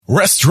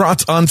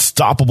Restaurant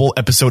Unstoppable,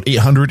 episode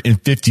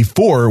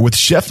 854 with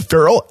Chef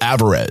Farrell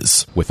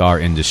Alvarez. With our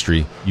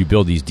industry, you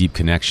build these deep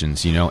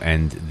connections,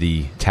 and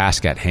the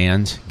task at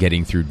hand,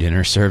 getting through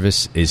dinner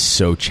service, is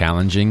so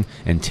challenging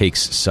and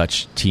takes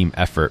such team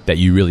effort that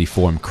you really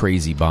form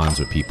crazy bonds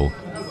with people.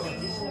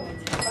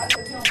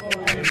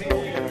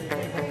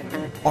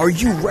 Are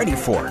you ready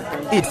for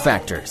it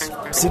factors,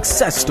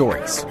 success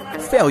stories,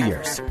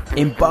 failures,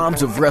 and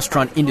bombs of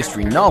restaurant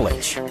industry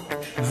knowledge?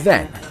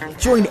 Then,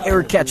 join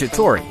Eric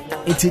Cacciatore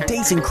and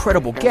today's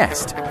incredible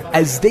guest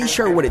as they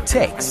share what it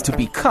takes to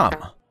become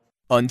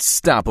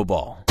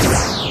unstoppable.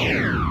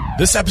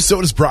 This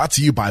episode is brought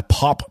to you by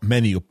Pop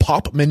Menu.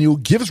 Pop Menu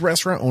gives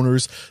restaurant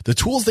owners the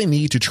tools they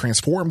need to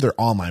transform their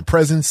online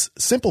presence,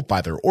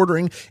 simplify their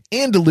ordering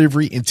and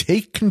delivery, and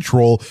take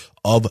control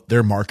of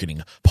their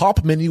marketing.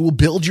 Pop Menu will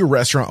build your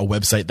restaurant a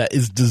website that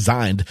is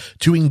designed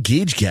to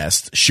engage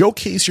guests,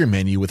 showcase your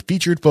menu with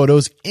featured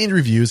photos and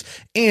reviews,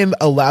 and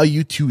allow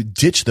you to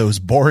ditch those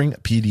boring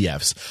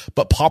PDFs.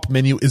 But Pop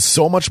Menu is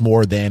so much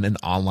more than an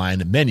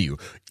online menu.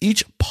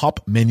 Each Pop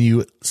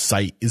Menu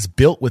site is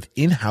built with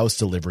in-house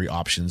delivery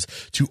options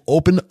to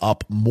open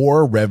up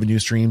more revenue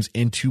streams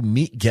and to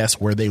meet guests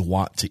where they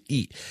want to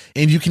eat.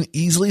 And you can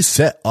easily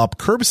set up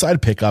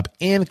curbside pickup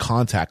and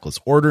contactless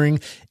ordering,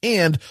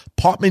 and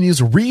Pop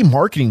Menu's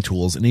remarketing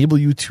tools enable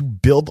you to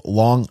build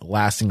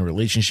long-lasting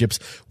relationships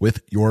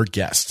with your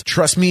guests.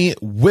 Trust me,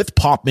 with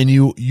Pop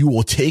Menu, you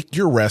will take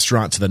your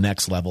restaurant to the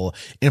next level.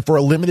 And for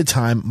a limited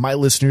time, my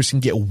listeners can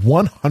get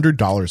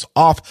 $100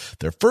 off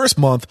their first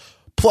month,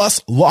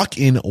 plus lock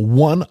in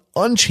one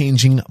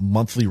unchanging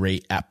monthly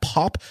rate at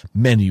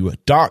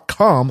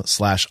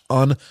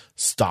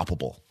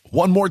popmenu.com/unstoppable.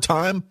 One more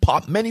time,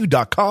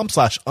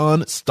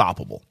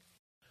 popmenu.com/unstoppable.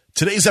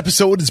 Today's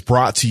episode is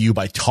brought to you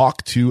by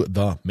Talk to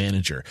the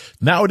Manager.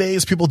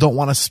 Nowadays, people don't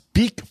want to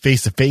speak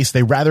face-to-face.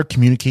 They rather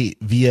communicate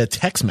via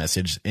text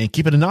message and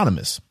keep it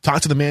anonymous.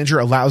 Talk to the Manager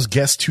allows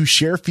guests to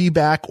share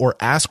feedback or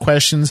ask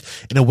questions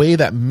in a way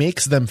that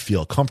makes them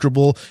feel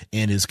comfortable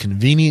and is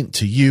convenient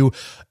to you.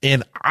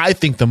 And I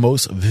think the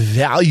most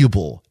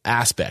valuable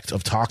aspect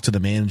of Talk to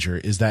the Manager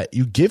is that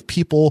you give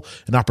people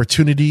an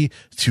opportunity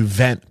to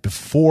vent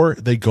before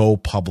they go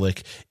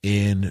public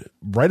and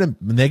write a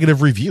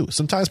negative review.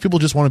 Sometimes people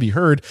just want to be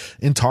heard,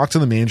 and Talk to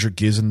the Manager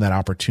gives them that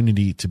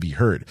opportunity to be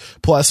heard.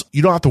 Plus,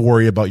 you don't have to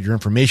worry about your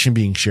information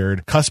being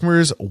shared.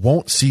 Customers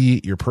won't see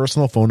your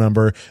personal phone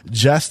number,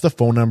 just the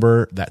phone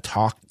number that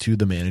Talk to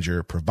the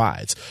Manager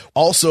provides.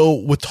 Also,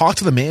 with Talk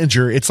to the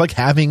Manager, it's like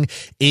having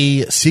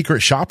a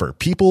secret shopper.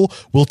 People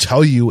will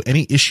tell you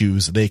any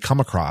issues they come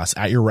across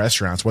at your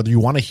restaurants, whether you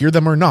want to hear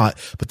them or not,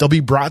 but they'll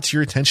be brought to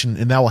your attention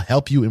and that will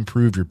help you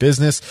improve your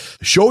business.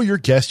 Show your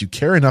guests you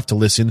care enough to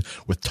listen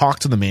with Talk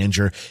to the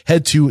Manager.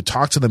 Head to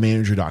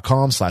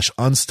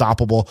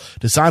talktothemanager.com/unstoppable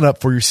to sign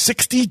up for your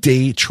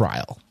 60-day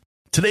trial.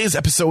 Today's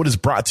episode is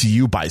brought to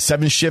you by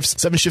 7 Shifts.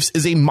 7 Shifts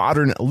is a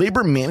modern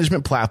labor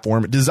management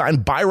platform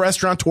designed by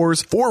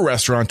restaurateurs for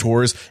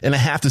restaurateurs. And I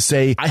have to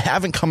say, I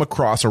haven't come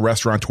across a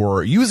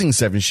restaurateur using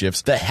 7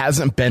 Shifts that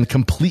hasn't been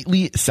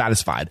completely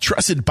satisfied.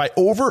 Trusted by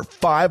over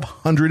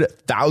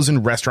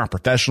 500,000 restaurant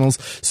professionals,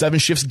 7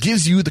 Shifts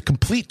gives you the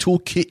complete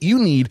toolkit you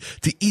need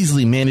to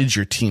easily manage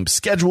your team's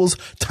schedules,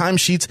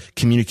 timesheets,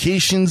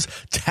 communications,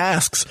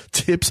 tasks,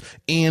 tips,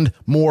 and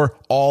more,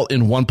 all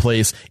in one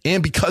place.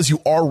 And because you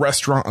are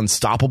Restaurant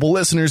Unstoppable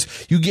listeners,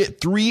 you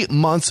get 3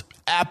 months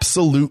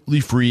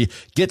absolutely free.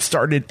 Get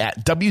started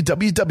at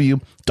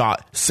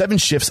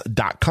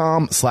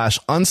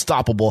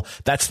www.7shifts.com/unstoppable.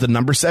 That's the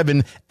number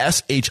 7,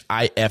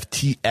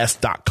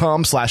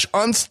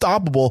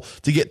 SHIFTS.com/unstoppable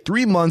to get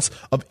 3 months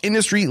of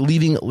industry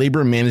leading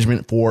labor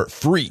management for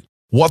free.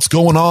 What's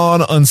going on,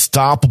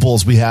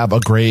 Unstoppables? We have a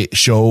great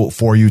show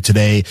for you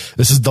today.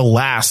 This is the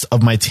last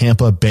of my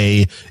Tampa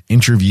Bay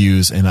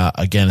interviews. And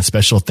again, a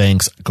special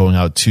thanks going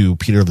out to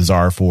Peter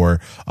Lazar for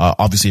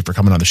obviously for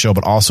coming on the show,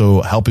 but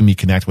also helping me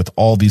connect with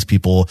all these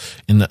people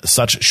in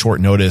such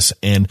short notice.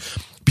 And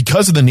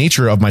because of the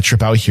nature of my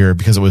trip out here,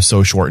 because it was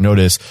so short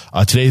notice,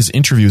 today's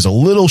interview is a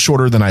little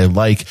shorter than I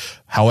like.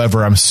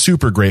 However, I'm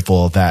super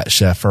grateful that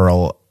Chef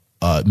Farrell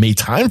made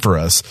time for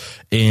us.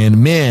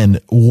 And man,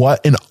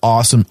 what an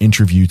awesome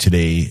interview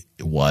today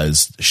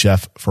was.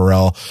 Chef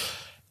Farrell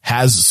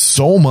has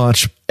so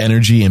much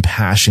energy and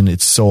passion.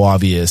 It's so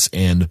obvious.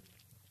 And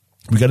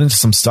we got into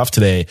some stuff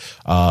today.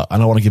 I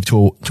don't want to give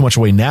too much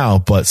away now,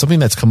 but something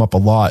that's come up a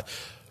lot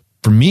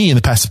for me in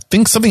the past, I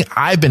think something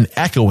I've been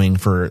echoing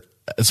for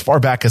as far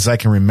back as I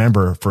can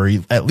remember for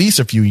at least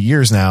a few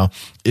years now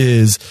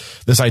is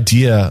this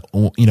idea.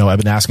 I've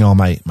been asking all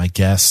my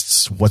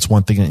guests, what's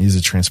one thing that needs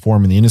to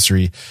transform in the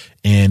industry?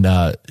 And,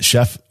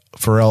 Chef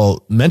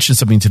Farrell mentioned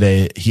something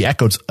today. He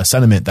echoed a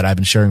sentiment that I've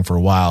been sharing for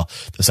a while.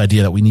 This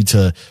idea that we need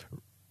to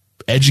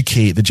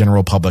educate the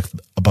general public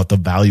about the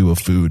value of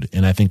food.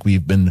 And I think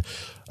we've been,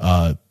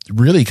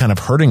 really kind of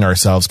hurting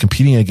ourselves,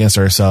 competing against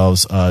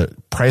ourselves,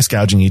 price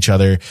gouging each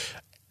other,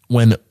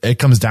 when it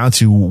comes down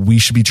to we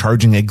should be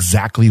charging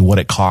exactly what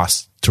it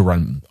costs to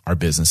run our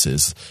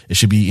businesses. It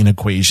should be an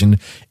equation.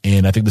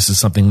 And I think this is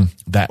something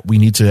that we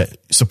need to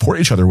support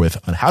each other with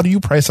on how do you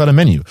price out a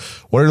menu?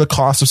 What are the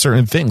costs of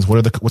certain things?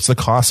 What's the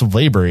cost of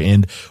labor,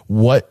 and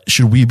what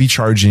should we be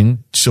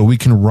charging so we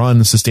can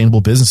run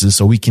sustainable businesses,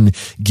 so we can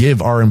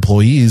give our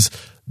employees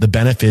the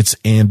benefits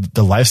and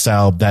the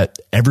lifestyle that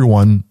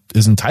everyone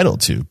is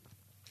entitled to.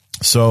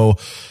 So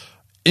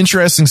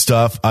interesting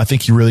stuff. I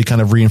think you really kind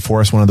of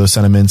reinforced one of those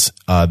sentiments,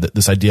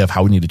 this idea of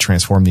how we need to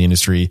transform the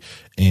industry,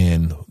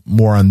 and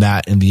more on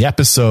that in the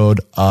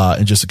episode.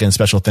 And just again,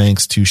 special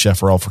thanks to Chef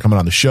Farrell for coming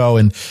on the show.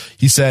 And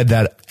he said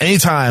that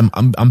anytime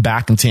I'm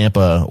back in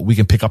Tampa, we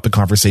can pick up the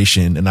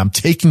conversation, and I'm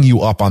taking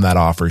you up on that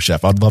offer,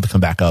 Chef. I'd love to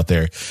come back out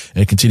there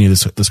and continue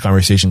this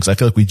conversation, because I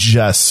feel like we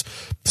just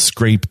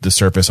scraped the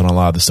surface on a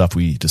lot of the stuff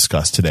we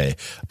discussed today.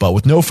 But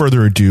with no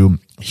further ado,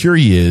 here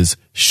he is,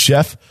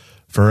 Chef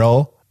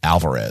Farrell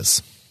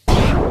Alvarez.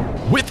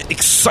 With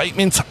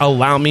excitement,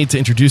 allow me to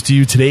introduce to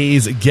you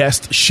today's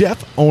guest,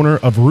 chef, owner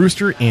of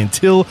Rooster and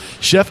Till,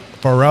 Chef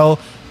Farrell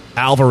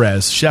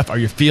Alvarez. Chef, are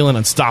you feeling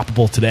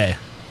unstoppable today?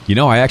 You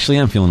know, I actually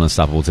am feeling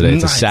unstoppable today.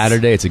 It's Nice. a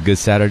Saturday. It's a good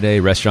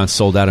Saturday. Restaurants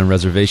sold out on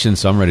reservations,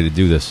 so I'm ready to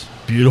do this.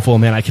 Beautiful,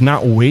 man. I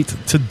cannot wait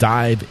to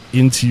dive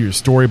into your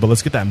story, but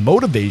let's get that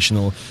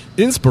motivational,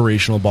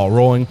 inspirational ball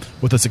rolling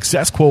with a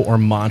success quote or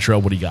mantra.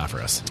 What do you got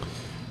for us?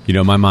 You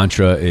know, my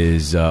mantra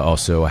is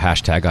also a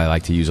hashtag I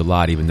like to use a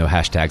lot, even though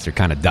hashtags are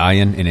kind of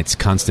dying, and it's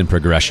constant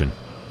progression.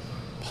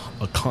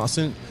 A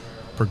constant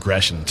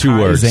progression. Two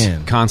words.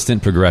 Kaizen.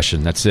 Constant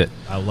progression. That's it.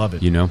 I love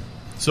it. You know?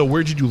 So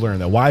where did you learn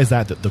that? Why is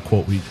that the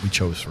quote we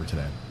chose for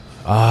today?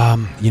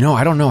 You know,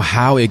 I don't know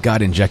how it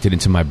got injected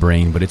into my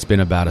brain, but it's been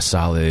about a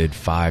solid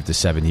 5 to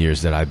 7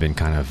 years that I've been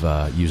kind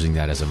of using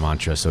that as a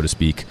mantra, so to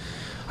speak.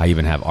 I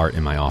even have art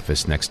in my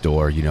office next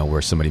door, you know,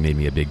 where somebody made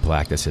me a big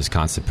plaque that says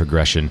constant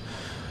progression.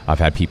 I've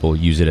had people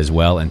use it as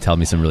well and tell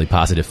me some really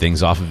positive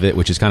things off of it,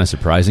 which is kind of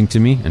surprising to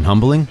me and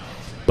humbling.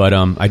 But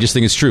I just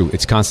think it's true.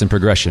 It's constant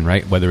progression,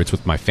 right? Whether it's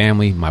with my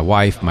family, my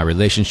wife, my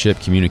relationship,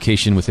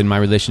 communication within my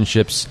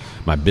relationships,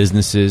 my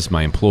businesses,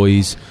 my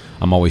employees.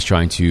 I'm always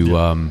trying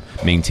to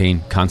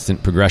maintain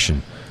constant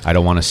progression. I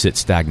don't want to sit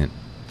stagnant.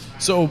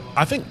 So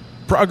I think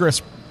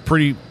progress,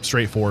 pretty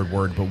straightforward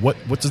word, but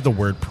what does the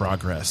word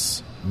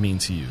progress mean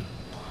to you?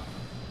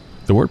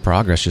 The word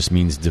progress just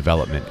means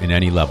development in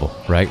any level,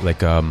 right?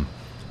 Like,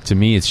 to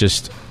me, it's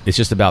just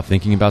about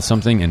thinking about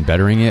something and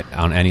bettering it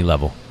on any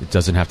level. It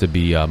doesn't have to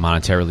be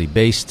monetarily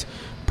based.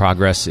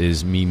 Progress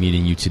is me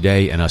meeting you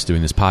today and us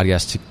doing this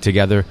podcast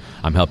together.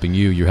 I'm helping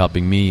you, you're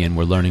helping me, and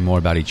we're learning more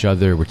about each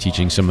other. We're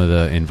teaching some of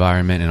the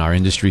environment and our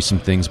industry some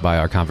things by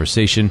our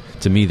conversation.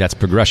 To me, that's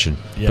progression.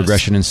 Yes.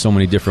 Progression in so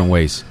many different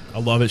ways. I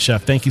love it,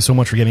 Chef. Thank you so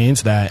much for getting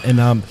into that. And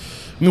I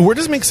mean, where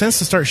does it make sense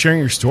to start sharing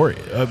your story?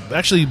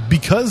 Actually,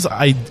 because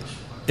I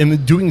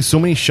am doing so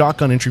many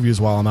shotgun interviews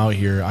while I'm out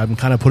here, I'm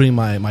kind of putting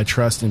my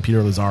trust in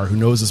Peter Lazar, who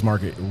knows this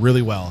market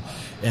really well.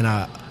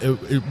 And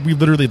we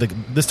literally,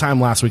 like this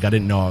time last week, I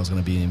didn't know I was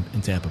going to be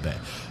in Tampa Bay.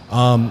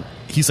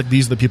 He's like,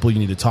 these are the people you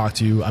need to talk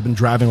to. I've been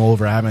driving all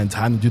over. I haven't had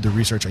time to do the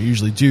research I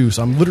usually do.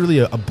 So I'm literally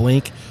a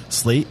blank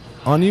slate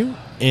on you.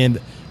 And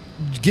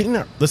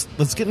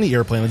let's get in the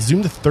airplane. Let's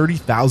zoom to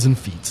 30,000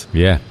 feet.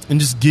 Yeah. And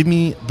just give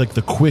me like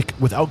the quick,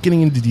 without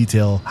getting into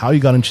detail, how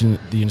you got into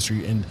the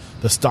industry and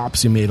the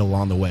stops you made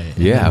along the way.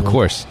 And Yeah, of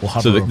course.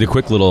 So the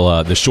quick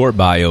little, the short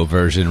bio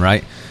version,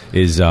 right,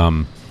 is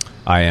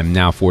I am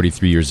now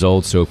 43 years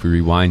old. So if we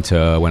rewind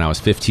to when I was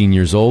 15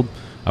 years old,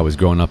 I was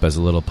growing up as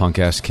a little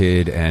punk-ass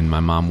kid, and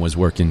my mom was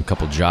working a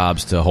couple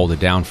jobs to hold it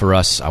down for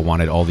us. I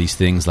wanted all these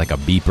things like a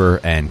beeper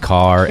and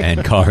car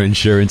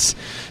insurance.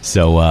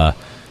 So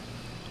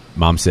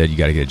Mom said, you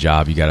got to get a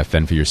job. You got to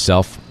fend for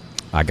yourself.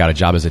 I got a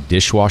job as a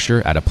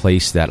dishwasher at a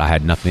place that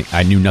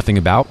I knew nothing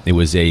about. It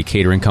was a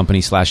catering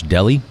company /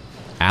 deli.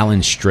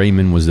 Alan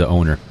Strayman was the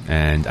owner,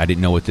 and I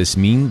didn't know what this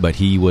meant, but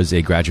he was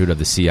a graduate of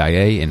the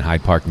CIA in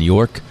Hyde Park, New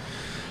York.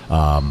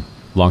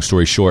 Long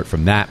story short,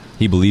 from that,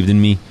 he believed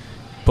in me,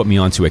 put me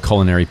onto a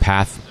culinary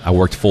path. I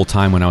worked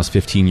full-time when I was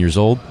 15 years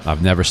old.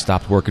 I've never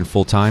stopped working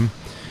full-time.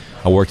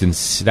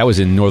 That was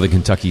in Northern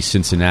Kentucky,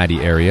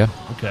 Cincinnati area.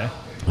 Okay.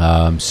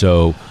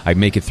 So I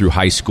make it through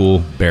high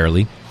school,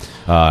 barely.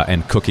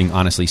 And cooking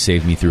honestly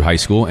saved me through high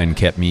school and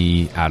kept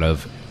me out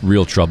of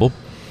real trouble.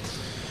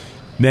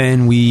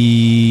 Then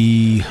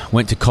we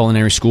went to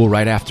culinary school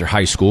right after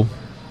high school.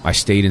 I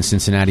stayed in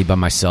Cincinnati by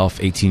myself,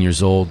 18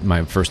 years old,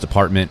 my first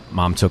apartment.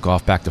 Mom took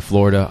off back to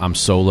Florida. I'm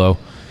solo,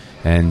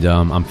 and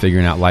I'm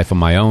figuring out life on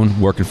my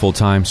own, working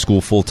full-time, school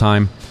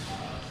full-time,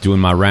 doing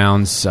my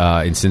rounds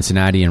in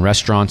Cincinnati in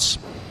restaurants.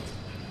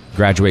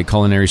 Graduate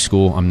culinary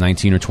school. I'm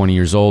 19 or 20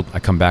 years old. I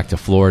come back to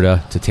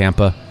Florida, to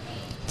Tampa,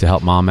 to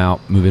help Mom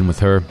out, move in with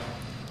her.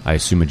 I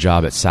assume a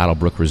job at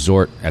Saddlebrook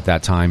Resort at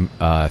that time,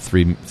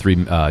 three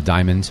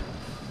Diamond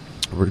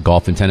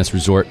golf and tennis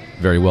resort,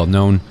 very well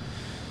known.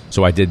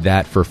 So I did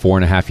that for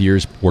 4.5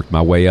 years, worked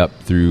my way up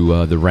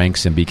through the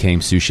ranks and became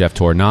sous chef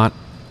tournant.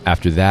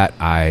 After that,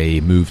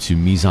 I moved to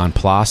Mise en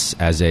Place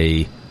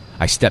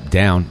I stepped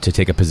down to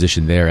take a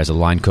position there as a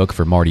line cook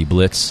for Marty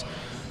Blitz.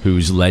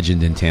 who's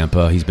legend in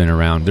Tampa. He's been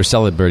around. They're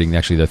celebrating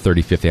actually their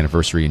 35th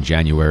anniversary in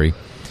January.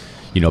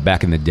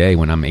 Back in the day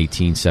when I'm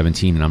 18,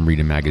 17, and I'm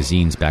reading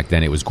magazines, back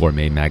then it was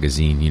Gourmet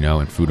Magazine,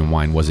 and Food and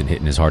Wine wasn't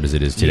hitting as hard as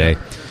it is today. Yeah.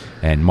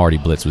 And Marty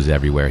Blitz was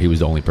everywhere. He was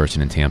the only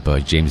person in Tampa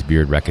James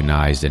Beard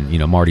recognized, and,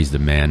 Marty's the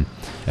man.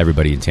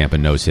 Everybody in Tampa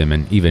knows him,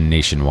 and even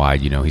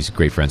nationwide, he's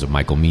great friends with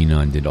Michael Mina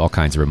and did all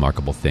kinds of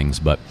remarkable things.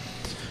 But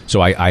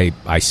so I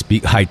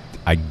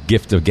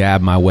gift of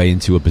gab my way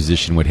into a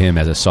position with him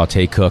as a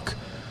sauté cook,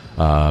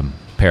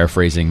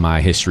 paraphrasing my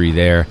history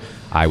there.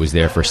 I was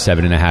there for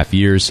 7.5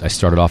 years. I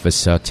started off as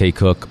sauté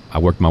cook. I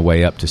worked my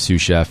way up to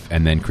sous chef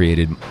and then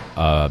created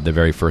the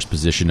very first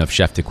position of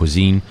chef de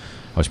cuisine.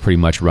 I was pretty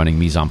much running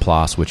mise en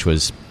place, which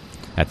was,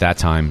 at that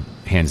time,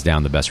 hands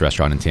down the best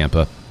restaurant in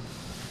Tampa.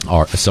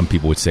 Or some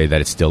people would say that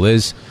it still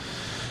is.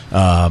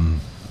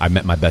 I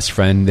met my best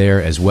friend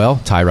there as well,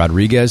 Ty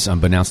Rodriguez,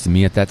 unbeknownst to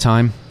me at that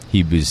time.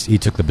 He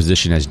took the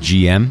position as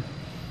GM,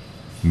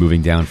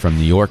 moving down from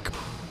New York,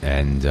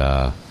 and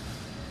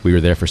we were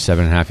there for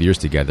 7.5 years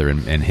together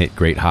and hit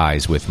great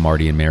highs with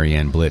Marty and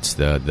Marianne Blitz,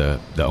 the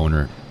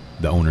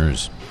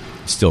owners,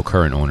 still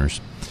current owners.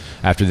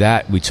 After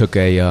that, we took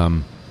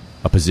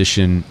a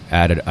position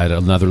at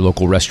another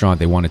local restaurant.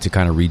 They wanted to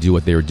kind of redo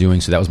what they were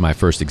doing, so that was my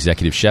first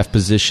executive chef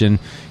position.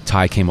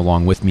 Ty came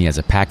along with me as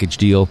a package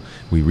deal.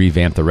 We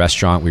revamped the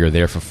restaurant. We were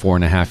there for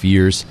 4.5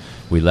 years.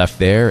 We left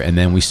there, and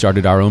then we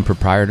started our own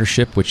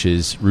proprietorship, which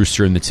is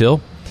Rooster in the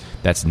Till.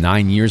 That's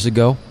 9 years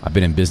ago. I've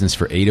been in business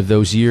for 8 of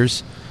those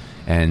years,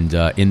 and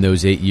in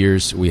those 8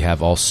 years, we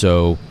have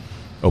also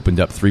opened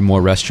up 3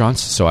 more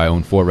restaurants, so I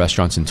own 4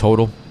 restaurants in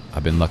total.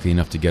 I've been lucky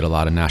enough to get a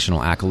lot of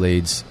national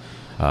accolades.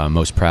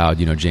 Most proud,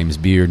 James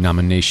Beard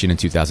nomination in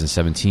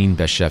 2017,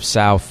 Best Chef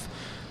South.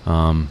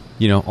 All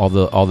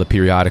the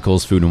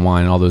periodicals, Food and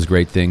Wine, all those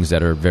great things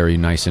that are very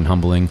nice and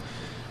humbling.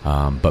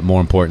 But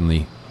more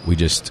importantly, we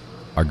just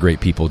are great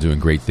people doing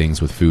great things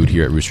with food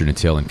here at Rooster in the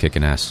Till and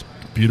kicking ass.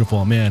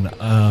 Beautiful, man.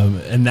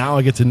 And now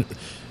I get to.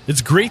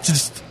 It's great to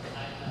just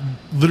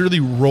literally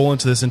roll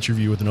into this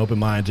interview with an open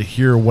mind to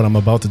hear what I'm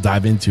about to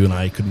dive into, and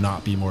I could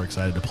not be more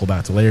excited to pull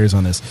back the layers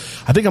on this.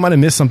 I think I might have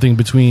missed something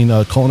between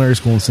culinary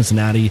school in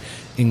Cincinnati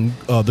and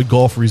the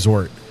golf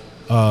resort.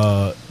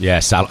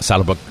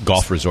 Saddlebrook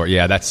Golf Resort.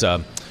 Yeah, that's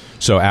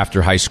so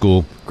after high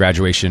school,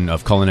 graduation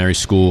of culinary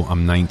school,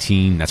 I'm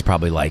 19. That's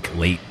probably like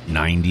late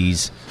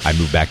 90s. I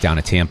moved back down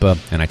to Tampa,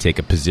 and I take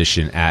a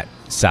position at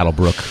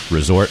Saddlebrook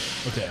Resort,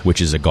 which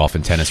is a golf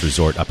and tennis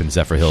resort up in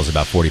Zephyr Hills,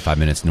 about 45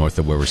 minutes north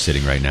of where we're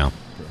sitting right now.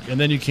 And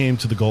then you came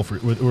to the golf.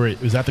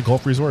 Is that the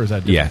golf resort? Or is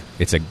that different? Yeah,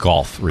 it's a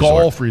golf resort.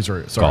 Golf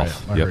resort. Sorry,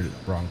 I heard it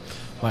wrong.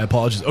 My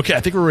apologies. Okay, I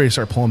think we're ready to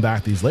start pulling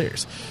back these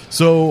layers.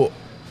 So,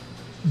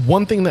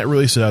 one thing that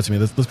really stood out to me.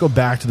 Let's go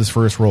back to this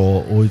first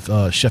role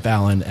with Chef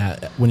Allen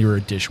when you were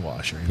a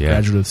dishwasher,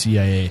 graduate of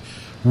CIA.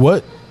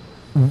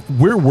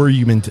 Where were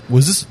you?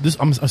 Was this?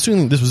 I'm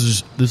assuming this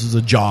is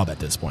a job at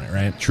this point,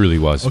 right? Truly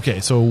was. Okay,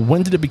 so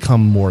when did it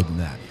become more than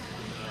that?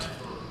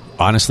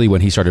 Honestly,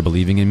 when he started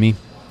believing in me.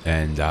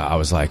 And I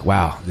was like,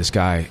 wow,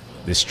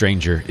 this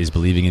stranger is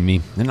believing in me.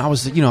 And I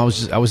was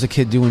a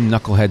kid doing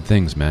knucklehead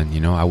things, man.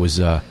 I was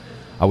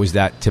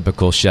that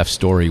typical chef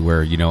story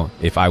where,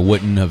 if I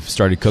wouldn't have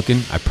started cooking,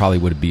 I probably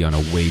would be on a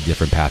way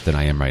different path than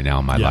I am right now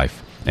in my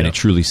life. And it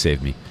truly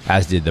saved me,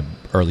 as did the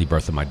early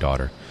birth of my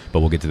daughter.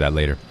 But we'll get to that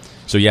later.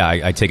 So yeah,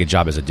 I take a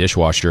job as a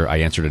dishwasher. I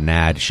answered an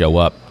ad, show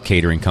up,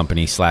 catering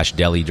company /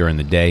 deli during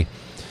the day.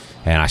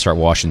 And I start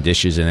washing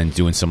dishes and then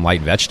doing some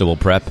light vegetable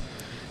prep.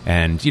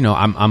 And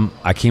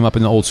I came up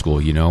in the old school.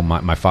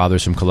 My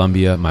father's from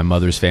Colombia, my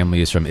mother's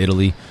family is from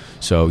Italy,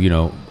 so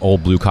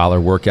old blue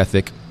collar work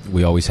ethic.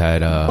 We always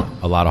had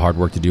a lot of hard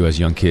work to do as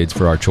young kids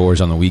for our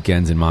chores on the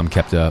weekends, and Mom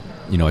kept a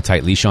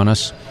tight leash on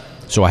us.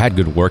 So I had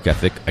good work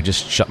ethic. I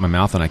just shut my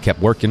mouth and I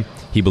kept working.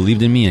 He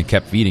believed in me and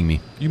kept feeding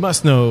me. You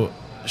must know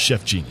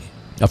Chef Jeannie.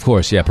 Of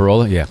course, yeah,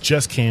 Parola, yeah.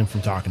 Just came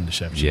from talking to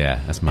Chef Jeannie. Yeah,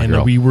 that's my girl.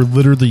 And we were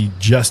literally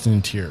just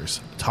in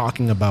tears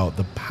talking about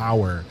the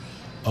power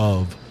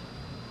of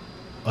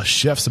a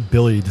chef's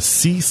ability to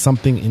see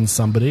something in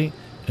somebody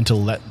and to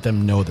let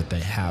them know that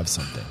they have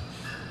something.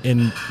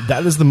 And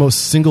that is the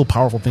most single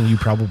powerful thing you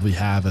probably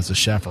have as a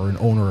chef or an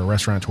owner or a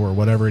restaurateur or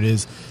whatever it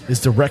is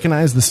to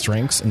recognize the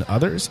strengths in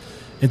others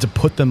and to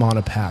put them on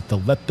a path, to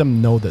let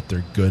them know that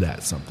they're good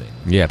at something.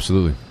 Yeah,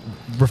 absolutely.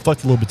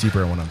 Reflect a little bit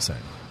deeper on what I'm saying.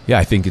 Yeah,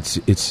 I think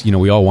it's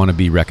we all want to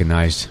be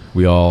recognized.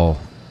 We all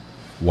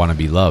want to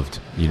be loved.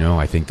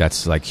 I think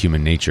that's like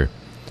human nature.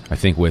 I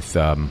think with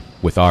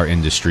our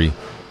industry,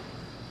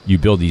 you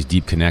build these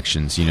deep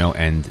connections,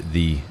 and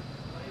the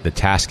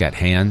task at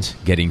hand,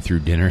 getting through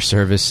dinner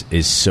service,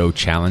 is so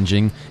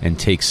challenging and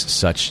takes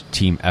such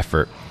team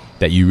effort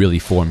that you really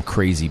form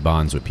crazy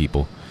bonds with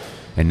people.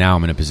 And now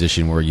I'm in a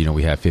position where,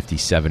 we have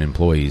 57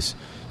 employees.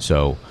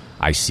 So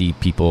I see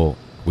people,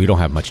 we don't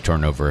have much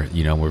turnover,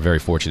 we're very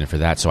fortunate for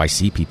that. So I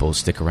see people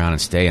stick around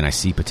and stay, and I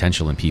see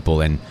potential in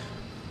people. And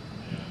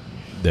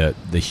the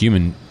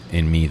human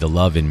in me, the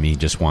love in me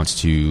just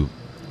wants to,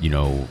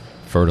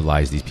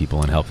 fertilize these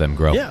people and help them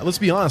grow. Yeah, let's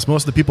be honest.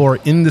 Most of the people are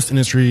in this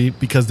industry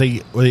because they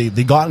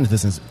got into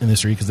this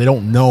industry because they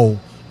don't know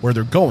where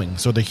they're going.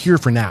 So they're here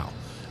for now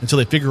until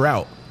they figure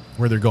out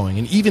where they're going.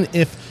 And even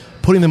if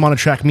putting them on a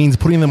track means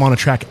putting them on a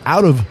track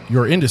out of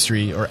your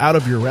industry or out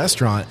of your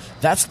restaurant,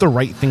 that's the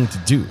right thing to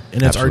do.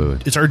 And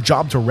it's our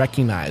job to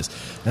recognize.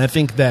 And I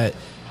think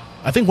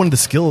one of the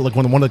skill, like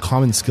one of the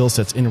common skill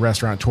sets in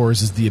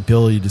restaurateurs is the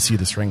ability to see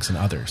the strengths in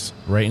others,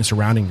 right? And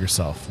surrounding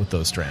yourself with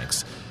those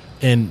strengths.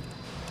 And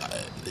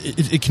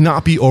it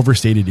cannot be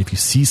overstated. If you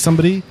see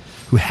somebody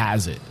who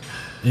has it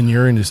in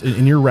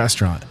your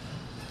restaurant,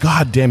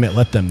 God damn it,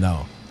 let them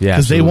know. Yeah,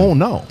 because they won't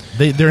know.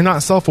 They're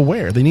not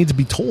self-aware. They need to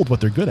be told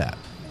what they're good at.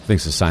 I think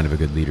it's a sign of a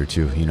good leader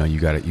too. You know, you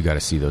got to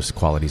see those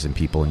qualities in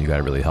people, and you got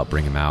to really help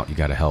bring them out. You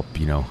got to help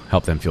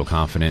them feel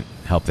confident,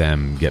 help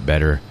them get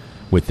better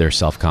with their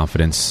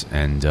self-confidence,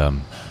 and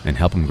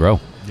help them grow,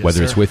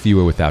 whether it's with you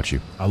or without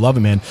you. I love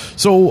it, man.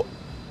 So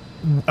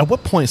at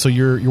what point, so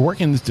you're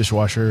working in this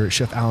dishwasher,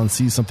 Chef Alan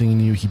sees something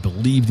in you, he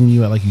believed in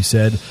you, like you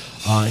said,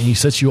 and he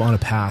sets you on a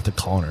path to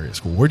culinary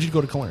school. Where did you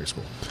go to culinary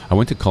school? I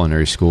went to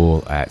culinary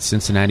school at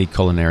Cincinnati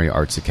Culinary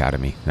Arts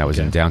Academy. That was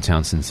in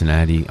downtown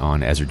Cincinnati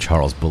on Ezra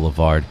Charles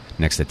Boulevard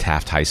next to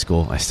Taft High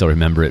School. I still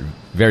remember it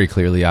very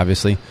clearly,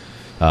 obviously.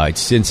 It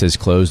since has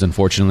closed,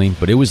 unfortunately,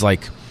 but it was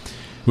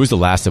the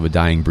last of a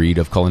dying breed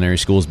of culinary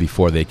schools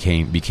before they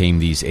became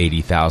these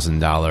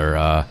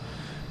 $80,000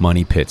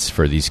 money pits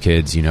for these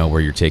kids, where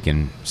you're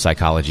taking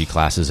psychology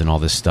classes and all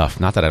this stuff.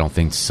 Not that I don't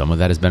think some of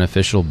that is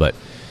beneficial, but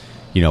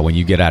when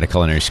you get out of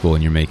culinary school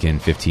and you're making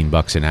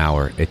 $15 an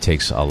hour, it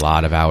takes a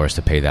lot of hours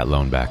to pay that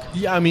loan back.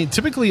 Yeah, I mean,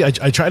 typically I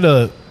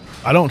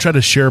don't try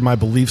to share my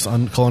beliefs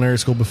on culinary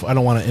school before. I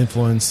don't want to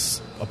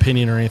influence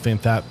opinion or anything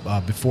like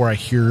that before I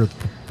hear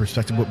the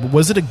perspective. But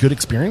was it a good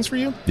experience for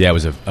you? Yeah, it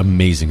was an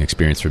amazing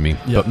experience for me.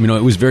 Yep. But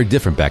it was very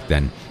different back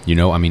then.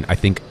 I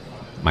think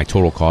my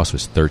total cost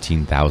was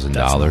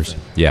 $13,000.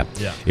 Yeah.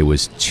 It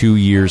was 2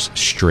 years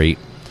straight,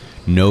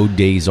 no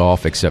days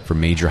off except for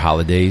major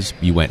holidays.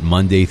 You went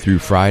Monday through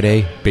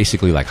Friday,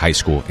 basically like high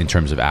school in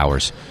terms of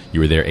hours.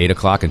 You were there 8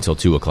 o'clock until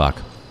 2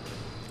 o'clock.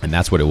 And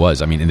that's what it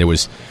was. I mean,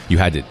 and you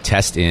had to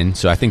test in.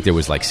 So I think there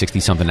was like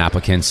 60-something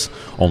applicants.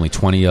 Only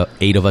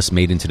 28 of us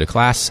made into the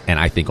class, and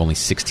I think only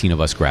 16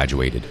 of us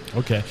graduated.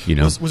 Okay.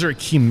 Was there a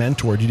key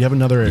mentor? Did you have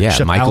another? Yeah,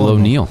 Chef Michael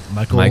O'Neill.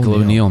 Michael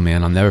O'Neill,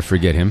 man. I'll never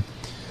forget him.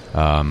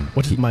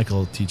 What did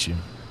Michael teach you?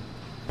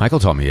 Michael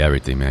taught me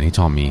everything, man. He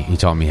taught me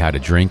how to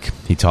drink.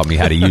 He taught me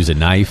how to use a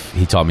knife.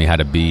 He taught me how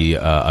to be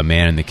a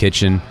man in the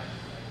kitchen.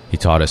 He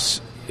taught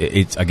us.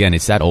 It's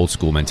that old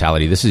school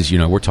mentality. This is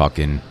we're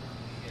talking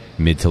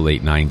mid to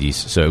late 90s,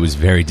 so it was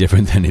very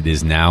different than it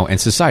is now, and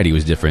society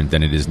was different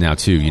than it is now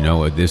too.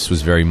 This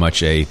was very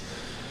much a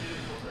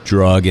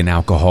drug and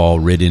alcohol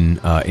ridden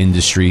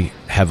industry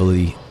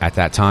heavily at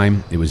that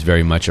time. It was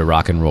very much a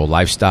rock and roll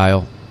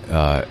lifestyle.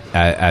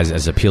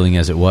 As appealing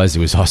as it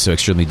was also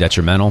extremely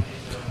detrimental.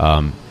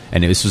 And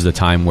this was the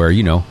time where,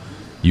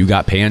 you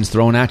got pans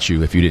thrown at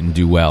you if you didn't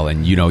do well.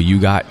 And,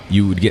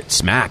 you would get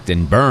smacked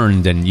and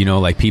burned and,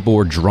 people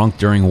were drunk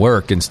during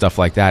work and stuff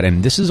like that.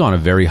 And this is on a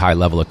very high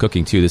level of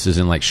cooking too. This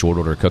isn't like short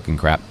order cooking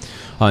crap.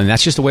 And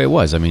that's just the way it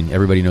was. I mean,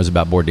 everybody knows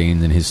about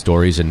Bourdain and his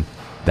stories, and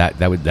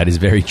that is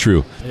very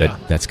true. Yeah.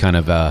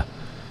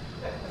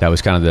 That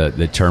was kind of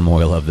the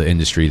turmoil of the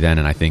industry then,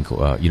 and I think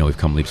we've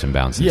come leaps and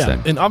bounds since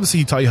then. And obviously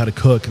he taught you how to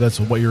cook. That's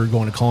what you were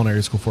going to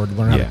culinary school for, to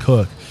learn how to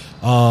cook.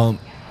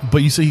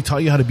 But you say he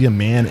taught you how to be a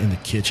man in the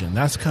kitchen.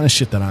 That's the kind of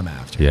shit that I'm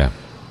after. Yeah.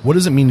 What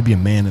does it mean to be a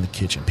man in the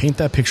kitchen? Paint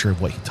that picture of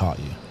what he taught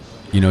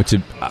you.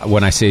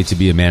 When I say to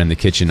be a man in the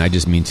kitchen, I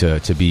just mean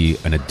to be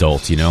an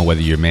adult.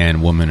 Whether you're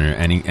man, woman, or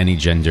any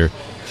gender.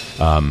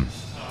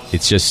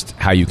 It's just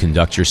how you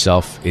conduct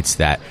yourself. It's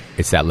that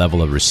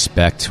level of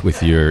respect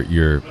with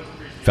your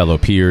fellow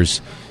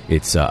peers.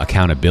 It's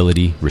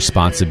accountability,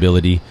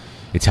 responsibility.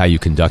 It's how you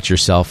conduct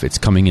yourself. It's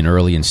coming in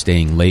early and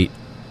staying late.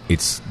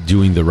 It's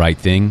doing the right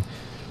thing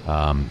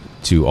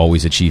to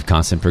always achieve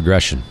constant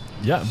progression.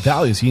 Yeah,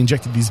 values. He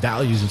injected these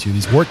values into you,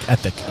 these work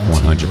ethic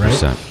into 100%. You,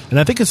 right? And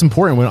I think it's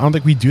important. I don't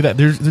think we do that.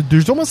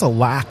 There's almost a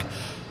lack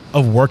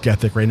of work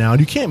ethic right now.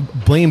 And you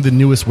can't blame the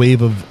newest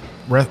wave of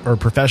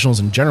professionals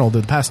in general.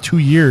 The past 2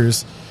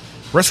 years,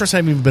 restaurants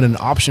haven't even been an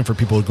option for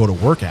people to go to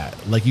work at.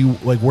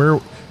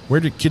 Where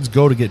do kids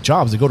go to get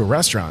jobs? They go to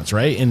restaurants,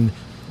 right? And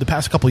the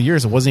past couple of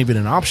years, it wasn't even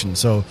an option.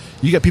 So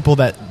you get people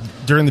that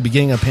during the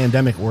beginning of the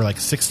pandemic were like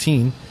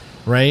 16,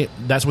 right?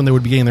 That's when they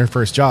would be getting their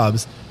first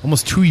jobs.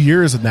 Almost 2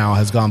 years now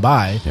has gone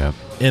by,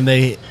 and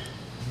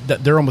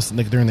they're almost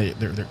like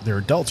they're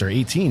adults. They're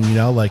 18,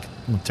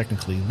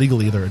 technically,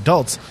 legally, they're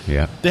adults.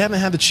 Yeah, they haven't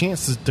had the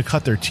chance to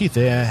cut their teeth.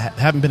 They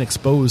haven't been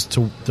exposed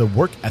to the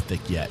work ethic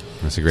yet.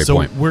 That's a great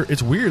point. So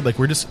it's weird. Like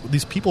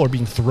these people are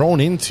being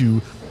thrown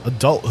into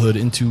adulthood,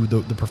 into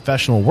the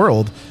professional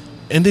world,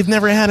 and they've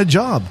never had a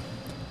job,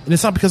 and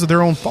it's not because of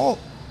their own fault.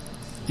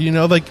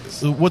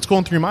 What's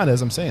going through your mind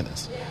as I'm saying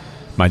this?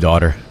 My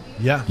daughter.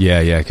 Yeah,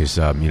 because she's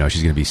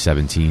going to be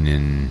 17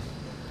 in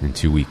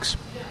 2 weeks.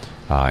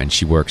 and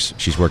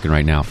she's working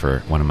right now for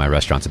one of my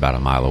restaurants about a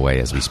mile away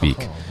as we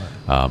speak.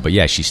 But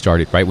yeah, she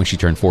started right when she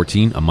turned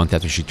 14. A month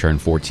after she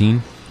turned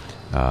 14,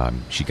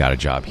 she got a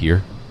job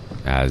here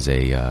as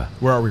a...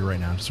 Where are we right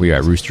now? We are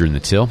at Rooster in the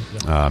Till.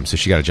 So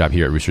she got a job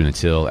here at Rooster in the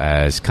Till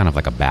as kind of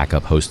like a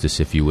backup hostess,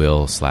 if you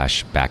will,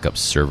 / backup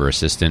server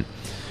assistant.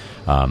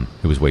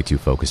 It was way too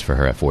focused for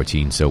her at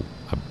 14, so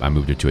I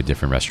moved her to a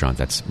different restaurant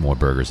that's more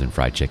burgers and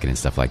fried chicken and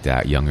stuff like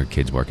that. Younger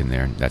kids working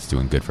there, and that's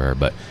doing good for her.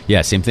 But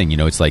yeah, same thing.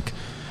 It's like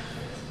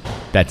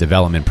that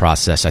development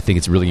process. I think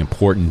it's really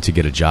important to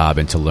get a job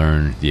and to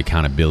learn the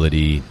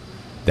accountability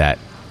that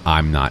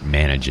I'm not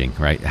managing,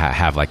 right?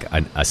 Have like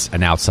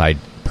an outside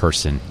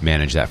person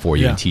manage that for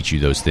you and teach you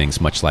those things,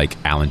 much like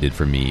Alan did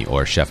for me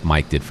or Chef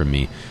Mike did for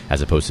me,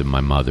 as opposed to my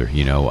mother.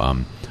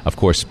 Of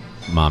course,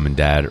 mom and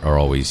dad are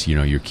always,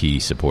 your key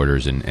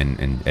supporters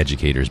and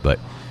educators, but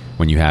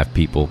when you have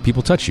people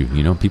touch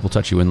you, people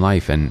touch you in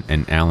life, and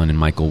Alan and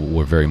Michael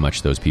were very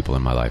much those people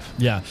in my life.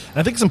 Yeah. And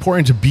I think it's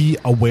important to be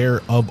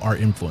aware of our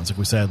influence. Like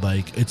we said,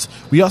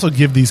 we also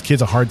give these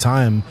kids a hard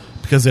time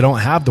because they don't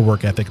have the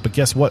work ethic, but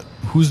guess what?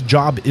 Whose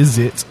job is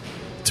it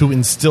to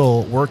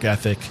instill work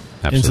ethic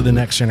into the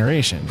next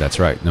generation? That's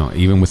right. No,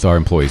 even with our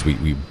employees,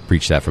 we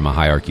preach that from a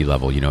hierarchy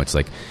level. It's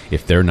like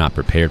if they're not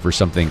prepared for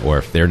something or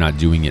if they're not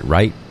doing it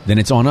right, then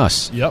it's on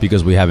us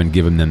because we haven't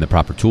given them the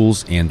proper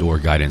tools and or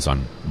guidance on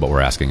what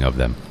we're asking of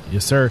them.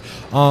 Yes, sir.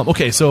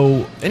 Okay,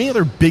 so any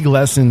other big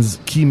lessons,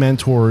 key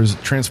mentors,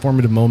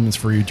 transformative moments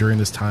for you during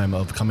this time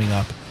of coming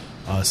up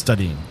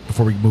studying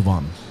before we move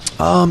on?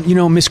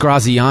 Miss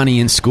Graziani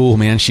in school,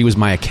 man, she was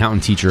my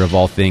accountant teacher of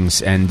all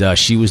things. And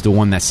she was the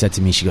one that said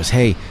to me, she goes,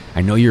 hey,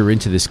 I know you're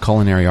into this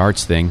culinary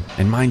arts thing.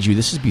 And mind you,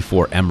 this is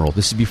before Emerald.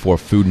 This is before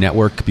Food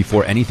Network,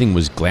 before anything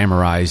was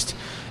glamorized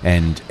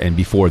and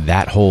before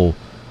that whole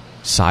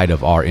side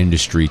of our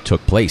industry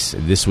took place.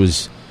 This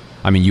was,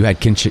 you had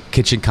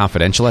Kitchen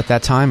Confidential at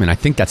that time, and I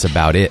think that's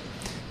about it,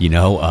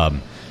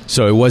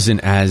 So it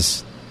wasn't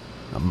as...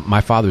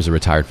 My father's a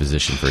retired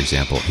physician, for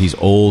example. He's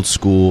old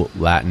school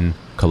Latin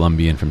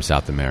Colombian from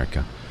South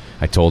America.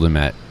 I told him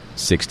at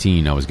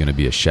 16 I was going to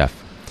be a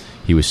chef.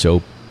 He was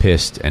so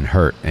pissed and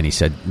hurt, and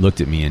he looked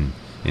at me and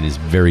in his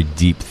very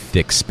deep,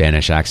 thick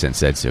Spanish accent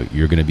said, so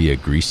you're going to be a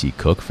greasy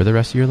cook for the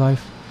rest of your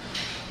life?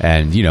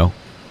 And,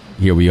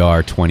 here we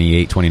are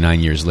 28, 29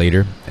 years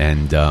later,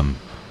 and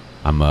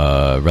I'm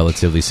a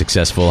relatively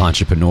successful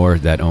entrepreneur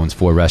that owns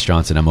 4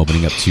 restaurants, and I'm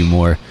opening up 2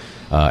 more.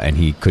 And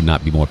he could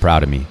not be more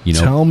proud of me.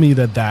 Tell me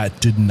that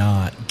did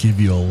not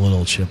give you a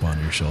little chip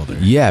on your shoulder.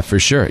 Yeah, for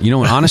sure. And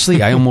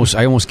honestly, I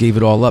almost gave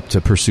it all up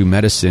to pursue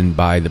medicine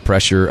by the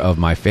pressure of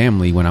my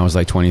family when I was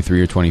like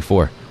 23 or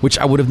 24, which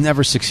I would have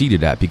never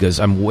succeeded at because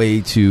I'm way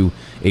too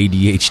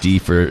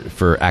ADHD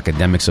for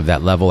academics of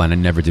that level, and I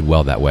never did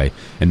well that way.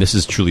 And this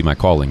is truly my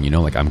calling.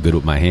 I'm good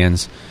with my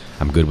hands.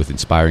 I'm good with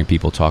inspiring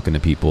people, talking to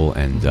people,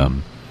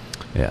 and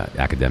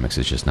academics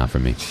is just not for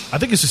me. I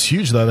think it's just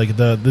huge though. Like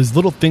these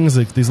little things,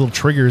 like these little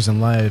triggers in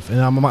life. And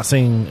I'm not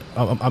saying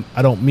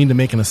I don't mean to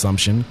make an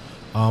assumption.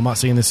 I'm not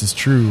saying this is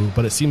true,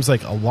 but it seems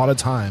like a lot of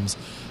times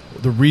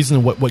the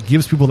reason what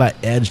gives people that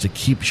edge to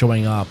keep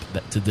showing up,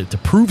 to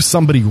prove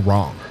somebody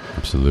wrong.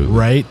 Absolutely.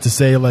 Right? To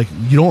say like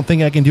you don't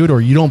think I can do it, or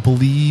you don't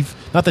believe.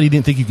 Not that he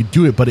didn't think you could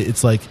do it, but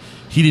it's like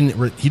you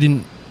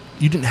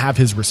didn't have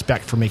his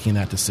respect for making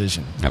that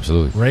decision.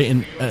 Absolutely.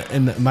 Right?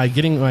 And am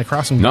I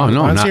crossing no,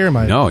 lines here?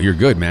 No, you're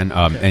good, man.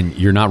 And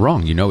you're not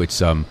wrong.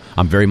 It's I'm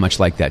very much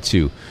like that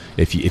too.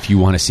 If you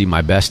want to see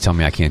my best, tell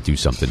me I can't do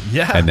something.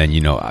 Yeah. And then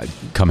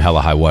come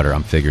hella high water,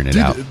 I'm figuring it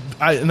out.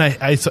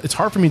 It's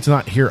hard for me to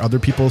not hear other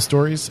people's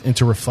stories and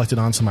to reflect it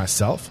onto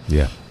myself.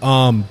 Yeah.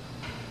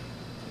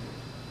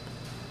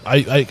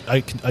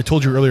 I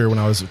told you earlier when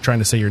I was trying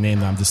to say your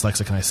name that I'm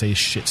dyslexic and I say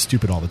shit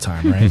stupid all the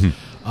time,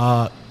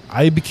 right?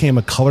 I became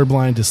a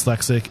colorblind,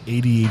 dyslexic,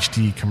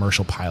 ADHD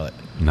commercial pilot.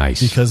 Nice.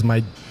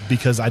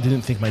 Because I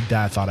didn't think my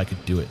dad thought I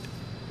could do it,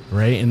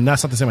 right? And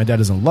that's not to say my dad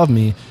doesn't love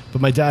me,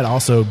 but my dad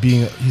also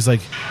he's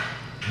like,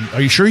 are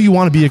you sure you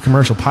want to be a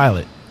commercial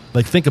pilot?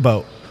 Like, think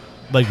about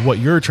like what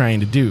you're trying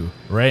to do,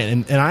 right?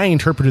 And I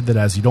interpreted that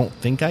as you don't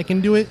think I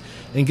can do it.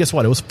 And guess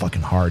what? It was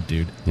fucking hard,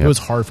 dude. Yep. It was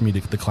hard for me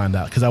to climb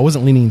that because I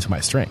wasn't leaning into my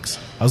strengths.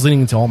 I was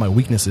leaning into all my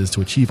weaknesses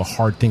to achieve a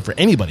hard thing for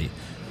anybody,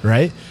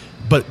 right?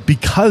 But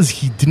because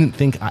he didn't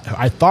think,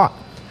 I thought,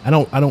 I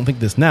don't think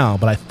this now,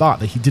 but I thought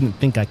that he didn't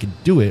think I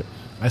could do it.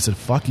 I said,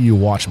 fuck you,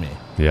 watch me.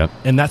 Yep.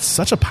 And that's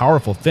such a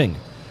powerful thing.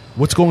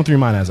 What's going through your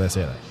mind as I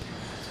say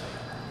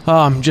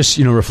that? Just,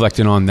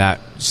 reflecting on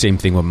that same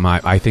thing with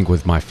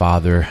my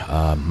father.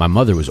 My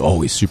mother was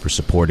always super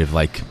supportive.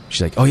 Like,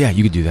 she's like, oh yeah,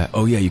 you could do that.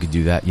 Oh yeah, you could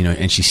do that.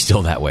 And she's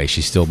still that way.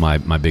 She's still my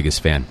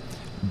biggest fan.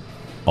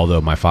 Although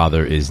my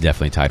father is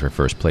definitely tied for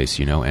first place,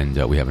 and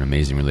we have an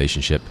amazing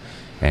relationship.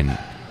 And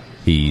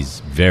he's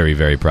very,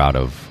 very proud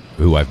of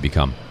who I've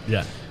become.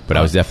 Yeah. But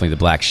I was definitely the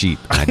black sheep,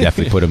 and I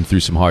definitely put him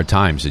through some hard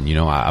times. And,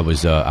 I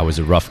was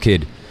a rough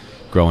kid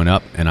growing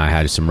up, and I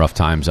had some rough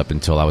times up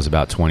until I was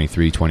about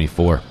 23,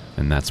 24.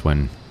 And that's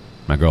when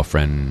my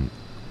girlfriend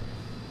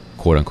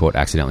quote unquote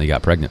accidentally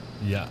got pregnant.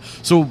 Yeah.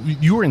 So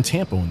you were in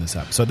Tampa when this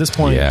happened. So at this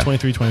point,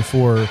 23,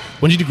 24,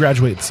 when did you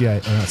graduate at CIA,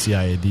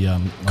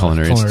 the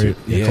Culinary Institute?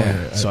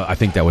 Culinary, so I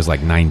think that was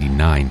like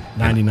 99.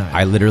 99.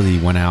 I literally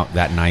went out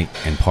that night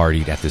and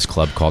partied at this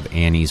club called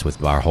Annie's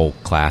with our whole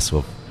class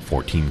of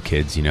 14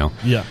 kids,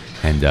 Yeah.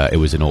 And it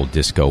was an old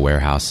disco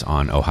warehouse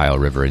on Ohio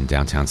River in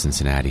downtown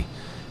Cincinnati.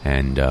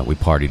 And we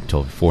partied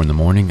until 4 in the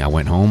morning. I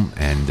went home,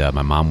 and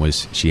my mom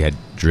she had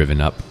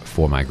driven up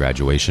for my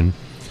graduation.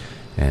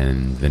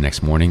 And the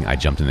next morning, I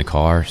jumped in the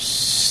car,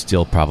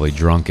 still probably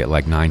drunk at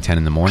like 9, 10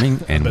 in the morning,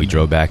 and we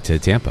drove back to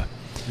Tampa.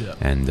 Yeah.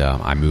 And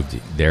I moved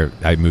there.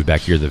 I moved back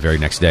here the very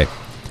next day.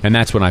 And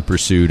that's when I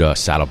pursued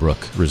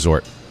Saddlebrook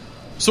Resort.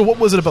 So what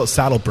was it about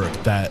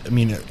Saddlebrook that,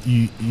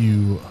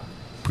 you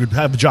could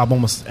have a job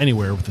almost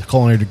anywhere with a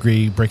culinary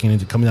degree, coming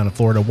down to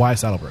Florida? Why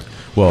Saddlebrook?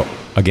 Well,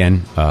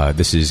 again,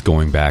 this is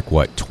going back,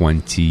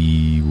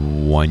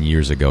 21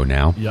 years ago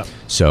now. Yep.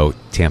 So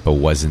Tampa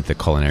wasn't the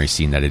culinary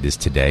scene that it is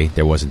today.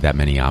 There wasn't that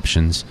many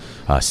options.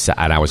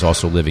 And I was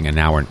also living an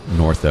hour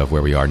north of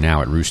where we are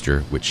now at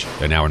Rooster, which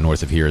an hour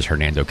north of here is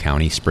Hernando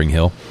County, Spring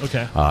Hill.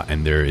 Okay.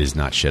 And there is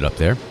not shit up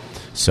there.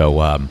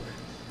 So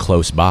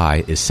close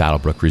by is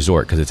Saddlebrook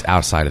Resort because it's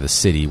outside of the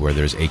city where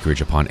there's acreage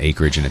upon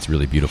acreage and it's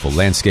really beautiful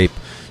landscape.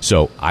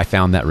 So I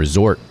found that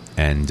resort.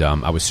 And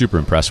I was super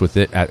impressed with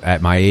it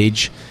at my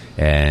age.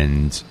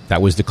 And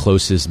that was the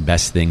closest,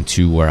 best thing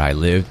to where I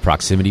lived,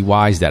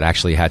 proximity-wise, that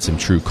actually had some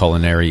true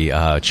culinary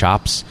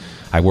chops.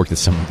 I worked at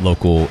some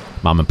local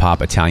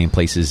mom-and-pop Italian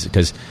places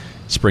because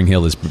Spring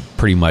Hill is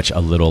pretty much a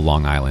little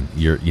Long Island.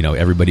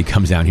 Everybody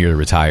comes down here to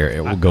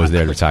retire. Goes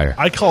there to retire.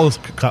 I call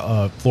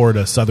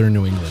Florida Southern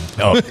New England.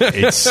 Oh,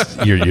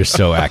 you're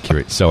so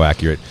accurate, so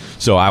accurate.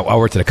 So I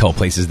worked at a couple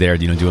places there,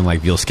 doing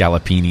like veal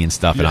scallopini and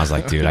stuff. And I was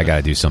like, dude, I got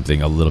to do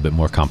something a little bit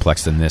more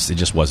complex than this. It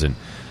just wasn't.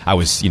 I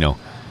was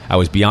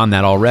beyond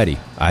that already.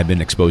 I had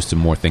been exposed to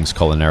more things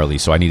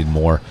culinarily, so I needed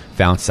more.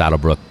 Found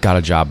Saddlebrook, got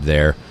a job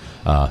there.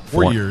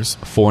 4 years,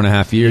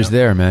 4.5 years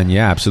there, man.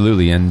 Yeah,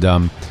 absolutely. And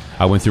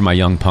I went through my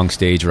young punk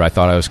stage where I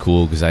thought I was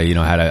cool because I,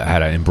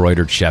 had an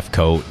embroidered chef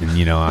coat, and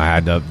I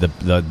had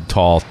the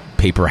tall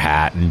paper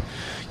hat, and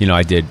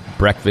I did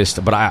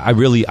breakfast. But I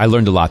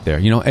learned a lot there.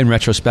 In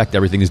retrospect,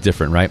 everything is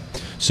different, right?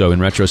 So in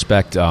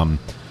retrospect, I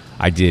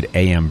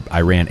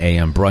ran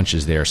AM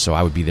brunches there, so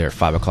I would be there at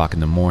 5 o'clock in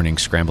the morning,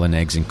 scrambling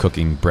eggs and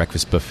cooking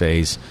breakfast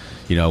buffets.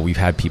 We've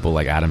had people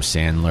like Adam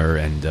Sandler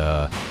and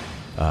a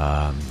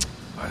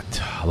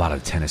lot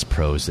of tennis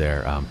pros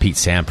there. Pete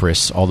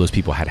Sampras, all those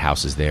people had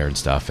houses there and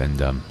stuff,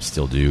 and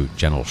still do.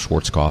 General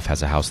Schwarzkopf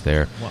has a house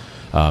there.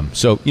 Wow.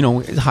 So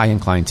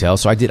high-end clientele.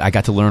 So I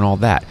got to learn all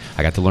that.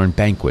 I got to learn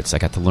banquets. I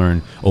got to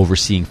learn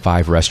overseeing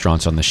 5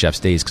 restaurants on the chef's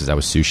days because I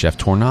was sous chef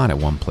tournant at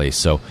one place.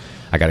 So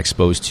I got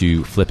exposed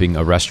to flipping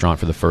a restaurant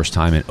for the first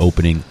time and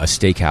opening a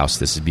steakhouse.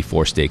 This is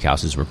before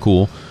steakhouses were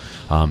cool.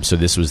 So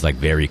this was like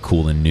very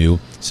cool and new.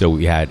 So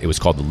it was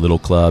called the Little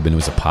Club, and it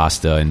was a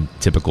pasta and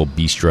typical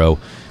bistro.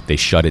 They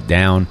shut it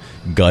down,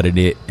 gutted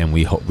it, and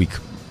we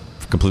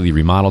completely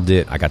remodeled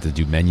it. I got to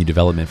do menu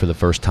development for the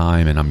first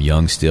time, and I'm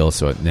young still,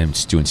 so then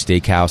doing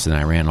steakhouse, and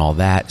I ran all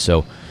that.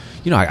 So,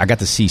 I got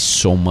to see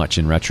so much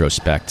in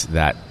retrospect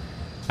that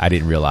I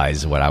didn't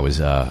realize what I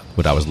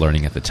was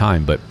learning at the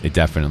time, but it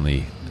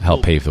definitely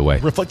helped pave the way.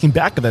 Reflecting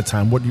back at that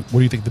time, what do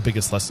you think the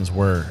biggest lessons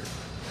were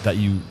that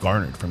you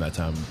garnered from that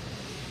time?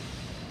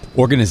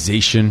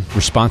 Organization,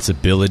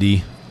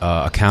 responsibility,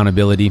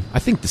 accountability. I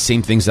think the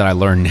same things that I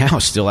learn now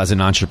still as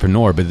an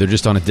entrepreneur, but they're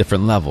just on a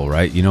different level,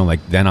 right?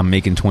 Like then I'm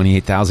making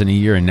 $28,000 a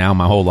year, and now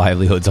my whole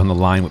livelihood's on the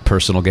line with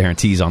personal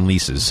guarantees on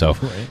leases. So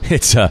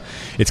right.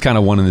 It's kind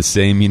of one and the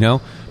same,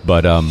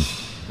 But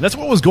that's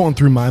what was going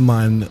through my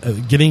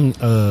mind. Getting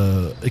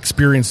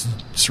experience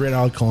straight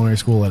out of culinary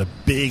school at a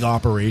big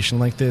operation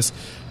like this,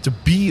 to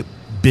be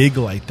big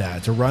like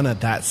that, to run at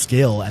that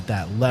scale, at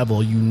that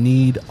level, you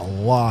need a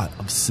lot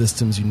of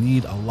systems, you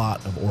need a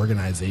lot of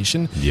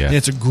organization. Yeah. And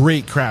it's a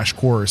great crash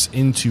course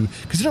because you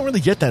don't really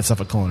get that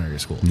stuff at culinary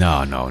school.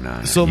 No.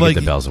 So you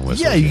get the bells and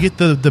whistles. Yeah, you get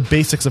the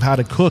basics of how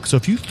to cook. So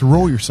if you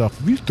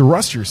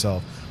thrust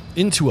yourself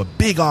into a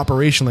big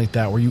operation like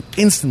that, where you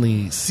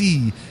instantly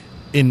see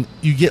and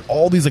you get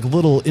all these like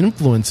little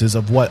influences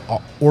of what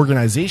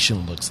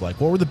organization looks like.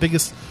 What were the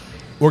biggest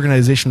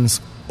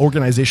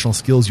organizational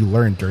skills you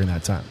learned during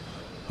that time?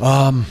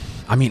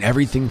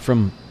 Everything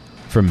from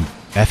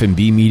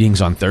F&B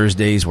meetings on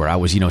Thursdays where I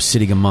was,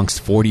 sitting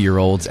amongst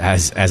 40-year-olds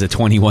as a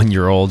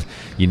 21-year-old,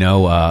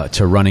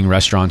 to running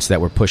restaurants that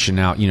were pushing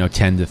out,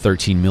 10 to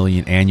 13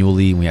 million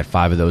annually. And we had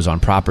 5 of those on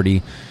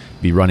property.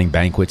 Be running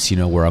banquets,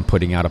 where I'm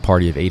putting out a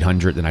party of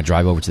 800, then I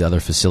drive over to the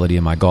other facility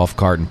in my golf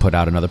cart and put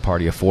out another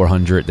party of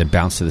 400, then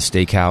bounce to the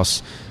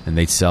steakhouse, and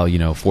they'd sell,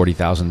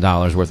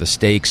 $40,000 worth of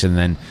steaks, and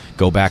then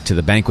go back to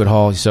the banquet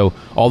hall. So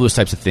all those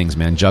types of things,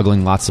 man,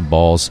 juggling lots of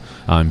balls,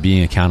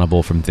 being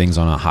accountable from things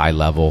on a high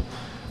level.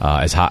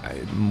 as high,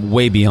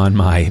 way beyond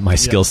my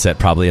skill set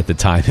probably at the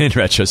time in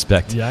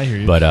retrospect. Yeah, I hear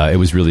you. But it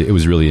was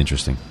really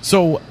interesting.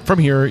 So from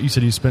here, you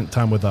said you spent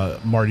time with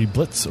Marty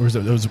Blitz, or were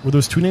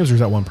those two names, or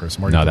is that one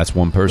person? Marty No, Blitz? that's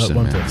one person.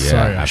 One man. person.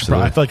 Yeah, Sorry,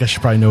 absolutely. I feel like I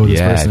should probably know who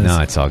this person is.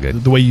 No, it's all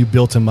good. The way you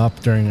built him up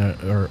during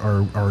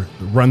our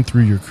run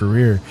through your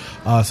career.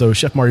 So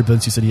Chef Marty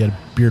Blitz, you said he had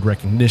beard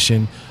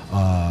recognition.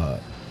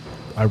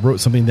 I wrote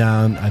something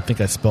down. I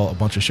think I spelled a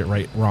bunch of shit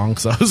wrong,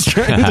 so I was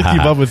trying to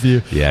keep up with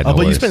you. Yeah, no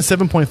but you worries.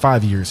 spent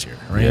 7.5 years here,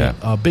 right? Yeah.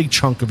 A big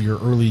chunk of your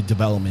early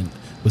development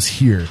was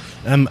here.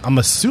 And I'm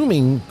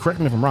assuming, correct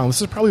me if I'm wrong,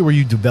 this is probably where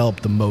you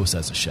developed the most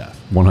as a chef.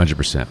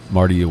 100%.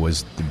 Marty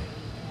was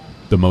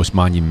the most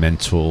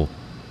monumental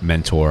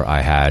mentor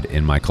I had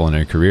in my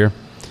culinary career.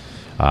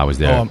 I was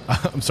there.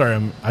 I'm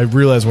sorry. I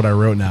realized what I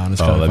wrote now. And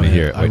it's kind of let funny. me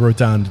hear it. I wrote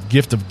down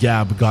 "Gift of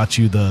Gab got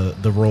you the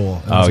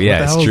role." And I was like, Yeah, what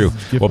the it's hell true. is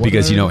Gift- Well, what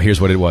because, did I write?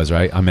 here's what it was,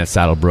 right? I'm at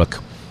Saddlebrook.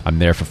 I'm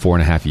there for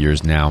 4.5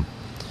 years now.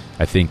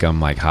 I think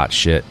I'm like hot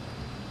shit,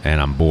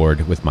 and I'm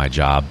bored with my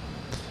job.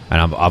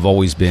 And I've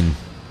always been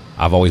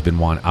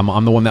one.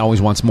 I'm the one that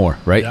always wants more,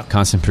 right? Yeah.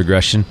 Constant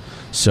progression.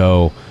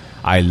 So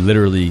I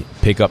literally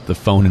pick up the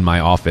phone in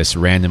my office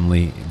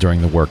randomly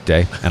during the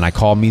workday, and I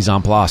call Mise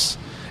en Place.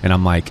 And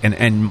I'm like,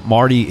 and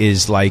Marty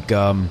is like,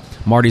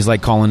 Marty's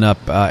like calling up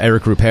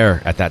Eric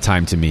Rupert at that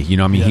time to me. You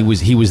know what I mean? Yeah.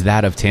 He was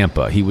that of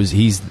Tampa.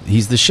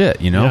 He's the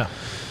shit, you know? Yeah.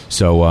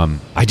 So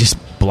I just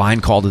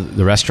blind called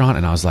the restaurant,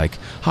 and I was like,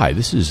 hi,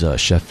 this is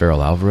Chef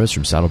Farrell Alvarez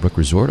from Saddlebrook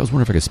Resort. I was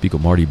wondering if I could speak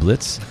with Marty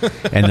Blitz.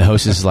 And the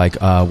host is like,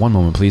 one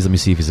moment, please. Let me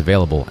see if he's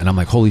available. And I'm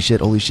like, holy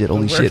shit. And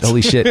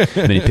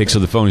then he picks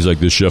up the phone. He's like,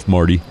 this Chef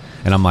Marty.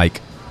 And I'm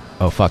like,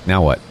 oh, fuck,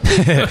 now what?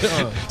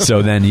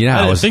 So then,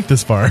 I didn't think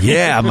this far.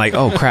 Yeah, I'm like,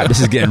 oh, crap, this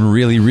is getting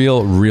really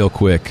real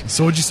quick.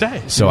 So what'd you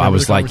say? So I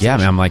was like, yeah,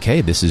 man, I'm like, hey,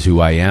 this is who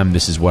I am.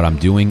 This is what I'm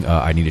doing.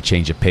 I need a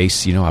change of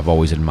pace. I've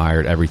always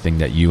admired everything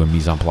that you and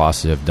Mise en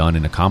Place have done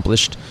and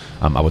accomplished.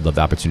 I would love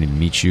the opportunity to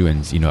meet you.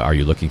 And, are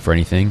you looking for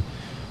anything?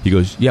 He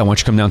goes, yeah, why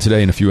don't you come down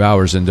today in a few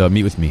hours and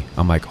meet with me?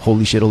 I'm like,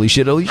 holy shit.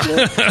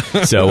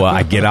 So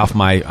I get off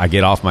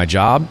my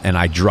job and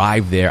I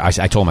drive there. I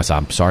told him, I said,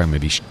 I'm sorry, I'm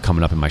going to be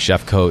coming up in my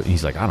chef coat. And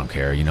he's like, I don't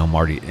care.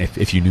 Marty,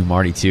 if you knew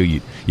Marty too,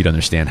 you'd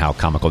understand how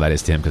comical that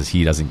is to him, because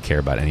he doesn't care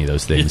about any of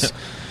those things.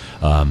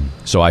 Yeah.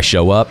 So I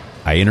show up,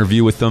 I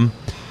interview with him,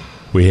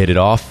 we hit it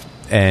off,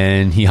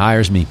 and he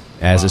hires me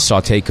as a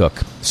sauté cook.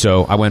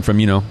 So I went from,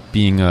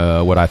 being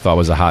what I thought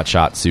was a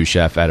hotshot sous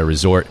chef at a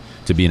resort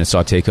to being a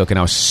sauté cook, and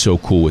I was so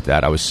cool with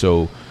that. I was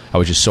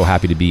just so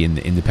happy to be in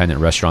the independent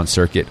restaurant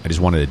circuit. I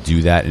just wanted to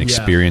do that and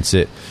experience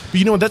it.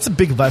 But that's a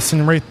big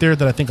lesson right there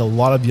that I think a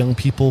lot of young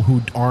people who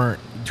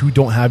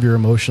don't have your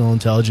emotional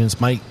intelligence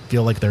might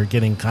feel like they're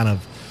getting kind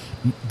of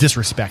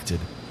disrespected,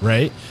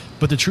 right?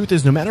 But the truth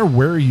is, no matter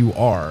where you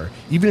are,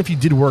 even if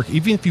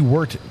you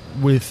worked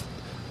with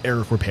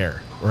Eric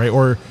Rupert, right,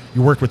 or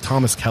you worked with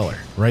Thomas Keller,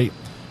 right,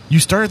 you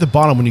start at the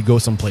bottom when you go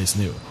someplace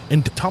new.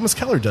 And Thomas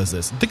Keller does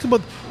this. Think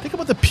about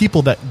the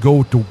people that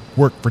go to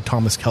work for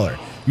Thomas Keller.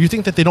 You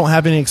think that they don't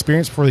have any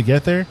experience before they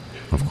get there?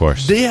 Of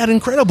course. They had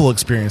incredible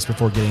experience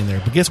before getting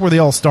there. But guess where they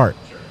all start?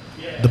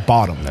 The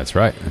bottom. That's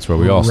right. That's where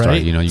we all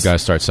start. You got to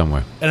start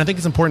somewhere. And I think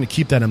it's important to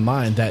keep that in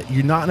mind, that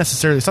you're not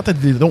necessarily, it's not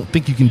that they don't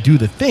think you can do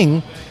the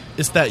thing,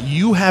 it's that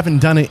you haven't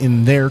done it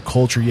in their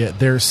culture yet,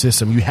 their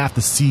system. You have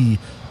to see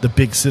the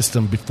big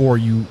system before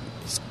you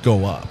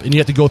go up. And you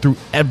have to go through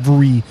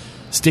every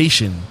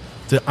station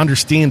to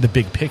understand the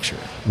big picture.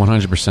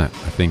 100%. I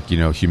think,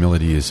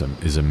 humility is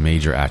a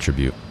major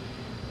attribute.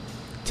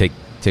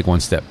 Take one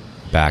step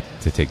back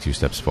to take two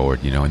steps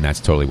forward, and that's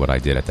totally what I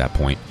did at that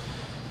point.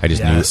 I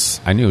just knew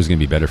it was going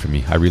to be better for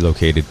me. I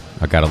relocated.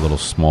 I got a little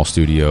small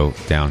studio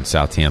down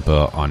South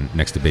Tampa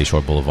next to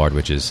Bayshore Boulevard,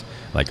 which is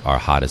like our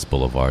hottest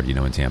boulevard,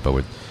 in Tampa.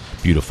 With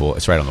beautiful.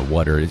 It's right on the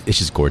water. It's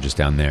just gorgeous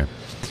down there.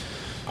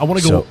 I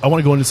want to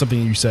go into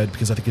something you said,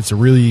 because I think it's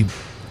really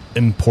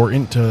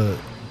important to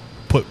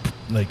put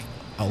like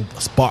a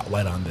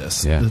spotlight on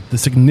this. Yeah. The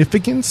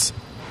significance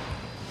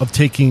of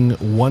taking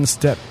one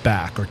step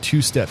back or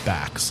two step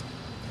backs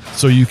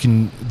so you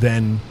can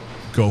then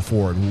go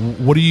forward.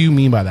 What do you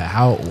mean by that?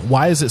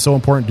 Why is it so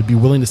important to be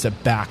willing to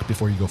step back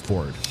before you go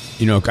forward?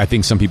 I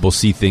think some people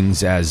see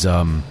things as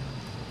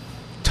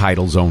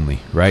titles only,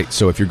 right?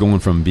 So if you're going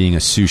from being a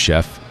sous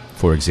chef,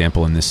 for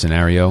example, in this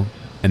scenario,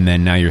 and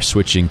then now you're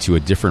switching to a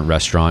different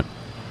restaurant,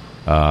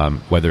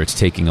 whether it's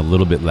taking a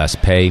little bit less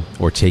pay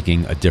or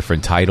taking a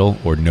different title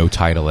or no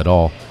title at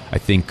all, I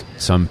think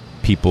some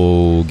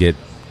people get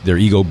their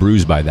ego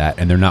bruised by that,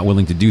 and they're not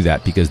willing to do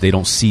that because they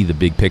don't see the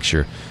big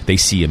picture. They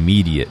see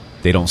immediate.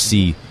 They don't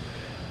see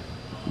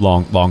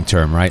long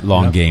term, right?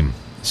 Long game.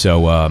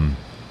 So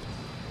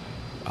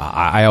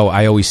I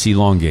always see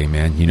long game,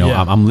 man.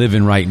 I'm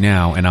living right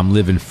now, and I'm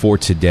living for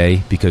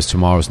today because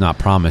tomorrow's not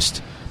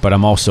promised. But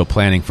I'm also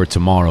planning for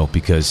tomorrow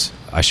because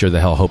I sure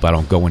the hell hope I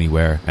don't go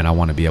anywhere, and I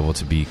want to be able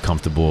to be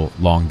comfortable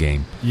long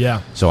game.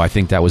 Yeah. So I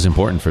think that was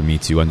important for me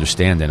to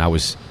understand, and I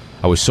was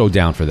so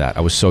down for that.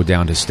 I was so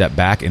down to step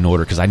back in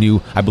order, because I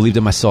believed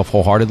in myself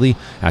wholeheartedly.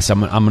 I said,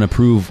 I'm going to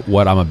prove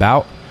what I'm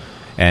about,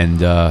 and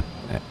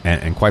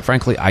And quite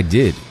frankly, I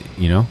did,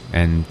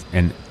 and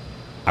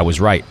I was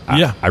right.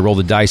 Yeah. I rolled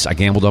the dice. I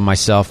gambled on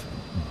myself.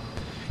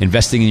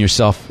 Investing in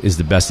yourself is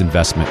the best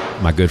investment.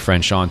 My good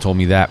friend Sean told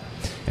me that,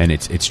 and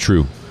it's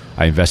true.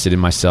 I invested in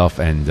myself,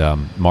 and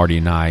Marty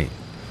and I,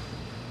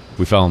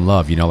 we fell in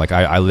love.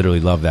 I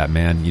literally love that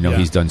man.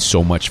 He's done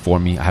so much for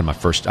me. I had my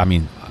first.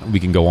 We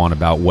can go on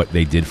about what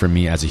they did for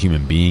me as a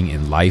human being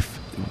in life,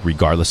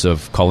 regardless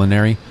of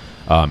culinary.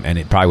 And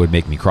it probably would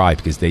make me cry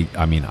because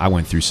I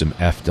went through some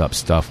effed up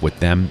stuff with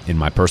them in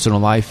my personal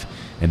life,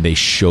 and they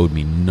showed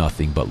me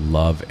nothing but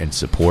love and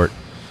support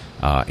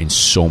in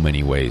so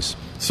many ways.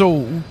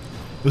 So,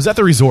 was that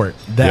the resort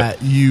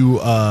that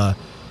you?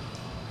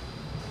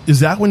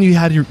 Is that when you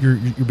had your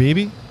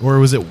baby, or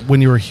was it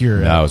when you were here?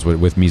 No, it was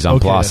with Mise en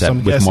Place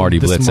with Marty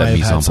Blitz at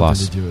Mise en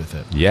Place. To do with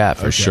it. Yeah,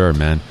 for sure,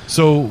 man.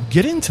 So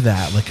get into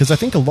that, because I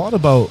think a lot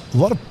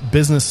of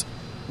business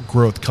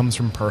growth comes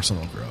from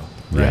personal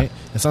growth, right?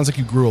 Yeah. It sounds like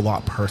you grew a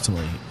lot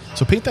personally.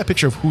 So paint that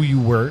picture of who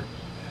you were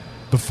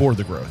before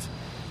the growth.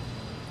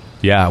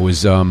 Yeah, I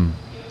was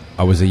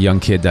a young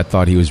kid that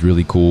thought he was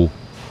really cool,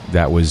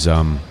 that was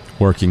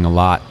working a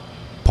lot,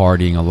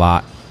 partying a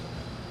lot,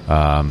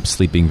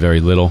 sleeping very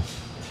little.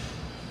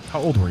 How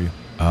old were you?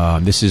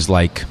 This is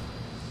like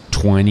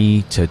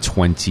 20 to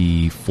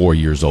 24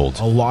 years old.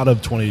 A lot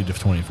of 20 to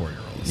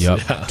 24-year-olds. Yep,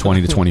 yeah.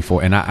 20 to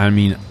 24. And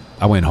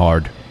I went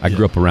hard. I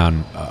grew up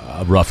around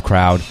a rough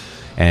crowd,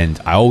 and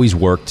I always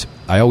worked.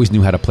 I always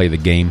knew how to play the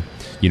game.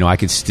 I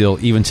could still,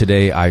 even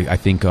today, I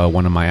think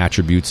one of my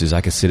attributes is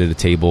I could sit at a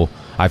table.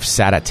 I've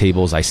sat at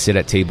tables. I sit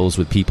at tables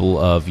with people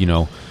of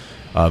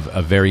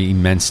a very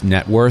immense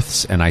net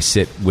worths, and I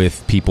sit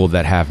with people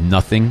that have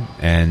nothing,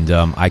 and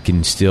I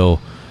can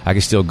still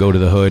go to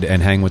the hood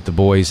and hang with the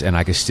boys, and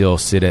I can still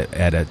sit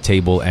at a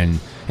table and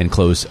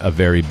close a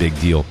very big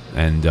deal.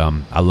 And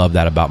I love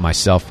that about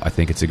myself. I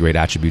think it's a great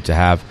attribute to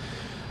have.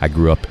 I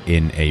grew up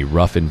in a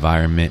rough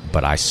environment,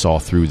 but I saw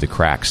through the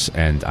cracks,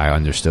 and I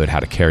understood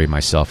how to carry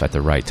myself at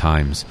the right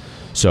times.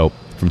 So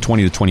from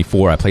 20 to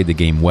 24, I played the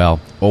game well,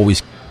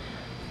 always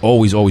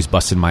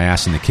busted my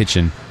ass in the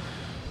kitchen,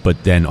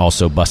 but then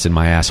also busted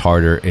my ass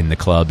harder in the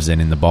clubs and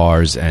in the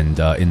bars and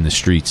in the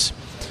streets.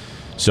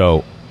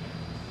 So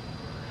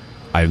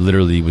I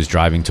literally was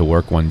driving to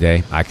work one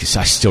day. I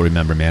still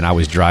remember, man. I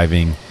was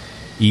driving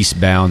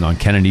eastbound on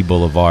Kennedy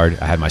Boulevard.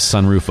 I had my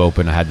sunroof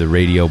open. I had the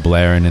radio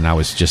blaring, and I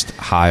was just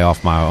high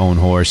off my own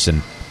horse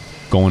and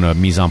going to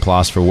Mise en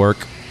Place for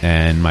work.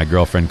 And my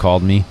girlfriend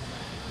called me,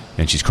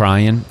 and she's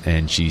crying,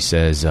 and she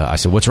says, I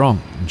said, "What's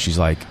wrong?" And she's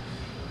like,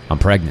 "I'm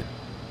pregnant."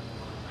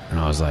 And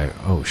I was like,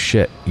 oh,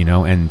 shit,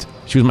 and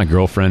she was my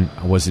girlfriend.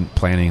 I wasn't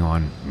planning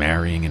on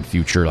marrying in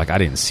future. I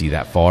didn't see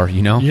that far,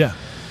 Yeah.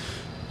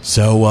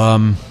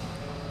 So,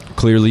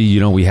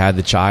 clearly, we had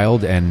the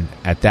child, and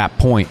at that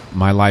point,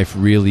 my life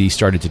really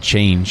started to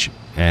change,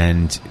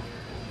 and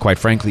quite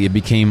frankly, it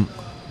became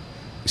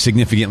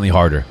significantly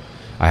harder.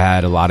 I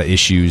had a lot of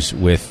issues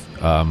with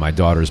my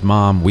daughter's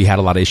mom. We had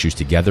a lot of issues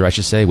together, I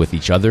should say, with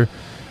each other,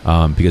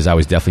 because I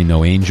was definitely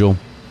no angel.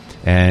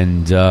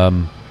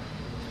 And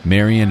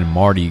Marion and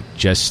Marty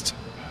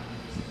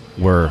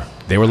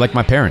they were like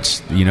my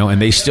parents,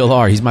 and they still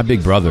are. He's my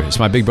big brother. It's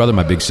my big brother,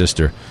 my big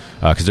sister,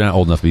 because they're not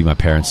old enough to be my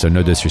parents, so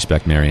no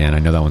disrespect, Marianne. I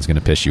know that one's going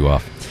to piss you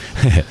off.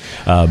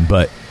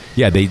 But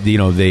yeah, I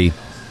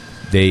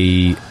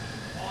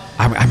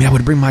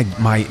would bring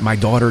my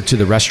daughter to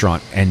the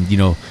restaurant, and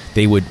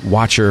they would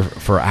watch her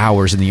for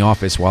hours in the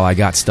office while I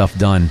got stuff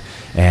done,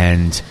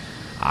 and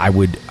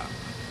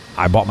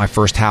I bought my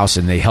first house,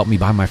 and they helped me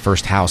buy my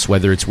first house,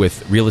 whether it's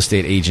with real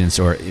estate agents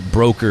or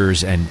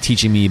brokers and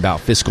teaching me about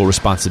fiscal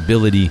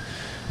responsibility.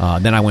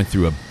 Then I went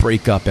through a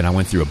breakup, and I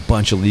went through a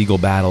bunch of legal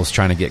battles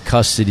trying to get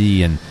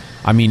custody. And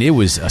it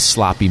was a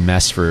sloppy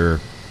mess for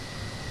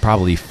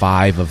probably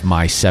 5 of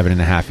my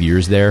 7.5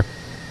 years there.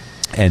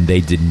 And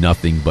they did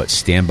nothing but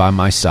stand by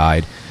my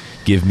side,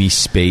 give me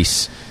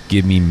space,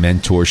 give me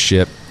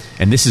mentorship.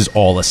 And this is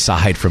all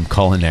aside from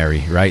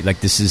culinary, right?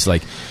 This is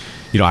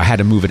I had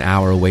to move an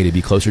hour away to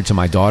be closer to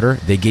my daughter.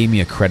 They gave me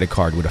a credit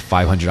card with a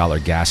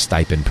 $500 gas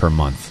stipend per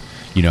month.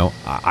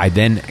 I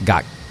then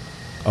got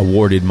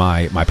awarded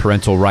my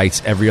parental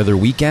rights every other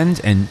weekend.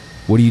 And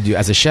what do you do?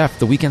 As a chef,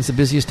 the weekend's the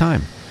busiest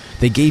time.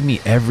 They gave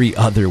me every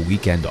other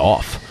weekend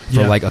off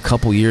for a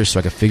couple years so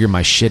I could figure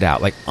my shit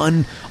out.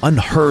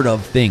 Unheard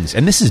of things.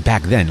 And this is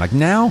back then.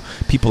 Now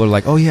people are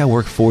like, oh yeah,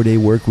 work 4-day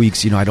work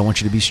weeks. I don't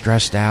want you to be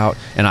stressed out.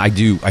 And I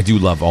do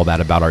love all that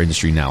about our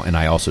industry now. And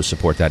I also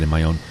support that in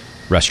my own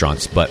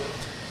restaurants, but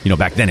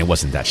back then it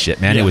wasn't that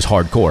shit, man. It was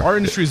hardcore. Our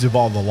industry's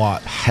evolved a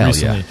lot. Hell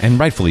recently. Yeah, and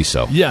rightfully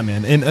so. Yeah,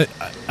 man. And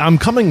I'm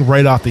coming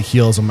right off the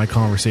heels of my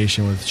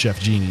conversation with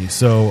Chef Jeannie.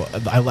 So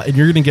and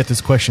you're going to get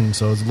this question,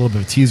 so it's a little bit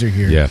of a teaser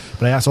here. Yeah.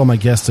 But I asked all my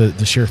guests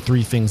to share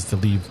 3 things to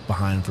leave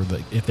behind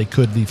if they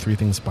could leave 3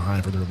 things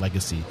behind for their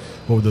legacy.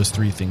 What would those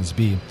 3 things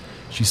be?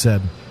 She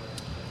said,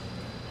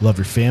 love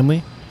your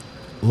family,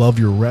 love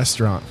your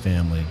restaurant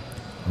family,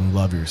 and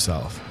love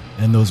yourself.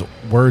 And those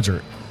words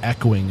are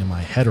echoing in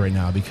my head right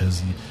now,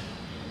 because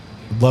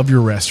love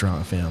your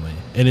restaurant family.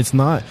 And it's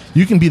not,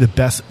 you can be the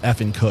best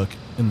effing cook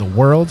in the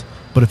world,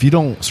 but if you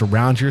don't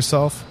surround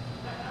yourself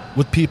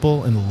with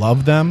people and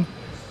love them,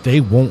 they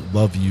won't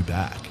love you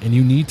back. And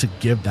you need to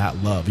give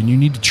that love, and you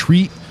need to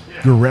treat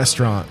your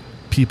restaurant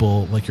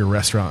people like your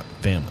restaurant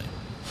family.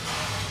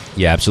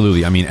 Yeah,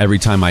 absolutely. I mean, every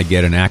time I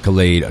get an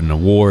accolade, an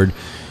award,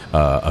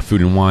 a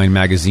Food and Wine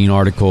magazine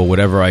article,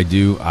 whatever I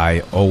do,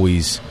 I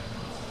always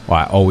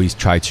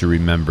try to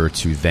remember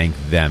to thank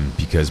them,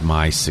 because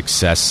my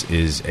success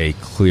is a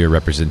clear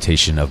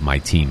representation of my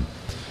team.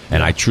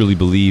 And I truly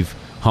believe,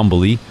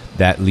 humbly,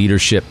 that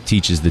leadership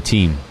teaches the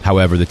team.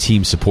 However, the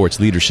team supports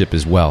leadership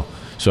as well.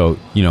 So,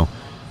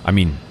 I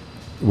mean,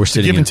 we're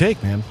sitting give and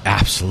take, man.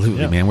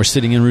 Absolutely, man. We're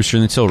sitting in Rooster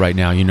in the Till right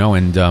now,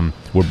 and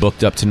we're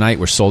booked up tonight.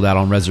 We're sold out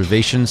on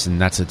reservations,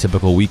 and that's a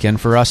typical weekend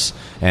for us.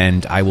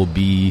 And I will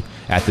be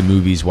at the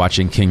movies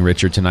watching King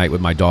Richard tonight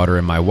with my daughter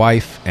and my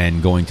wife,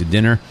 and going to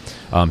dinner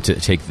to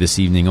take this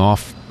evening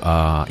off.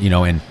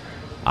 And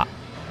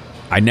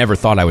I never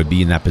thought I would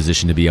be in that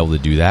position to be able to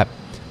do that.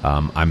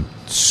 I'm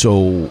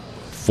so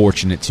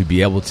fortunate to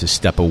be able to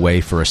step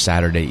away for a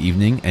Saturday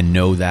evening and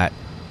know that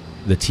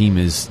the team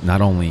is not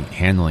only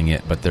handling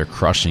it, but they're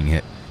crushing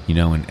it,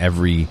 and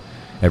every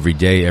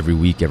day, every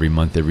week, every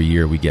month, every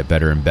year, we get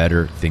better and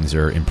better. Things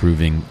are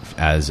improving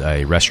as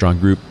a restaurant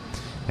group,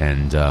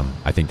 and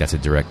I think that's a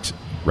direct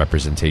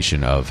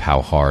representation of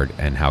how hard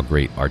and how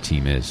great our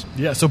team is.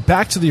 Yeah, so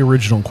back to the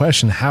original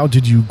question, how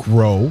did you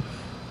grow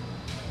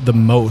the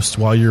most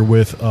while you're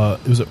with,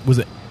 was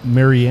it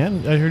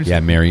Marianne? I heard you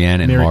say?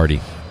 Marianne and Marty.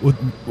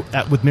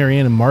 With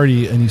Marianne and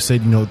Marty, and you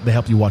said, they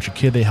helped you watch a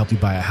kid, they helped you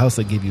buy a house,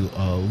 they gave you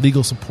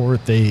legal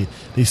support, they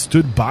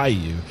stood by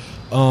you.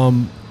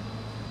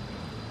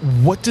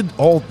 What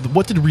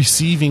did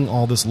receiving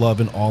all this love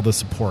and all the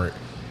support,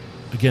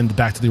 again,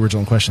 back to the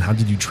original question, how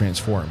did you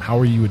transform? How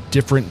are you a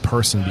different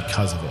person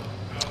because of it?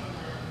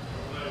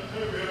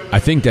 I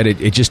think that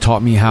it just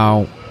taught me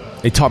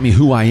it taught me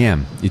who I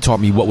am. It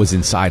taught me what was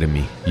inside of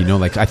me.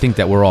 I think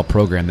that we're all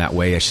programmed that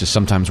way. It's just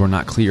sometimes we're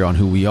not clear on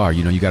who we are.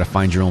 You got to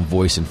find your own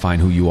voice and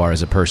find who you are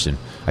as a person.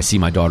 I see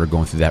my daughter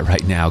going through that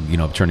right now,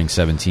 turning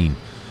 17.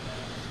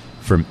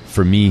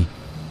 For me,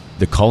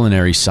 the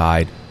culinary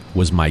side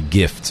was my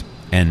gift,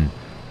 and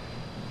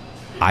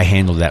I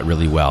handled that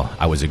really well.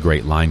 I was a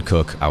great line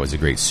cook. I was a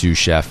great sous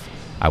chef.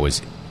 I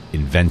was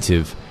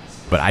inventive,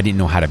 but I didn't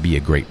know how to be a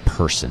great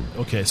person.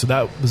 Okay, so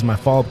that was my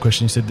follow-up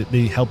question. You said that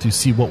they helped you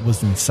see what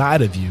was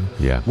inside of you.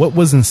 Yeah. What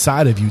was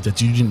inside of you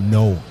that you didn't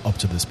know up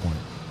to this point?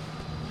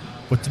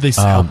 What did they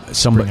help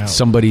bring out?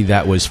 Somebody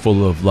that was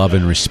full of love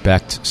and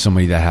respect,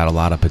 somebody that had a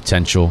lot of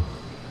potential,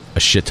 a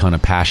shit ton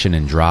of passion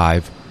and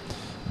drive,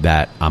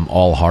 that I'm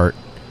all heart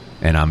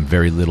and I'm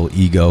very little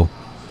ego,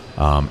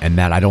 and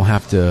that I don't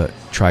have to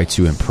try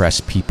to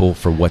impress people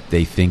for what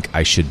they think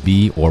I should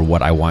be or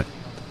what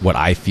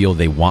I feel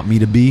they want me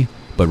to be,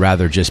 but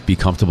rather just be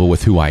comfortable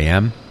with who I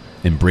am,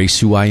 embrace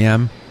who I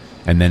am,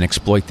 and then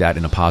exploit that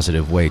in a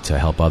positive way to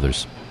help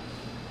others.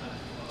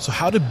 So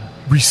how did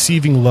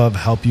receiving love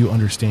help you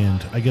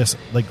understand, I guess,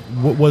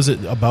 what was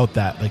it about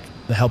that,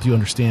 that helped you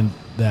understand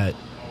that?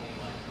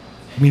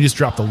 I mean, you just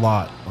dropped a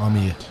lot on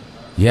me.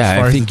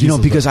 Yeah, I think,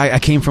 because I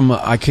came from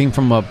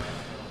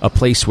a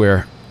place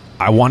where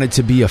I wanted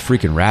to be a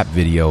freaking rap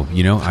video,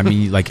 I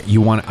mean,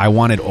 I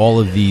wanted all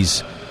of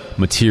these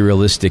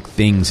materialistic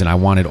things, and I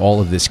wanted all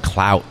of this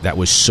clout that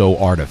was so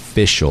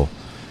artificial,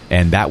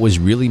 and that was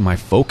really my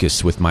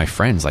focus with my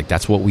friends.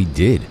 That's what we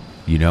did,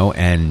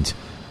 and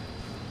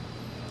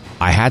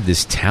I had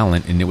this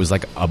talent, and it was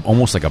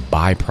almost like a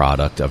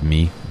byproduct of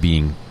me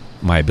being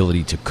my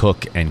ability to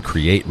cook and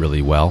create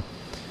really well.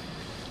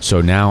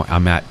 So now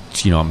I'm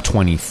I'm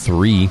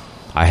 23.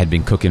 I had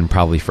been cooking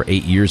probably for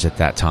 8 years at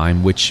that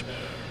time, which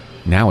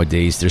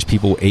nowadays there's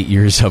people 8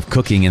 years of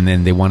cooking and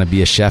then they want to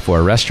be a chef or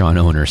a restaurant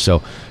owner.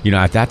 So,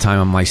 at that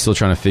time I'm still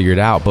trying to figure it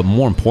out. But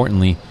more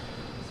importantly,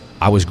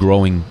 I was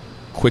growing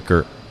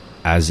quicker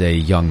as a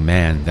young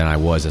man than I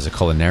was as a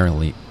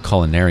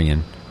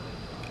culinarian.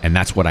 And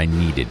that's what I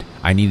needed.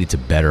 I needed to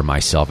better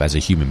myself as a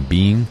human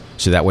being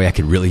so that way I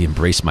could really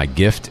embrace my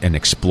gift and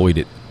exploit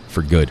it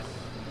for good.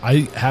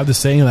 I have the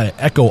saying that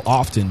I echo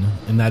often,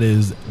 and that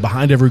is,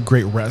 behind every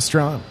great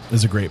restaurant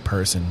is a great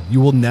person. You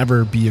will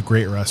never be a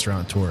great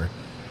restaurateur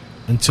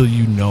until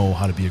you know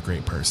how to be a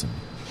great person.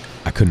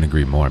 I couldn't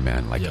agree more,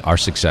 man. Our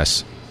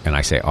success, and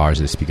I say ours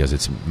is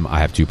because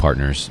I have two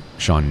partners,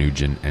 Sean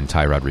Nugent and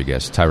Ty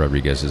Rodriguez. Ty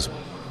Rodriguez is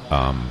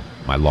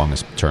my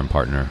longest term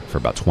partner for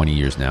about 20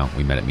 years now.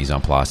 We met at Mise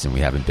en Place, and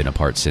we haven't been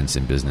apart since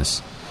in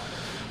business.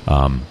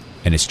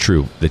 And it's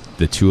true.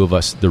 The two of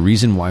us, the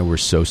reason why we're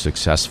so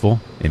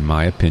successful, in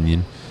my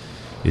opinion,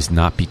 is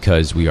not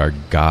because we are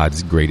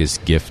God's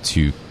greatest gift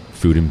to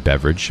food and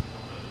beverage,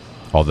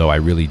 although I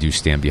really do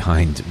stand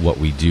behind what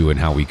we do and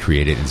how we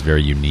create it. It's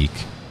very unique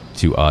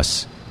to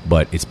us,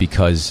 but it's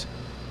because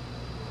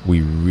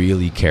we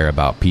really care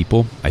about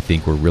people. I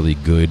think we're really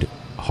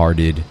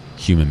good-hearted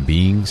human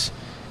beings,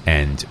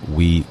 and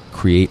we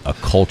create a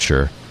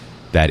culture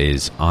that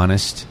is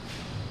honest,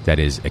 that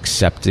is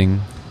accepting,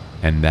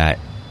 and that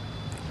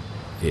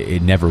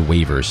it never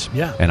wavers.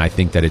 Yeah. And I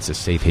think that it's a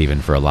safe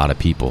haven for a lot of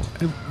people.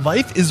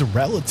 Life is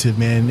relative,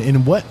 man.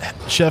 And what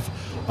Chef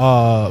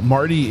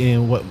Marty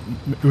and what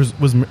was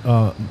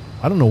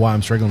I don't know why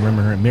I'm struggling to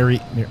remember her.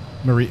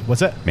 Marie, what's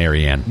that?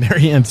 Marianne.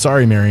 Marianne.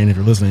 Sorry, Marianne, if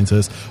you're listening to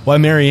this. Well,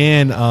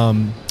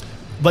 Marianne,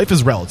 life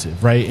is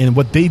relative, right? And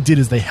what they did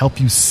is they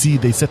help you see,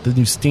 they set the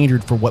new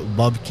standard for what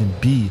love can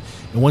be.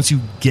 And once you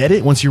get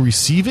it, once you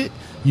receive it,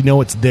 you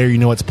know it's there, you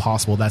know it's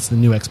possible. That's the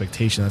new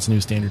expectation. That's the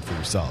new standard for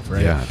yourself,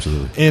 right? Yeah,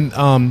 absolutely.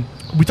 And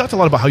we talked a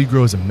lot about how you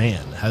grow as a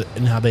man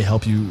and how they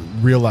help you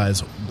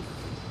realize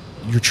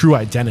your true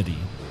identity,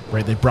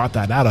 right? They brought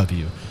that out of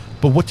you.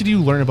 But what did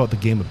you learn about the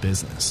game of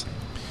business?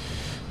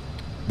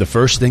 The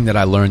first thing that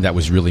I learned that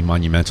was really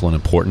monumental and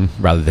important,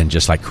 rather than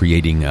just like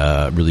creating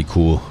really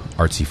cool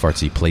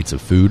artsy-fartsy plates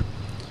of food,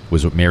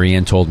 was what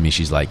Marianne told me.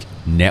 She's like,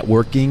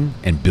 networking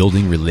and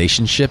building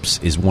relationships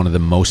is one of the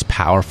most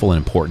powerful and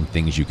important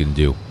things you can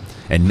do.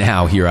 And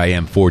now here I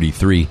am,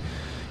 43.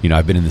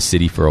 I've been in the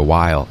city for a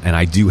while, and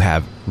I do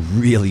have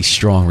really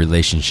strong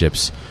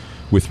relationships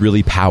with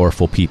really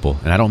powerful people.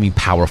 And I don't mean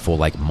powerful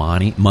like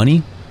money,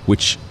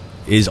 which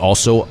is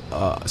also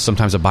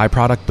sometimes a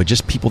byproduct, but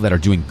just people that are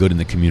doing good in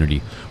the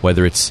community,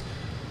 whether it's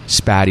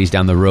Spatty's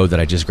down the road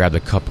that I just grabbed a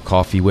cup of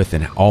coffee with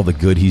and all the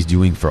good he's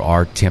doing for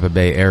our Tampa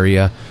Bay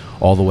area,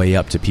 all the way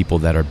up to people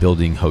that are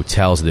building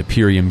hotels, the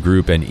Imperium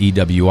Group and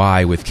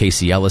EWI with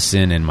Casey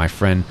Ellison and my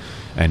friend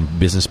and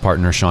business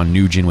partner Sean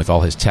Nugent with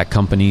all his tech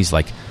companies.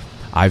 Like,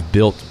 I've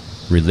built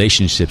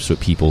relationships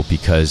with people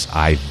because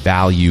I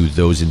value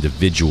those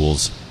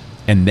individuals,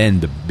 and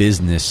then the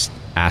business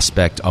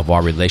aspect of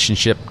our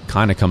relationship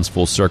kind of comes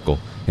full circle,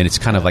 and it's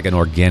kind of like an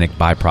organic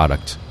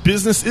byproduct.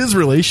 Business is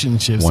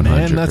relationships, 100%.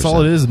 man. That's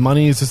all it is.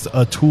 Money is just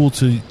a tool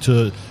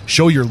to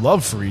show your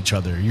love for each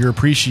other, your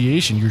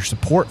appreciation, your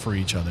support for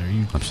each other.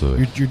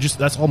 Absolutely. You're just,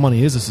 that's all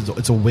money is.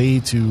 It's a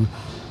way to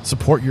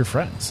support your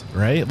friends,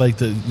 right?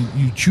 Like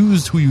you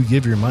choose who you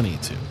give your money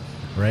to,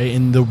 right?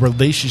 And the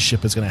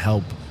relationship is going to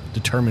help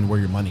determine where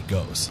your money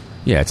goes.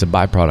 Yeah, it's a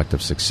byproduct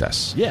of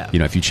success. Yeah.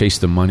 If you chase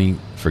the money,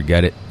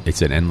 forget it.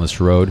 It's an endless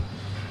road.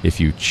 If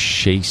you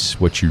chase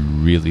what you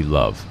really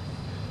love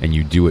and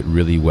you do it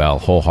really well,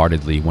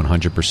 wholeheartedly,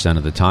 100%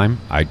 of the time,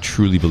 I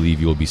truly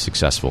believe you will be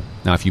successful.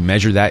 Now, if you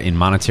measure that in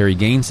monetary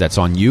gains, that's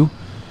on you.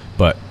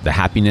 But the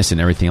happiness and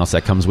everything else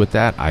that comes with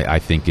that, I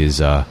think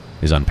is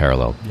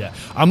unparalleled. Yeah.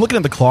 I'm looking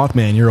at the clock,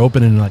 man. You're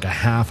open in like a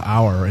half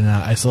hour, and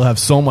I still have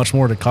so much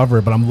more to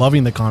cover, but I'm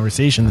loving the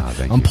conversation.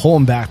 I'm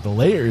pulling back the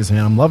layers,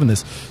 man. I'm loving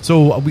this.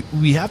 So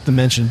we have to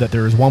mention that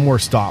there is one more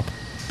stop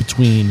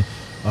between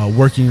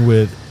working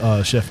with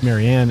Chef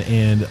Marianne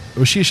and...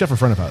 Was she a chef in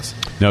front of us?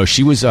 No,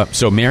 she was...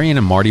 so Marianne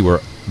and Marty were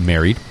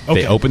married.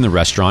 Okay. They opened the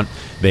restaurant.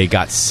 They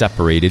got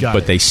separated,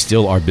 but they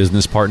still are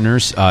business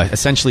partners.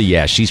 Essentially,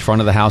 yeah, she's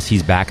front of the house.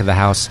 He's back of the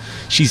house.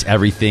 She's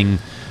everything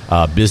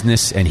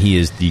business, and he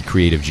is the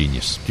creative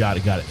genius. Got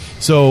it.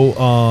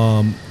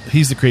 So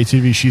he's the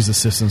creativity. She's the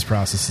systems,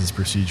 processes,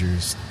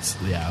 procedures.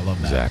 Yeah, I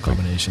love that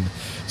combination.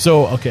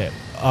 So, okay.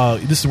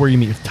 This is where you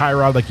meet with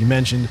Tyrod, like you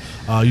mentioned.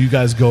 You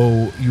guys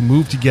you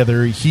move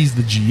together. He's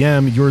the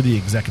GM. You're the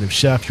executive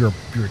chef. You're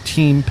a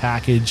team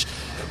package.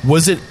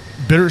 Was it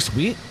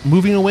bittersweet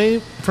moving away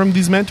from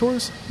these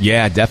mentors?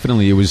 Yeah,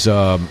 definitely. It was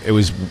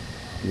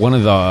one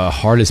of the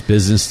hardest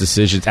business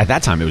decisions. At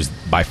that time, it was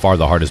by far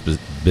the hardest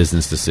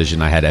business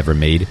decision I had ever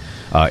made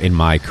in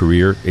my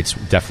career. It's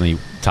definitely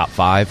top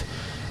 5.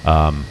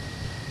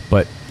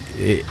 But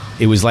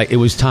it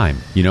was time,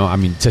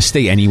 to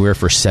stay anywhere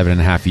for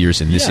 7.5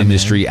 years in this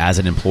industry as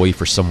an employee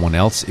for someone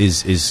else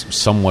is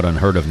somewhat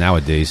unheard of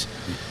nowadays.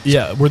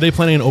 Yeah. Were they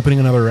planning on opening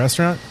another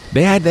restaurant?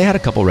 They had a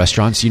couple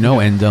restaurants,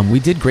 and we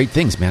did great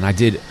things, man.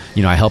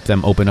 I helped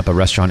them open up a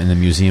restaurant in the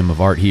Museum of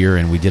Art here,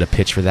 and we did a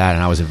pitch for that,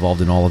 and I was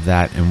involved in all of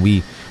that. And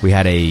we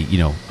had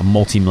a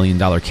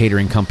multi-million-dollar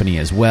catering company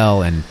as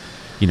well, and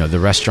the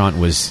restaurant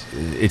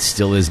it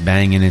still is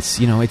banging. It's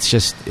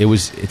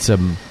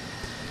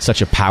such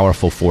a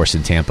powerful force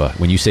in Tampa.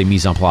 When you say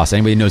mise en place,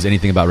 anybody knows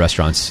anything about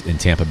restaurants in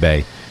Tampa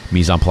Bay,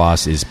 mise en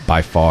place is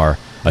by far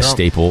a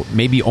staple,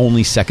 maybe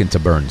only second to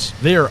Burns.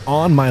 They are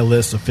on my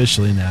list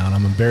officially now, and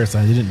I'm embarrassed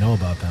I didn't know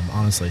about them,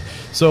 honestly.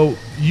 So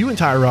you and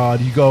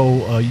Tyrod, you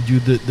go, you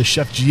do the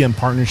Chef GM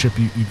partnership,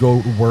 you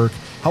go to work.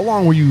 How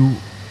long were you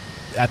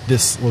at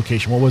this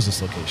location? What was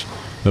this location?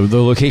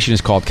 The location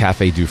is called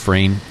Cafe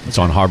Dufresne. It's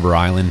on Harbor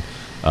Island.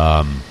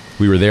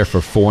 We were there for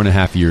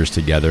 4.5 years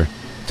together.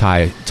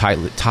 Ty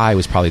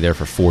was probably there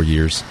for 4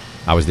 years.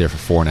 I was there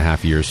for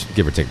 4.5 years,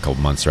 give or take a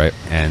couple months, right?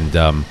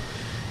 And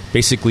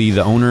basically,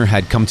 the owner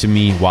had come to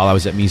me while I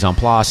was at Mise en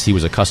Place. He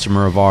was a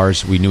customer of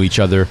ours. We knew each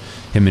other.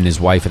 Him and his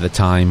wife at the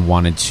time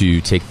wanted to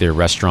take their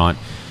restaurant,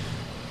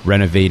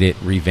 renovate it,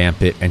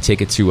 revamp it, and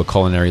take it to a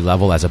culinary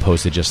level as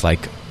opposed to just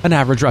like an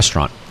average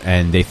restaurant.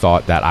 And they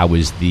thought that I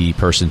was the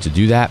person to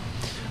do that.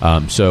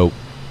 So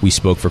we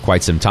spoke for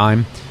quite some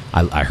time.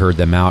 I heard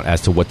them out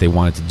as to what they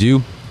wanted to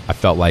do. I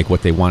felt like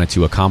what they wanted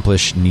to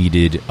accomplish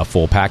needed a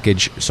full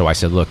package. So I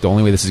said, look, the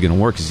only way this is going to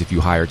work is if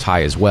you hire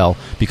Ty as well,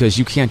 because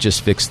you can't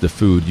just fix the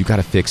food. You got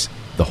to fix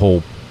the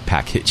whole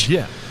package.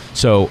 Yeah.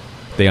 So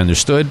they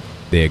understood,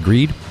 they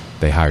agreed,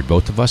 they hired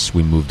both of us,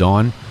 we moved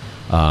on.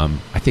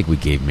 I think we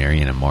gave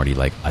Marianne and Marty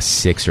like a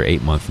 6 or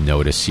 8 month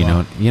notice. You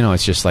know,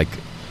 it's just like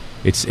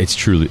it's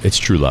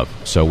true love.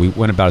 So we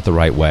went about it the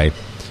right way.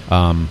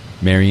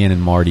 Marianne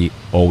and Marty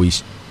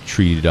always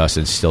treated us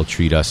and still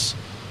treat us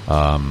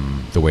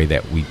the way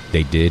that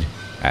they did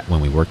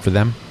when we worked for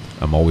them.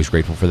 I'm always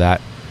grateful for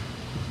that.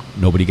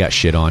 Nobody got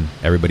shit on.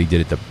 Everybody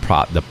did it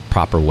the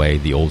proper way,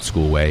 the old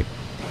school way.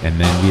 And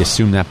then we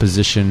assumed that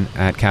position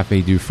at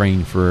Cafe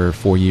Dufresne for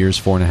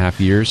 4.5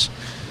 years,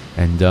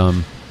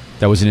 and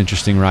that was an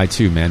interesting ride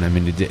too, man. I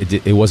mean,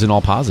 it wasn't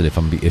all positive.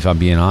 If I'm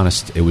being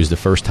honest, it was the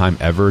first time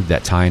ever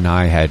that Ty and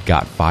I had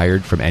got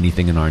fired from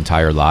anything in our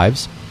entire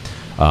lives.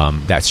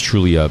 That's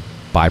truly a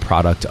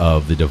byproduct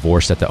of the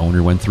divorce that the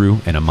owner went through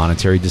and a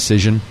monetary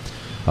decision.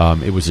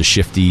 It was a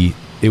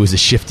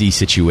shifty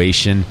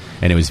situation,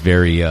 and it was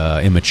very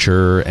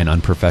immature and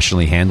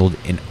unprofessionally handled,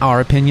 in our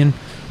opinion.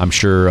 I'm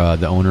sure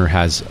the owner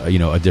has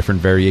a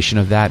different variation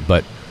of that,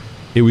 but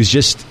it was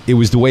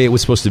the way it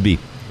was supposed to be.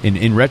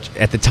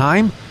 At the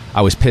time,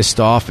 I was pissed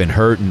off and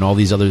hurt and all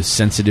these other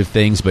sensitive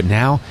things, but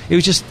now it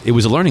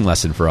was a learning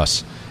lesson for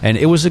us, and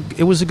it was a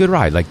good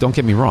ride. Like, don't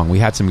get me wrong, we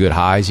had some good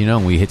highs,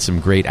 and we hit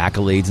some great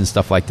accolades and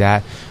stuff like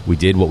that. We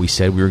did what we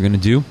said we were going to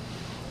do,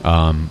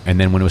 and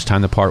then when it was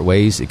time to part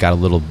ways, it got a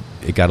little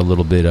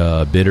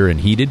bit bitter and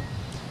heated,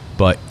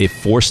 but it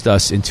forced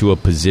us into a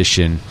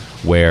position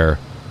where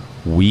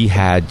we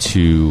had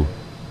to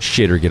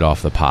shit or get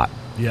off the pot.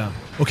 Yeah.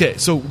 Okay,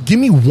 so give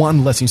me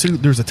one lesson. You said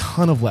there's a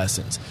ton of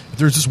lessons. If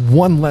there's just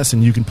one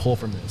lesson you can pull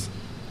from this,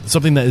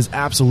 something that is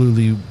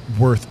absolutely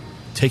worth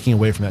taking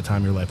away from that time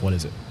in your life, what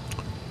is it?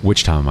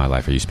 Which time in my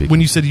life are you speaking?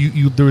 When you said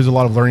there was a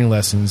lot of learning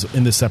lessons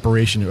in the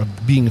separation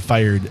of being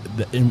fired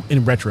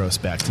in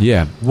retrospect.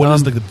 Yeah. What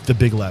is the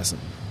big lesson?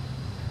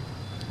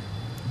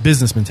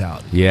 Business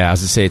mentality. Yeah, I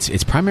was going to say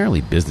it's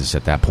primarily business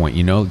at that point.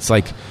 It's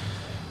like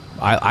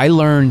I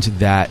learned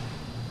that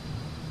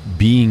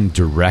being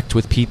direct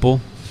with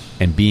people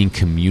and being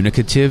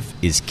communicative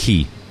is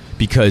key,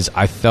 because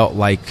I felt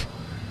like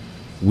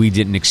we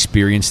didn't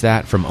experience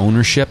that from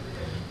ownership.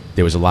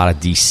 There was a lot of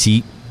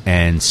deceit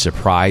and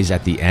surprise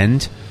at the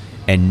end.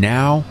 And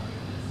now,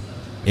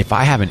 if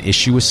I have an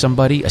issue with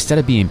somebody, instead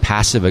of being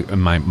passive,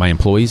 my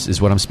employees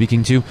is what I'm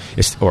speaking to,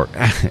 or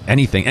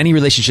anything, any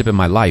relationship in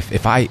my life,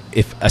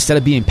 if instead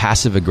of being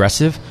passive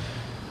aggressive,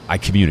 I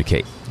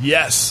communicate.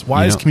 Yes.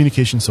 Why is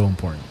communication so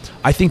important?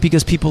 I think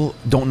because people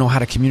don't know how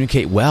to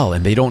communicate well,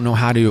 and they don't know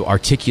how to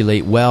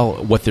articulate well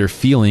what they're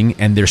feeling,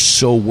 and they're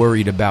so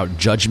worried about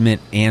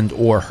judgment and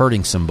or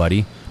hurting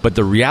somebody. But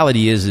the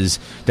reality is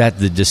that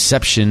the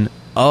deception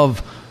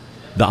of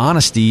the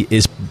honesty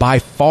is by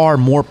far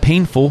more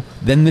painful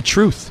than the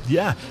truth.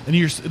 Yeah. And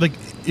you're like,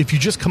 if you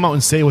just come out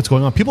and say what's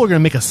going on, people are going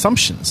to make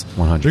assumptions.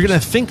 100%. They're going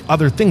to think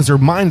other things. Their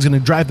mind's going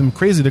to drive them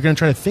crazy. They're going to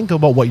try to think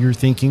about what you're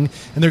thinking,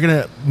 and they're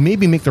going to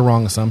maybe make the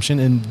wrong assumption,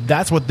 and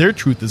that's what their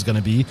truth is going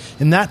to be,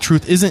 and that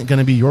truth isn't going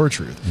to be your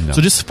truth. No.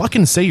 So just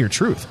fucking say your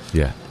truth.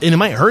 Yeah. And it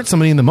might hurt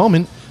somebody in the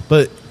moment,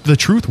 but the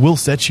truth will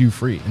set you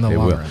free in the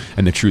long run.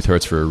 And the truth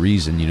hurts for a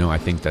reason. I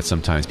think that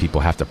sometimes people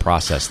have to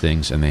process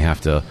things, and they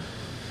have to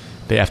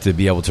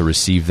be able to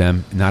receive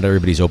them. Not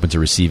everybody's open to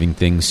receiving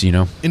things,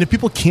 And if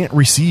people can't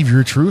receive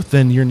your truth,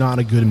 then you're not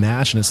a good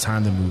match, and it's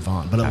time to move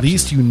on. But at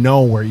least you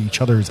know where each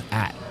other is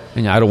at.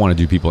 And I don't want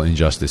to do people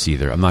injustice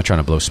either. I'm not trying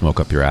to blow smoke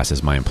up your ass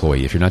as my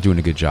employee. If you're not doing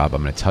a good job,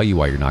 I'm going to tell you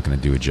why you're not going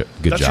to do a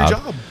good job. That's your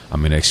job.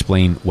 I'm going to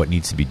explain what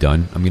needs to be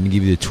done. I'm going to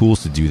give you the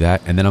tools to do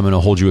that, and then I'm going to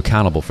hold you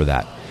accountable for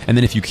that. And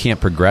then if you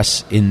can't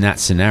progress in that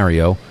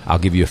scenario, I'll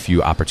give you a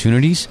few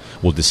opportunities.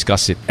 We'll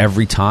discuss it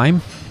every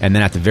time. And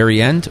then at the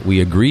very end,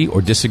 we agree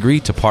or disagree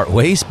to part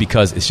ways,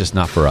 because it's just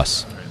not for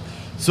us.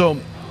 So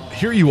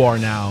here you are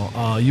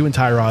now. You and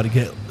Tyrod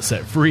get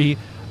set free.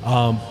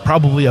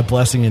 Probably a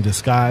blessing in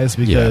disguise,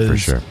 because for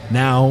sure.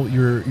 Now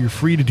you're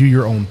free to do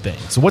your own thing.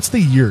 So what's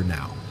the year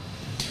now?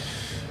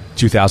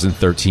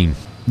 2013.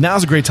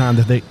 Now's a great time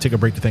to take a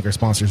break to thank our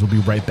sponsors. We'll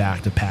be right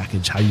back to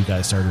package how you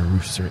guys started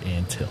Rooster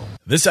and Till.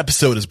 This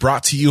episode is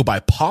brought to you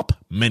by Pop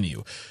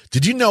Menu.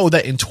 Did you know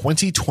that in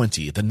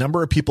 2020, the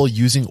number of people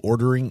using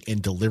ordering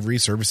and delivery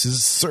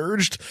services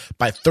surged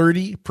by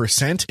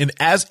 30%? And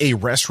as a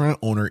restaurant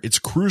owner, it's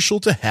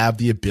crucial to have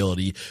the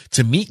ability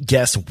to meet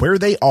guests where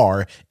they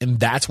are, and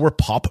that's where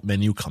Pop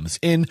Menu comes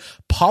in.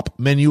 Pop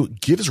Menu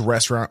gives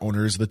restaurant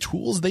owners the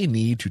tools they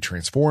need to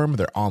transform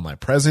their online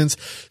presence,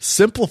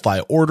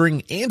 simplify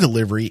ordering and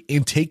delivery,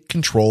 and take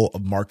control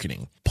of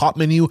marketing. Pop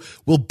Menu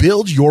will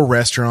build your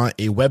restaurant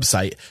a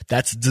website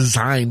that's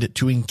designed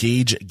to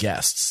engage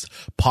guests.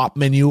 Pop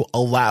Menu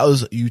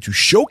allows you to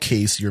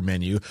showcase your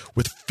menu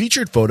with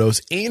featured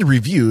photos and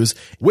reviews,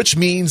 which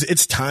means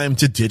it's time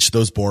to ditch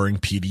those boring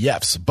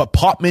PDFs. But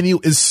Pop Menu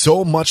is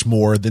so much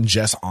more than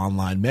just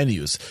online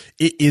menus.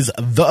 It is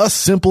the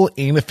simple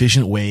and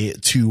efficient way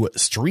to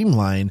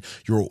streamline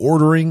your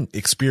ordering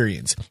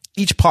experience.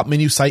 Each Pop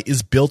Menu site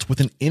is built with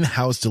an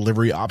in-house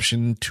delivery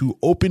option to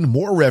open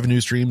more revenue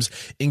streams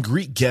and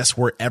greet meet guests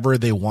wherever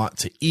they want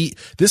to eat.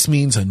 This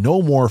means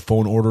no more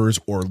phone orders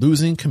or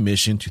losing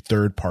commission to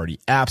third-party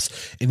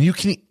apps, and you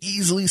can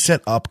easily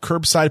set up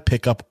curbside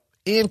pickup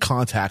and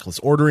contactless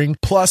ordering.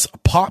 Plus,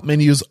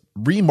 Popmenu's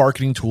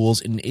remarketing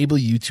tools enable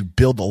you to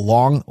build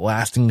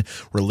long-lasting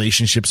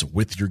relationships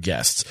with your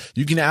guests.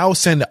 You can now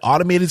send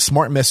automated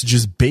smart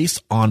messages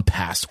based on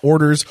past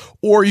orders,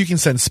 or you can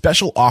send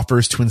special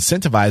offers to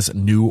incentivize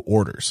new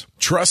orders.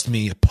 Trust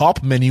me,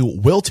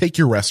 Popmenu will take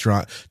your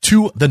restaurant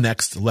to the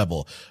next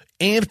level.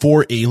 And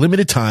for a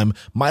limited time,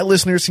 my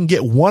listeners can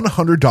get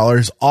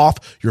 $100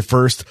 off your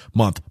first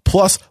month.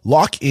 Plus,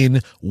 lock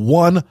in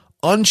one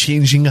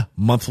unchanging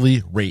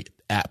monthly rate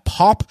at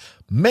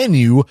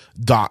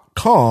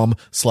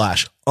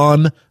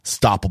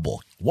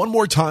popmenu.com/unstoppable. One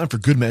more time for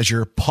good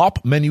measure,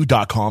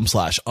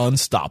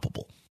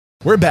 popmenu.com/unstoppable.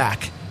 We're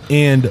back,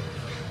 and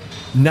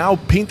now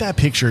paint that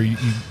picture. You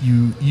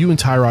and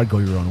Tyrod go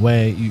your own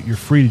way. You're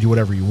free to do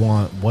whatever you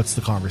want. What's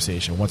the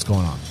conversation? What's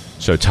going on?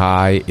 So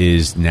Ty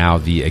is now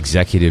the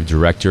executive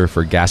director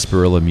for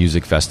Gasparilla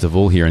Music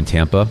Festival here in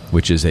Tampa,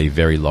 which is a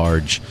very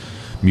large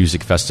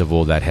music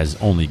festival that has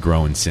only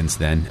grown since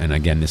then. And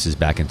again, this is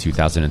back in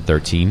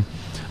 2013.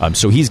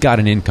 So he's got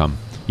an income.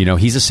 You know,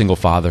 he's a single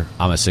father.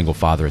 I'm a single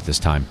father at this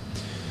time.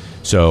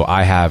 So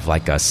I have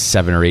like a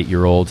 7 or 8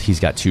 year old.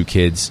 He's got 2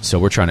 kids. So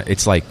we're trying to,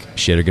 it's like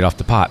shit or get off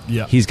the pot.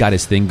 Yeah. He's got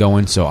his thing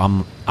going. So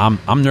I'm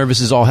nervous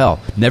as all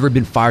hell. Never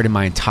been fired in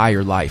my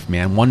entire life,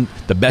 man.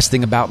 The best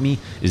thing about me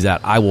is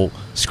that I will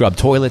scrub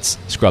toilets,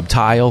 scrub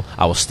tile.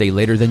 I will stay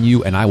later than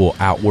you, and I will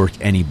outwork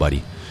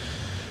anybody.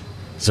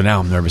 So now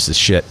I'm nervous as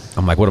shit.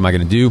 I'm like, what am I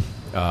going to do?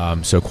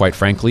 So quite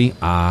frankly,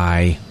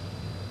 I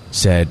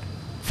said,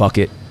 fuck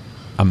it.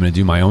 I'm going to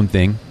do my own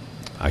thing.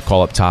 I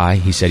call up Ty.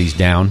 He said he's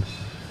down.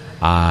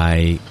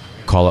 I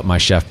call up my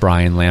chef,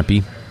 Brian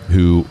Lampy,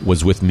 who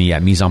was with me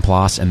at Mise en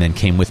Place and then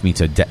came with me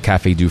to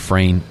Cafe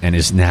Dufresne and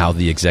is now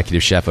the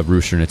executive chef of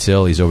Rooster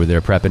Natil. He's over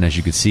there prepping, as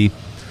you can see.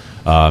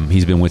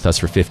 He's been with us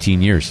for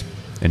 15 years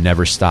and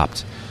never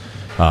stopped.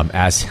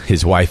 As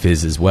his wife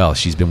is as well.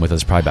 She's been with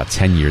us probably about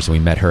 10 years, and we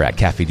met her at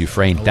Cafe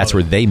Dufresne. That's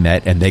where they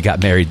met, and they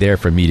got married there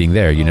from meeting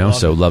there, you know?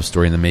 So love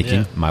story in the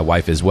making. Yeah. My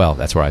wife as well.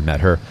 That's where I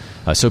met her.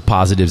 So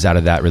positives out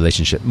of that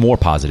relationship. More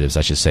positives,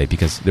 I should say,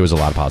 because there was a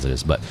lot of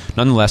positives. But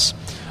nonetheless,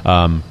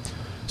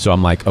 so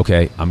I'm like,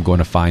 okay, I'm going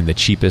to find the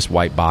cheapest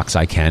white box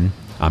I can.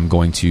 I'm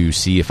going to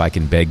see if I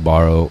can beg,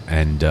 borrow,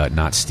 and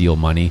not steal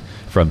money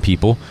from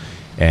people.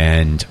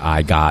 And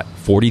I got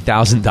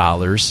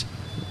 $40,000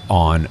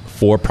 on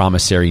 4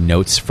 promissory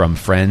notes from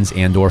friends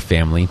and or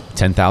family,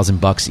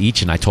 $10,000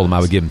 each, and I told them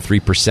I would give them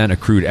 3%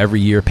 accrued every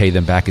year, pay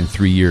them back in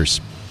 3 years.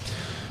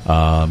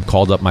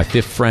 Called up my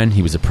 5th friend.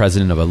 He was the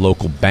president of a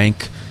local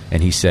bank,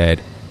 and he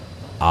said,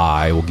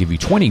 I will give you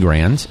 20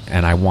 grand,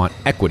 and I want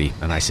equity.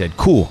 And I said,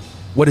 cool.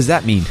 What does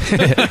that mean?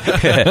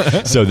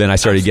 So then I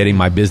started getting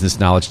my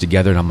business knowledge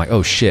together, and I'm like,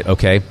 oh shit,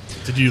 okay.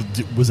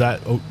 Was that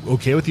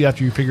okay with you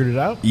after you figured it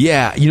out?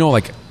 Yeah, you know,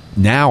 like,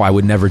 now I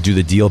would never do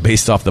the deal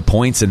based off the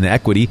points and the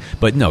equity,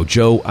 but no,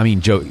 Joe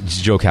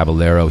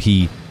Caballero,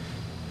 he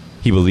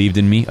believed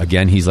in me.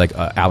 Again, he's like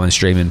Alan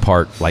Strayman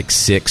part like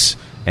 6,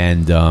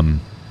 and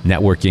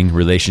networking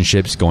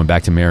relationships going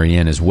back to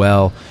Marianne as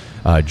well.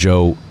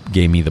 Joe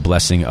gave me the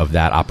blessing of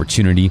that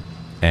opportunity,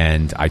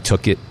 and I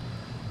took it.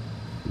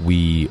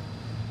 We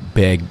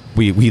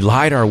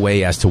lied our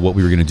way as to what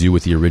we were going to do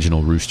with the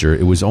original Rooster.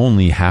 It was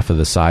only half of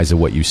the size of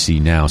what you see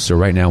now. So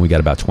right now we got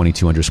about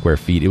 2,200 square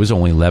feet. It was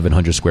only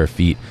 1,100 square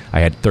feet. I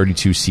had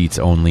 32 seats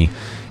only,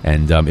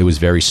 and it was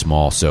very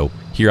small. So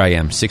here I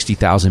am,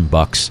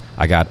 $60,000.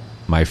 I got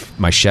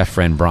my chef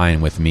friend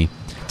Brian with me.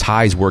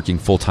 Ty's working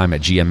full time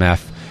at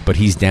GMF, but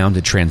he's down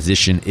to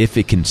transition if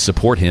it can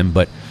support him.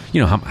 But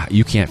you know,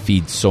 you can't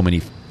feed so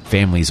many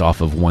families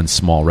off of one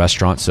small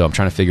restaurant, so I'm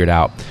trying to figure it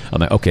out.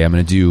 I'm like, okay, I'm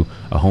going to do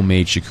a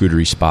homemade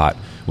charcuterie spot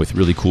with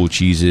really cool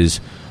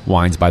cheeses,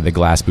 wines by the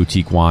Glass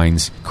Boutique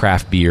Wines,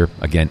 craft beer,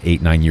 again,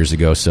 8-9 years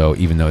ago, so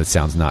even though it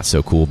sounds not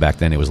so cool back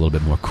then, it was a little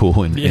bit more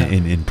cool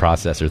in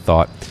process or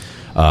thought.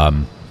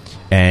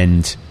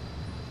 And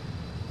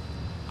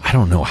I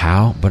don't know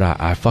how, but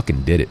I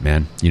fucking did it,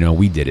 man. You know,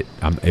 we did it.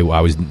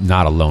 I was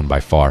not alone by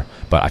far,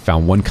 but I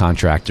found one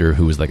contractor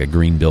who was like a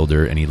green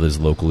builder, and he lives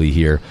locally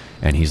here,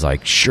 and he's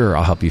like, sure,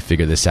 I'll help you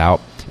figure this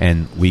out.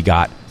 And we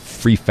got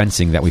free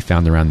fencing that we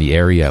found around the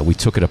area. We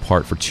took it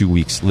apart for 2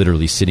 weeks,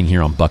 literally sitting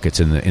here on buckets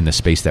in the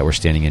space that we're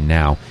standing in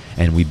now,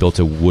 and we built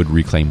a wood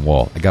reclaim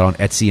wall. I got on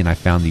Etsy and I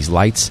found these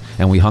lights,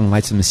 and we hung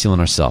lights in the ceiling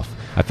ourselves.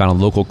 I found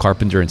a local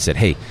carpenter and said,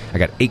 hey, I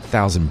got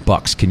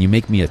 $8,000. Can you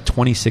make me a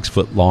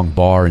 26-foot long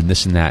bar and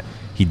this and that?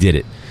 He did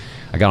it.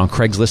 I got on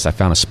Craigslist. I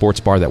found a sports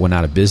bar that went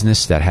out of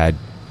business that had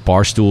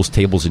bar stools,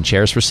 tables, and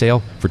chairs for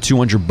sale. For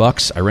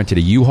 $200, I rented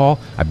a U-Haul.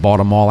 I bought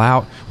them all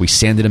out. We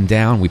sanded them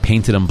down. We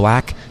painted them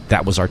black.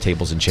 That was our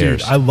tables and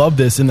chairs. Dude, I love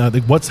this. And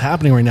what's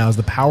happening right now is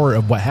the power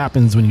of what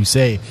happens when you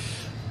say,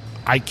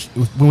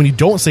 when you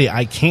don't say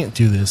I can't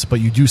do this, but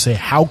you do say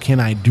how can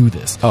I do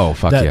this? Oh,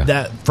 fuck yeah.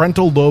 That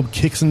frontal lobe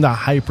kicks into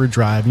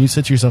hyperdrive, and you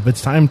say to yourself,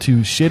 it's time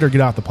to shit or get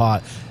out the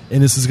pot,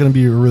 and this is going to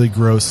be a really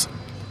gross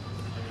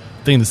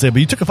thing to say, but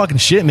you took a fucking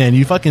shit, man.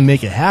 You fucking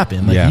make it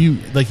happen.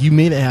 You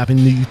made it happen.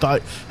 You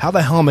thought, how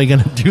the hell am I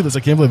going to do this? I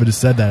can't believe I just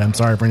said that. I'm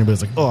sorry for anybody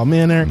that's like, oh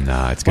man, Eric.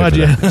 Nah, it's good for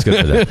that. It's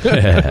good for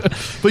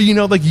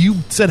that. But you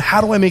said,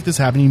 how do I make this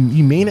happen?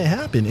 You made it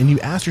happen, and you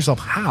asked yourself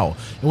how.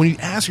 And when you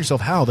ask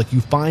yourself how,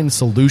 you find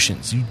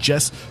solutions. You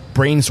just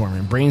brainstorm,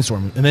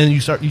 and then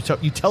you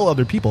tell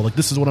other people,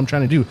 this is what I'm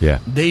trying to do. Yeah.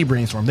 They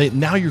brainstorm.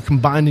 Now you're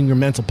combining your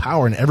mental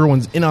power, and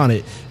everyone's in on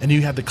it, and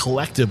you have the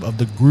collective of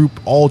the group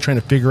all trying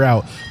to figure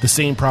out the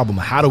same problem.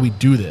 How do we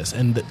do this?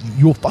 And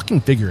you'll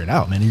fucking figure it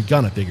out, man. You're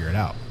gonna figure it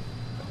out.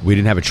 We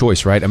didn't have a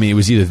choice, right? I mean, it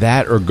was either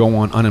that or go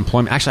on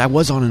unemployment. Actually, I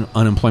was on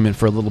unemployment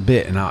for a little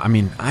bit, and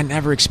I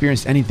never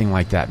experienced anything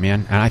like that,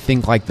 man. And I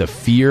think the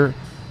fear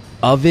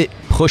of it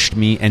pushed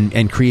me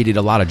and created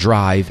a lot of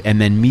drive, and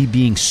then me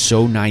being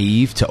so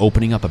naive to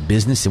opening up a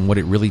business and what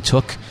it really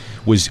took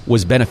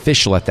was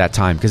beneficial at that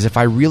time, because if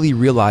I really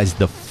realized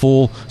the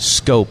full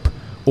scope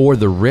or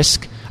the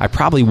risk, I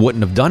probably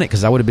wouldn't have done it,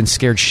 because I would have been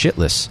scared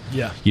shitless.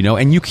 Yeah.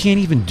 And you can't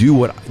even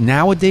do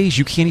nowadays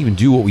you can't even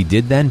do what we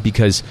did then,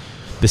 because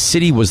the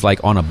city was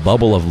on a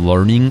bubble of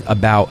learning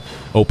about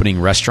opening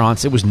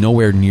restaurants. It was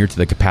nowhere near to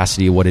the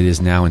capacity of what it is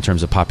now in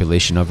terms of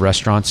population of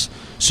restaurants.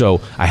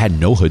 So I had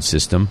no hood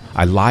system.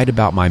 I lied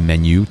about my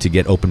menu to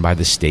get opened by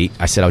the state.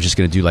 I said I was just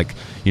going to do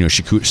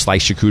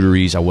sliced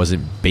charcuteries. I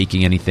wasn't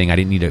baking anything. I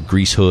didn't need a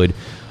grease hood.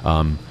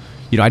 I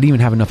didn't even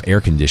have enough air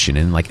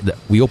conditioning.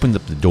 We opened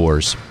up the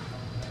doors,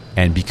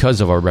 and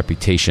because of our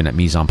reputation at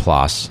Mise en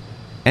Place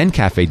and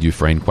Cafe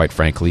Dufresne, quite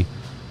frankly,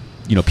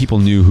 people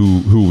knew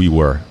who we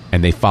were,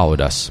 and they followed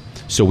us.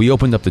 So we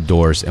opened up the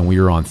doors, and we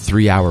were on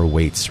 3-hour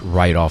waits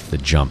right off the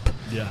jump.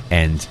 Yeah.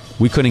 And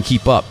we couldn't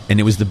keep up, and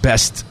it was the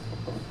best,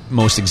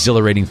 most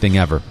exhilarating thing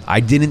ever. I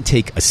didn't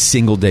take a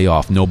single day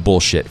off, no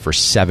bullshit, for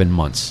 7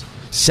 months.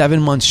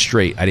 7 months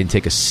straight, I didn't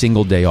take a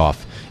single day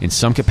off. In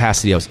some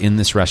capacity, I was in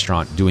this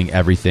restaurant doing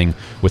everything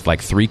with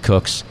 3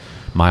 cooks.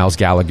 Miles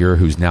Gallagher,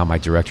 who's now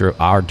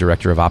our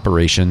director of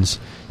operations,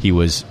 he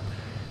was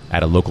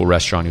at a local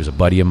restaurant. He was a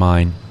buddy of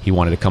mine. He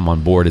wanted to come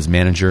on board as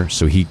manager,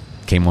 so he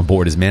came on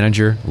board as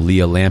manager.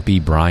 Leah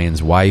Lampy,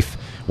 Brian's wife,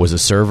 was a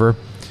server,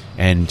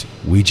 and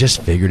we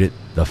just figured it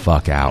the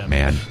fuck out,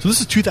 man. So this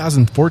is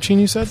 2014,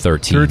 you said?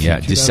 13, yeah.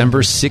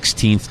 December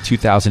 16th,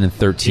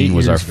 2013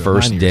 was our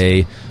first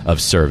day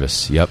of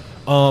service. Yep.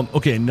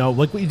 Okay, now,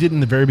 what you did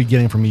in the very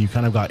beginning for me, you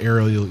kind of got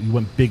aerial, you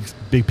went big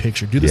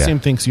picture. Do the same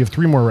thing, so you have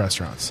 3 more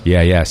restaurants.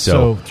 Yeah.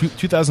 So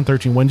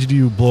 2013, when did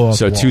you blow up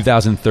the wall?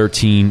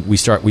 2013,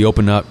 we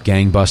open up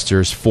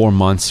gangbusters, 4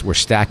 months. We're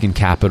stacking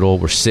capital.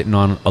 We're sitting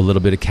on a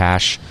little bit of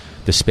cash.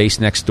 The space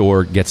next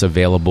door gets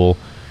available.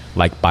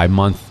 By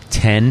month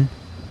 10,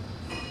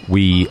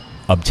 we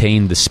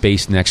obtain the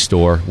space next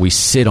door. We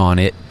sit on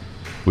it.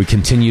 We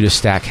continue to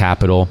stack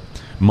capital.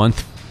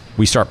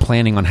 We start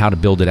planning on how to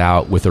build it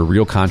out with a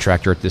real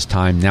contractor at this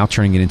time, now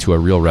turning it into a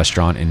real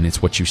restaurant, and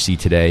it's what you see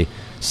today,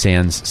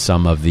 sans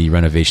some of the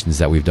renovations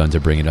that we've done to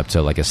bring it up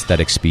to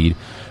aesthetic speed.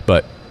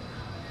 But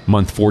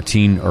month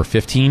 14 or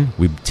 15,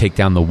 we take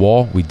down the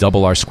wall, we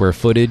double our square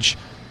footage,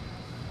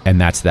 and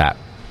that's that.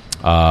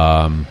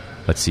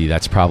 Let's see,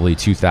 that's probably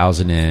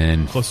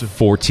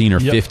 2014 or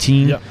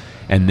 15. Yep.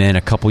 And then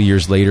a couple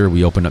years later,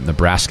 we opened up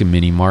Nebraska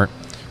Mini Mart,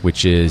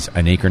 which is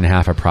an 1.5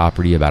 acres of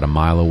property about a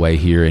mile away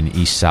here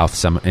in South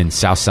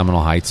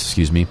Seminole Heights,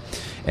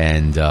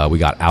 And we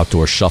got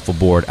outdoor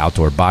shuffleboard,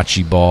 outdoor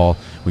bocce ball.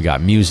 We got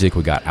music.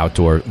 We got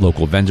outdoor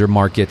local vendor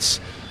markets.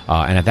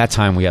 And at that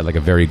time, we had a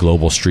very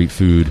global street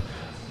food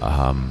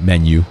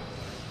menu.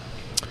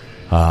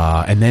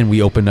 And then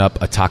we opened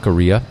up a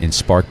taqueria in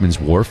Sparkman's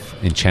Wharf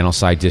in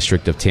Channelside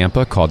District of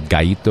Tampa called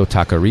Gallito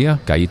Taqueria.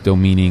 Gallito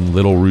meaning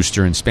little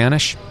rooster in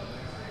Spanish.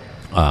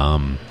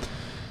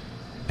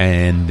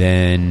 And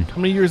then,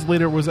 how many years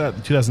later was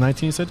that?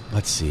 2019, you said?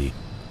 Let's see.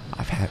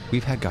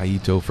 We've had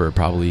Gallito for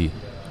probably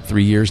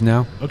 3 years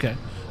now. Okay,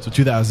 so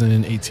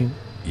 2018.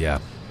 Yeah,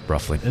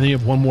 roughly. And then you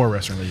have one more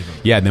restaurant that you've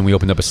opened. Yeah, and then we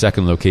opened up a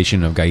second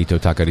location of Gallito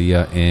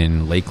Taqueria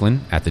in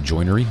Lakeland at the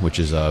Joinery, which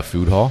is a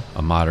food hall,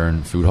 a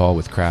modern food hall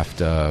with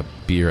craft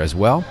beer as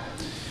well,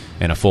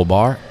 and a full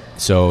bar.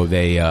 So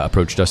they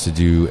approached us to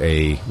do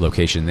a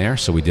location there,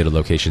 so we did a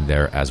location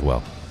there as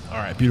well. All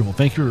right, beautiful.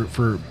 Thank you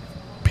for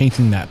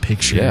painting that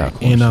picture. Yeah, of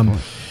course, and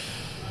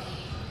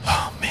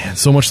oh man,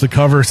 so much to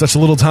cover, such a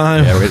little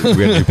time. Yeah, we're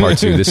gonna do part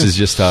 2. This is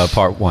just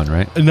part 1,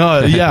 right?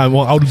 No, yeah.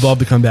 Well, I would love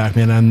to come back,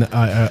 man. And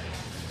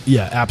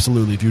yeah,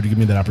 absolutely. If you were to give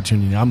me that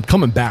opportunity, I'm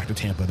coming back to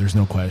Tampa. There's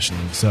no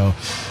questioning. So,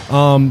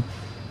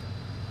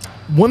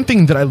 one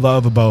thing that I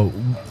love about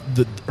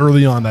the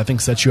early on that I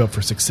think sets you up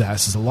for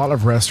success is a lot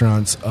of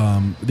restaurants.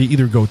 They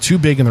either go too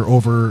big and they're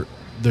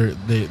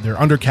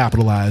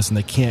undercapitalized and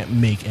they can't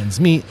make ends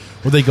meet,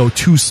 or they go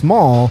too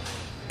small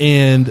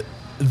and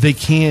they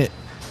can't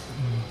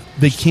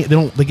they get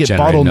Generate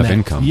enough bottlenecked.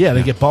 income. Yeah,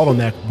 they get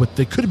bottlenecked. But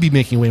they could be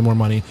making way more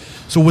money.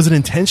 So was it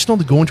intentional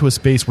to go into a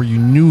space where you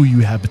knew you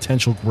had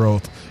potential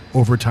growth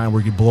over time,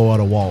 where you could blow out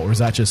a wall, or is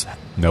that just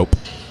Nope.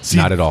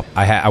 Not at all.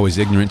 I was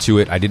ignorant to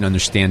it. I didn't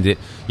understand it.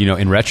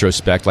 In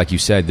retrospect, like you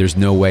said, there's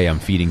no way I'm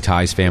feeding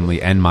Ty's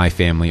family and my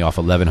family off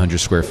 1,100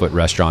 square foot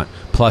restaurant,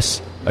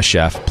 plus a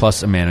chef,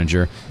 plus a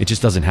manager. It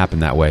just doesn't happen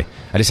that way.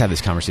 I just had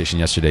this conversation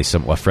yesterday.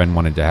 A friend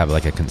wanted to have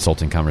like a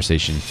consulting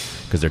conversation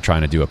because they're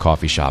trying to do a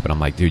coffee shop. And I'm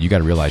like, dude, you got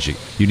to realize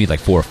you need like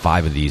 4 or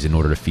 5 of these in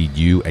order to feed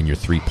you and your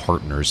 3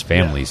 partners'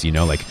 families.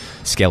 Yeah. Like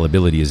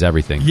scalability is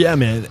everything. Yeah,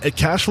 man.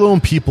 Cash flow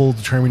and people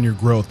determine your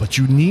growth, but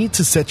you need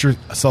to set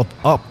yourself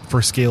up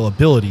for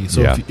scalability.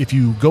 So Yeah. if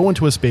you go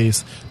into a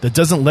space that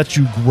doesn't let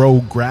you grow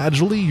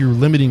gradually, you're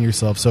limiting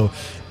yourself. So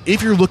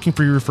if you're looking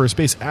for your first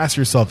space, ask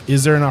yourself,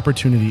 is there an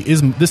opportunity?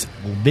 Is this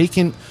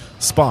vacant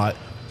spot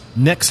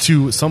next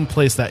to some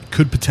place that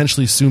could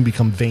potentially soon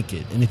become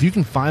vacant? And if you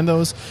can find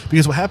those,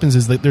 because what happens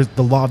is that there's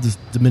the law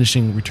of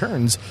diminishing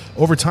returns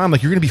over time.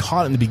 Like, you're going to be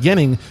hot in the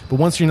beginning, but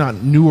once you're not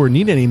new or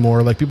need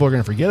anymore, like, people are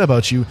going to forget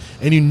about you,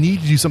 and you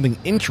need to do something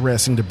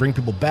interesting to bring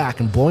people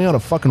back. And blowing out a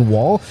fucking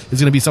wall is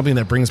going to be something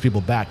that brings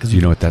people back, because You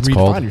know what that's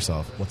called? Redefine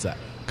yourself. What's that?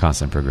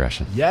 Constant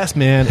progression. Yes,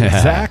 man.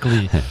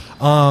 Exactly.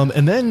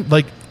 And then,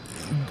 like,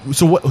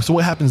 so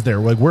what happens there?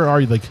 Like, where are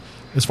you? Like,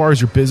 as far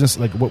as your business,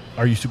 like, what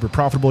are you super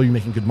profitable? You're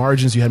making good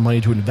margins. You had money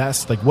to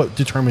invest. Like, what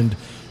determined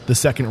the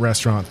second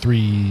restaurant 4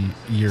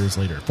 years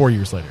later?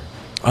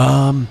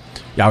 Yeah,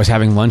 I was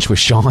having lunch with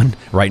Sean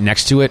right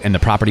next to it, and the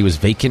property was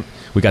vacant.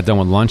 We got done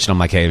with lunch, and I'm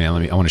like, hey,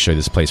 man, I want to show you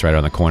this place right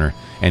around the corner.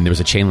 And there was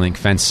a chain link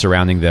fence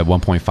surrounding the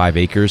 1.5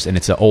 acres, and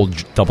it's an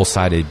old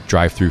double-sided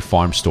drive-through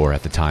farm store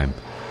at the time.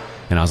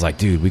 And I was like,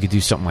 dude, we could do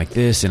something like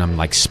this. And I'm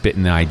like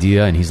spitting the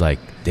idea, and he's like,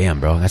 damn,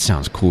 bro, that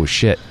sounds cool as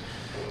shit.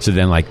 So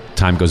then, like,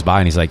 time goes by,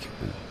 and he's like,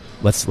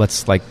 let's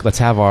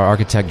have our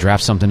architect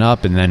draft something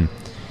up. And then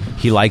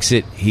he likes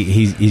it.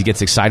 He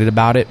gets excited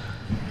about it.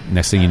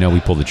 Next thing you know, we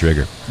pull the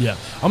trigger. Yeah.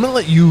 I'm going to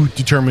let you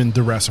determine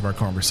the rest of our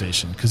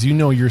conversation, because you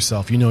know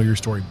yourself, you know your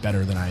story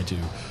better than I do.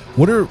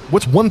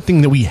 What's one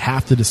thing that we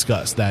have to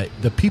discuss that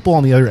the people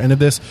on the other end of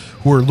this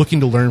who are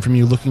looking to learn from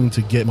you, looking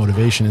to get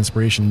motivation,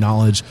 inspiration,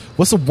 knowledge,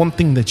 what's the one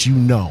thing that you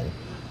know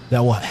that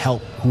will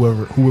help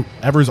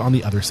whoever's on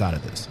the other side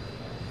of this?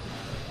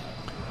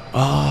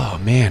 Oh,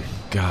 man.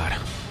 God.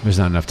 There's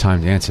not enough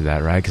time to answer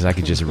that, right? Because I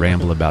could just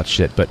ramble about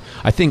shit. But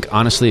I think,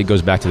 honestly, it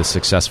goes back to the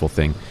successful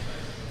thing.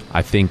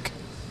 I think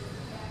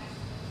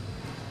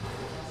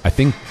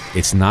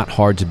it's not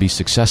hard to be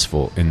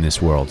successful in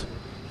this world.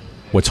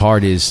 What's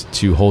hard is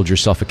to hold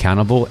yourself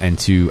accountable and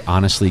to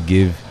honestly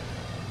give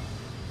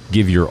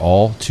your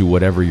all to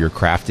whatever your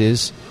craft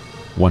is,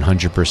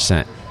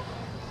 100%.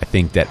 I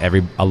think that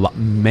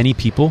many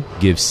people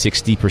give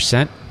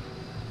 60%,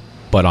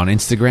 but on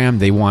Instagram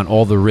they want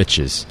all the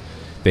riches.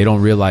 They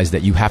don't realize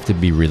that you have to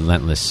be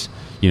relentless.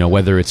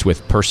 Whether it's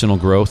with personal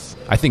growth,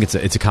 I think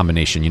it's a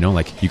combination.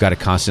 Like, you got to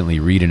constantly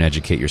read and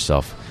educate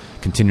yourself.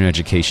 Continuing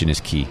education is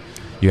key.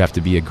 You have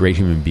to be a great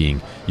human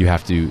being. You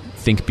have to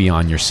think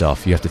beyond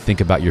yourself. You have to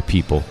think about your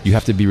people. You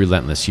have to be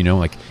relentless.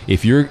 Like,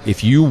 if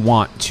you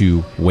want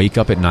to wake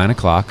up at 9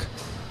 o'clock,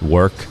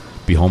 work,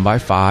 be home by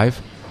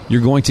 5,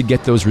 you're going to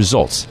get those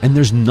results. And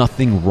there's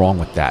nothing wrong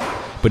with that.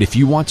 But if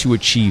you want to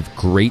achieve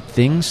great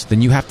things,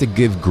 then you have to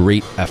give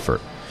great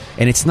effort.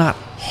 And it's not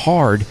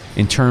hard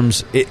in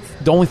terms...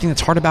 the only thing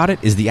that's hard about it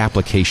is the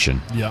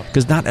application. Yeah.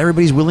 Because not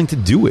everybody's willing to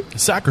do it.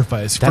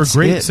 Sacrifice. That's for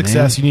great it,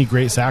 success, man. you need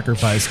great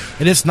sacrifice.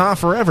 And it's not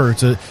forever.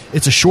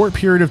 It's a short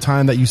period of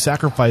time that you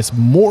sacrifice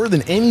more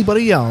than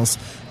anybody else,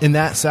 and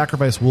that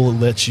sacrifice will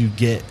let you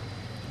get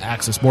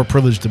access, more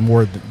privilege to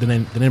more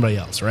than anybody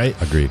else,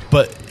 right? Agreed.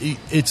 But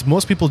it's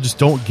most people just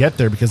don't get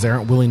there because they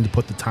aren't willing to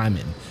put the time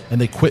in, and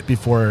they quit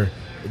before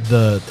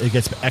it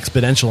gets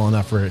exponential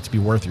enough for it to be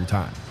worth your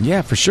time.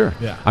 Yeah, for sure.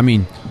 Yeah. I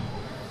mean,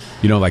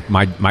 like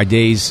my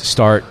days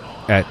start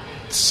at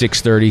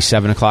 6:30,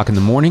 7 o'clock in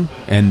the morning,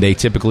 and they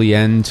typically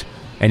end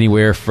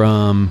anywhere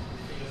from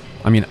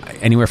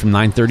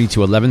 9:30 to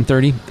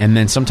 11:30. And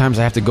then sometimes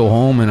I have to go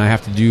home and I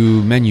have to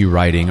do menu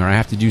writing, or I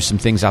have to do some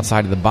things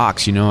outside of the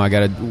box. I got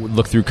to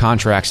look through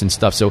contracts and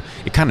stuff. So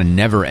it kind of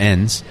never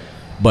ends,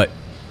 but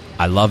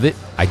I love it.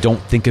 I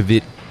don't think of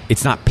it.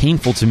 It's not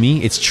painful to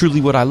me. It's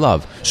truly what I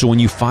love. So when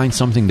you find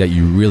something that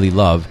you really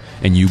love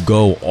and you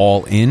go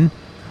all in,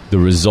 the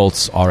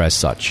results are as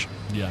such.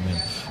 Yeah,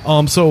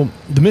 man. So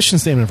the mission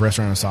statement of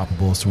Restaurant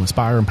Unstoppable is to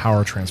inspire,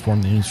 empower,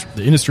 transform the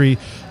industry.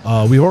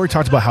 We've already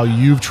talked about how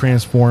you've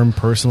transformed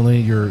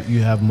personally. You're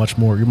much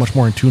more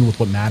in tune with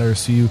what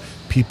matters to you.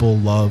 People,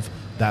 love,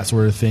 that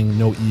sort of thing.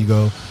 No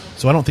ego.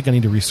 So I don't think I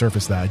need to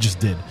resurface that. I just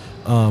did.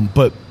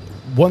 But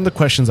one of the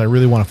questions I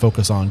really want to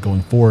focus on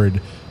going forward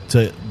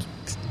to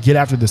get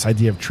after this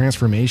idea of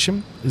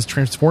transformation is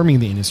transforming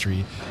the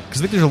industry, because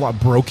I think there's a lot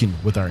broken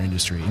with our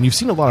industry, and you've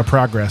seen a lot of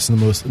progress in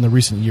the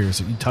recent years.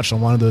 You touched on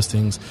one of those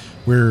things.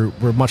 We're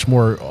much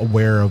more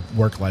aware of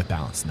work-life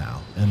balance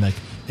now, and like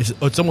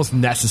it's almost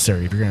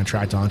necessary if you're going to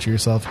attract onto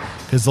yourself,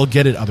 because they'll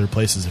get it other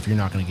places if you're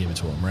not going to give it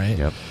to them, right?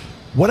 Yep.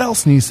 What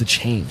else needs to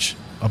change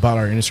about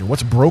our industry?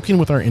 What's broken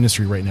with our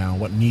industry right now?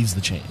 What needs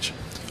to change?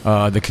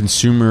 The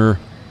consumer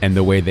and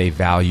the way they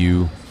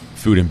value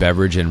food and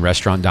beverage and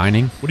restaurant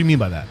dining. What do you mean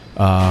by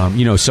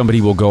that?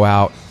 Somebody will go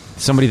out,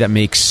 somebody that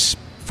makes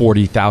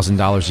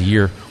 $40,000 a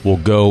year will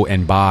go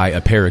and buy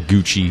a pair of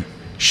Gucci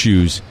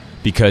shoes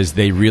because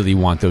they really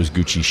want those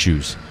Gucci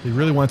shoes. They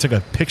really want to take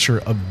a picture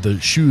of the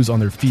shoes on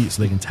their feet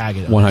so they can tag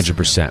it.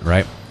 100%,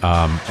 right?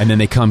 And then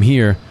they come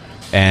here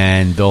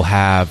and they'll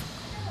have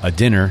a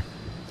dinner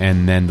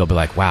and then they'll be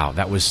like, wow,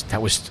 that was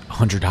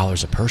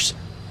 $100 a person.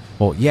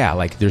 Well, yeah,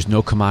 like there's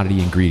no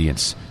commodity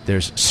ingredients.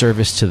 There's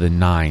service to the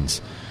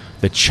nines,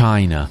 the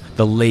china,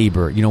 the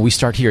labor. We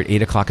start here at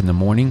 8 o'clock in the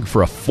morning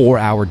for a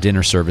 4-hour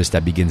dinner service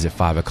that begins at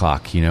 5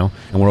 o'clock, and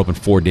we're open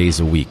 4 days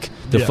a week.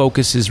 The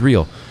focus is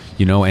real.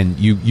 And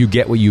you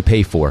get what you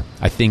pay for.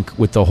 I think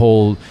with the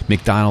whole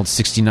McDonald's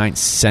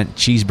 69-cent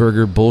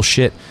cheeseburger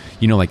bullshit,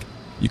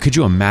 could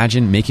you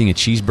imagine making a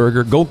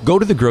cheeseburger? Go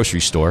to the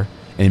grocery store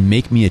and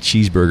make me a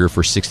cheeseburger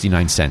for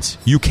 69 cents.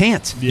 You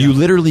can't. Yeah. You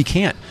literally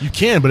can't. You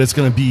can, but it's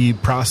going to be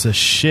processed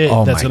shit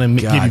that's going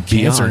to give you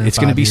cancer. It's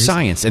going to be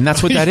science, and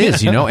that's what that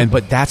is,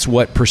 But that's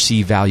what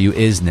perceived value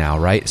is now,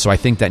 right? So I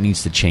think that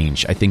needs to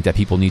change. I think that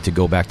people need to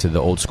go back to the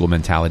old school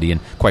mentality,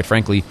 and quite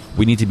frankly,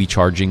 we need to be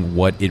charging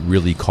what it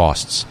really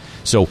costs.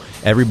 So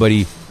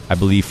everybody, I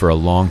believe, for a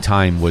long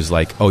time was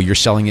like, oh, you're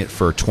selling it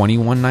for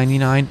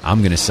 $21.99? I'm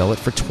going to sell it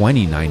for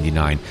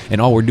 $20.99.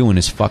 And all we're doing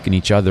is fucking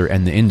each other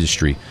and the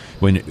industry.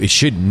 When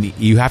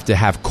you have to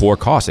have core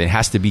costs. It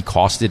has to be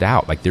costed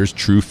out. Like there's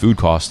true food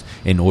costs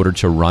in order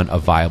to run a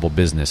viable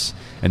business.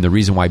 And the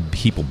reason why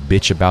people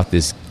bitch about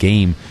this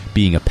game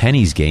being a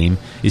pennies game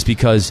is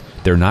because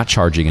they're not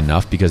charging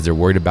enough, because they're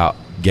worried about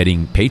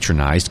getting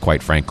patronized,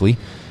 quite frankly.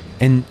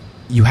 And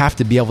you have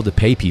to be able to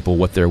pay people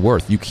what they're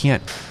worth. You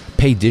can't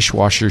pay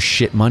dishwashers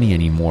shit money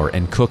anymore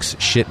and cooks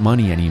shit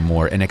money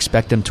anymore and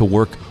expect them to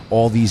work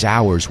all these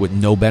hours with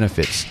no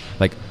benefits.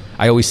 Like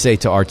I always say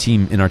to our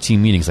team in our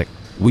team meetings, like,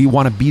 we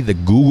want to be the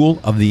Google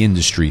of the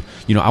industry.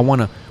 We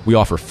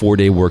offer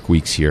 4-day work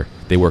weeks here.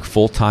 They work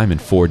full-time in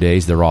 4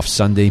 days. They're off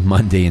Sunday,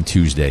 Monday, and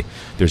Tuesday.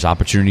 There's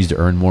opportunities to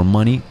earn more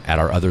money at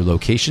our other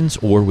locations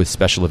or with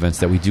special events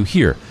that we do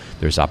here.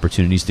 There's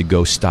opportunities to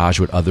go stage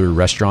with other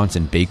restaurants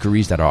and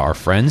bakeries that are our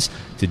friends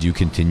to do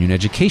continuing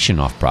education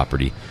off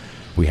property.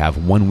 We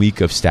have 1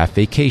 week of staff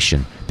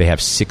vacation. They have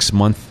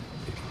 6-month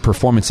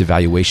performance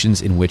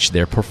evaluations in which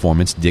their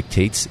performance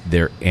dictates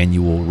their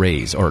annual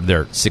raise or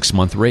their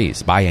 6-month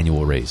raise,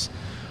 biannual raise.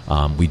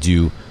 We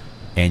do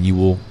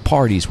annual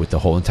parties with the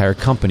whole entire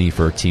company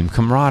for team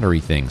camaraderie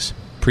things.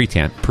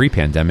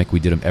 Pre-pandemic, we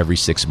did them every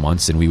 6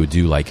 months, and we would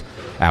do like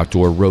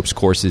outdoor ropes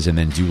courses and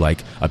then do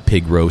like a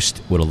pig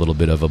roast with a little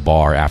bit of a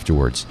bar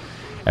afterwards.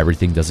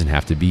 Everything doesn't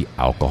have to be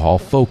alcohol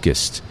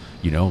focused.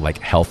 Like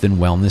health and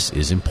wellness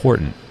is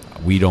important.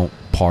 We don't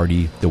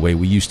party the way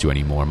we used to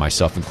anymore,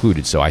 myself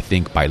included. So I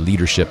think by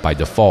leadership, by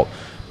default,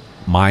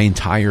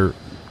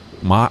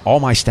 all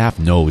my staff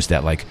knows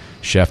that like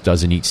chef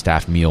doesn't eat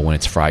staff meal when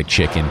it's fried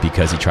chicken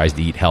because he tries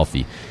to eat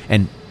healthy.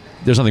 And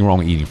there's nothing wrong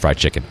with eating fried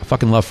chicken. I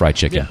fucking love fried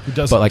chicken. Yeah, who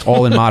doesn't? But like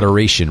all in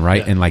moderation,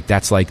 right? Yeah. And like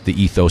that's like the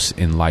ethos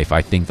in life.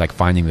 I think like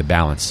finding the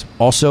balance.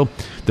 Also,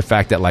 the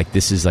fact that like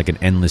this is like an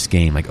endless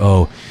game. Like,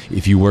 oh,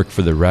 if you work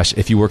for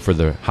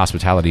the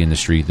hospitality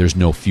industry, there's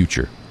no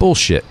future.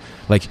 Bullshit.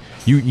 Like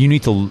we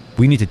need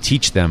to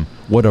teach them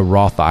what a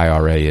Roth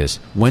IRA is,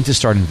 when to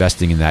start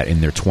investing in that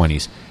in their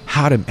 20s,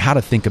 how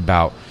to think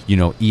about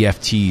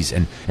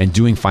EFTs and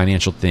doing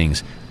financial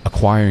things,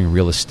 acquiring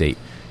real estate,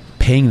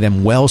 paying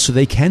them well so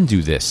they can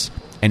do this.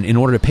 And in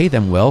order to pay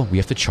them well, we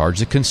have to charge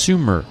the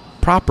consumer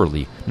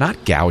properly,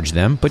 not gouge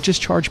them, but just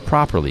charge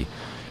properly.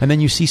 And then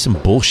you see some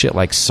bullshit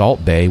like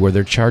Salt Bay where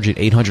they're charging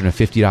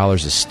 $850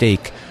 a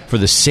steak for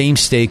the same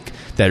steak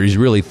that is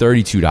really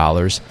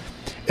 $32.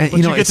 And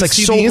it's like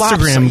so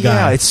Instagram guy.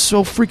 Yeah, it's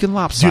so freaking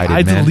lopsided. Dude,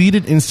 I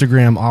deleted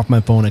Instagram off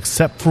my phone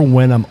except for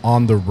when I'm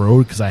on the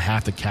road because I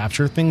have to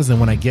capture things. And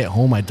when I get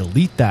home, I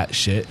delete that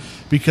shit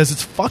because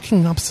it's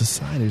fucking up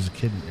society. There's a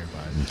kid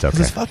nearby. It's okay.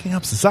 It's fucking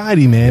up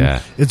society, man.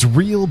 Yeah. It's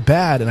real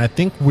bad, and I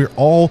think we're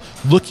all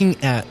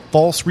looking at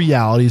false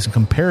realities and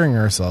comparing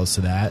ourselves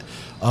to that,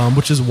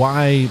 which is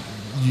why.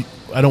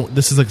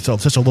 This is like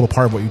such a little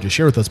part of what you just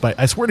shared with us, but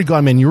I swear to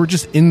God, man, you were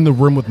just in the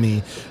room with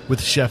me with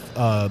Chef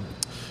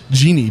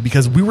Jeannie,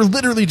 because we were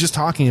literally just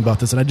talking about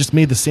this, and I just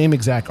made the same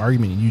exact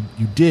argument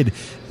you did,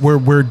 where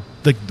we're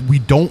like, we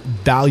don't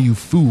value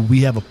food.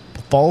 We have a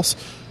false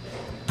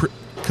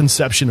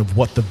conception of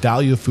what the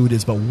value of food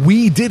is, but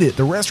we did it.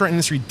 The restaurant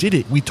industry did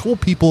it. We told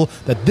people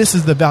that this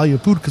is the value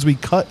of food because we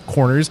cut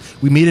corners.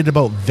 We made it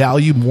about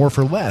value more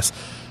for less.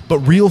 But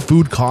real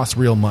food costs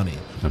real money.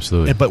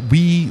 Absolutely. But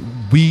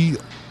we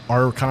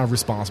are kind of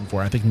responsible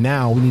for it. I think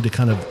now we need to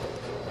kind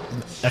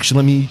of, actually,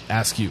 let me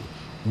ask you,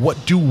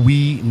 what do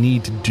we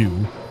need to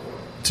do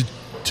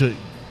to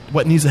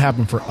what needs to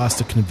happen for us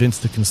to convince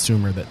the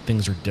consumer that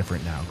things are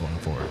different now going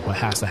forward? What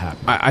has to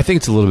happen? I think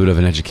it's a little bit of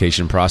an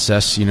education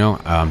process,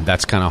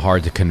 that's kind of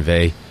hard to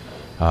convey.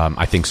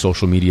 I think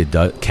social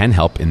media can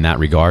help in that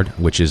regard,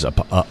 which is a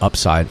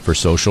upside for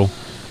social.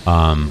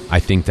 I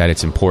think that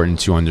it's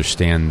important to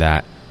understand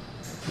that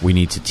we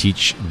need to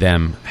teach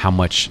them how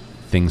much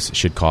things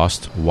should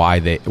cost, why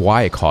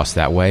it costs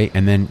that way,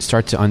 and then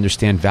start to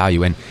understand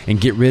value and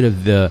get rid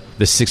of the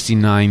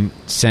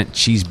 69-cent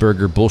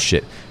cheeseburger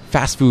bullshit.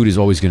 Fast food is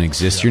always going to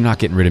exist. Yeah. You're not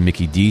getting rid of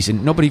Mickey D's,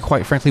 and nobody,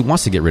 quite frankly,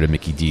 wants to get rid of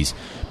Mickey D's.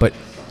 But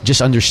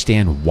just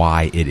understand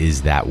why it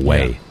is that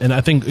way. Yeah. And I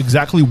think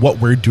exactly what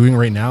we're doing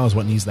right now is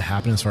what needs to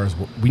happen as far as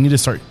we need to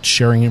start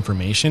sharing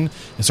information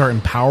and start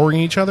empowering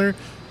each other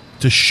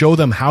to show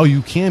them how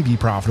you can be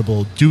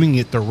profitable, doing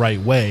it the right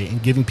way,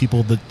 and giving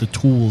people the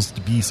tools to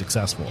be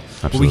successful.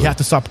 Absolutely. But we have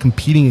to stop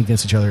competing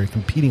against each other,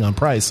 competing on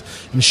price,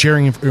 and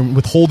sharing and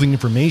withholding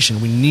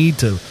information. We need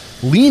to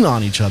lean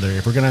on each other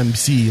if we're going to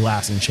see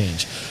lasting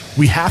change.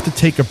 We have to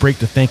take a break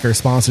to thank our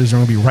sponsors. We're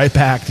going to be right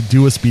back to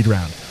do a speed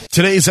round.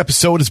 Today's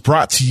episode is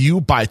brought to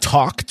you by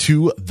Talk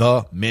to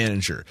the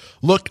Manager.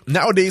 Look,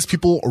 nowadays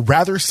people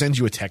rather send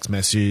you a text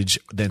message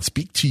than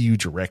speak to you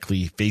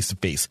directly face to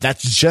face.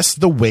 That's just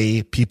the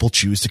way people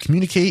choose to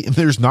communicate, and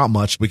there's not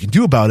much we can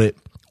do about it.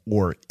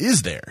 Or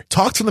is there?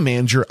 Talk to the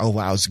Manager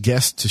allows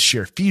guests to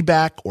share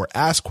feedback or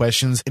ask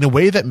questions in a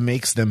way that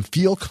makes them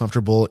feel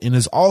comfortable and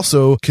is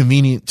also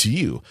convenient to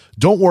you.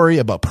 Don't worry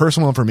about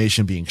personal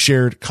information being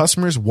shared.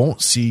 Customers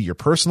won't see your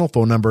personal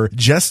phone number,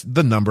 just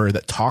the number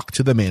that Talk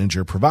to the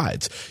Manager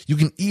provides. You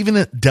can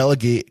even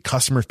delegate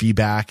customer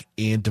feedback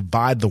and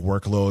divide the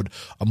workload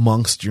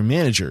amongst your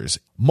managers.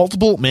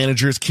 Multiple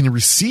managers can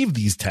receive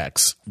these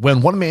texts.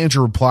 When one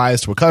manager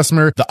replies to a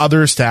customer, the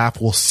other staff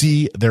will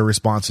see their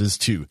responses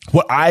too.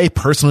 What I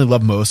personally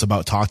love most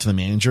about Talk to the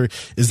Manager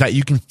is that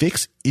you can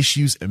fix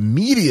issues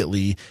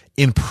immediately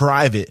in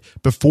private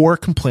before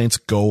complaints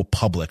go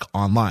public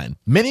online.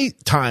 Many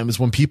times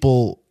when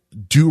people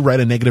do write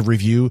a negative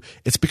review,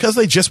 it's because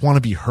they just want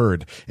to be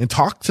heard, and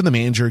Talk to the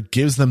Manager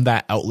gives them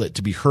that outlet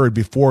to be heard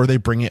before they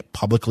bring it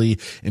publicly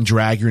and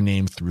drag your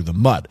name through the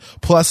mud.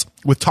 Plus,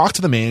 with Talk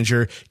to the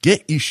Manager,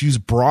 get issues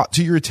brought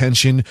to your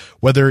attention,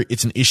 whether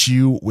it's an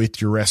issue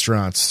with your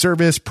restaurant's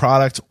service,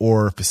 product,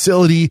 or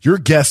facility. Your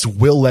guests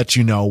will let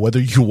you know whether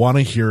you want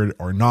to hear it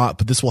or not,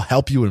 but this will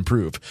help you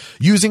improve.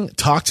 Using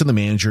Talk to the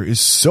Manager is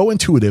so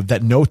intuitive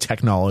that no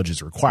tech knowledge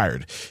is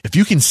required. If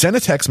you can send a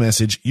text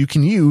message, you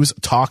can use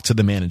Talk to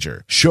the Manager.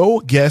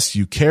 Show guests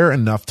you care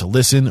enough to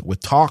listen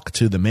with Talk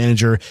to the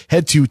Manager.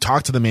 Head to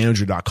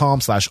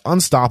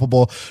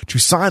talktothemanager.com/unstoppable to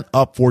sign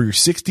up for your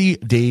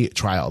 60-day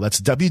trial. That's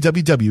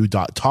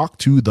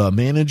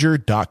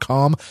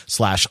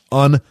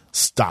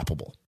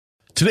www.talktothemanager.com/unstoppable.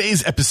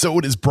 Today's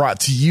episode is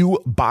brought to you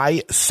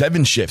by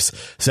 7 Shifts.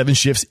 7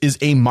 Shifts is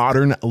a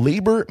modern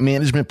labor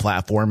management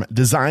platform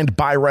designed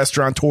by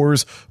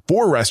restaurateurs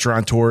for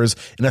restaurateurs,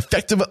 and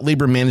effective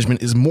labor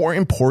management is more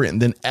important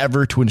than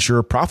ever to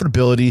ensure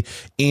profitability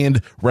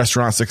and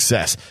restaurant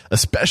success.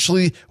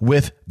 Especially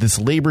with this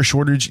labor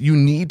shortage, you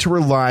need to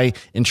rely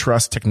and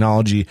trust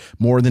technology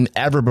more than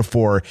ever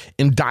before,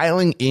 and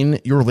dialing in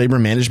your labor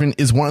management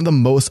is one of the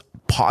most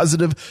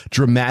positive,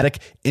 dramatic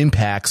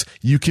impacts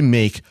you can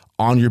make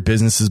on your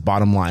business's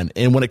bottom line.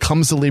 And when it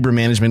comes to labor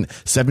management,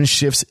 7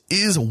 Shifts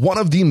is one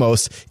of the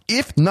most,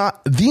 if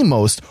not the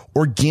most,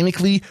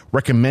 organically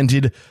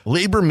recommended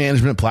labor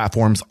management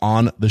platforms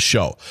on the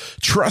show.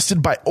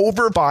 Trusted by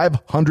over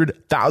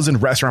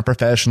 500,000 restaurant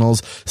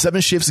professionals,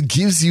 7 Shifts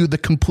gives you the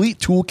complete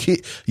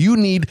toolkit you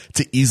need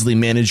to easily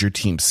manage your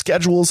team's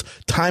schedules,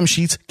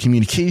 timesheets,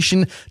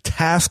 communication,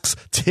 tasks,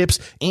 tips,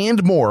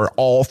 and more,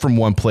 all from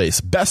one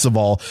place. Best of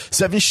all,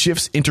 7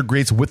 Shifts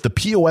integrates with the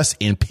POS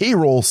and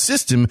payroll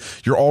system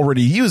you're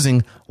already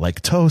using,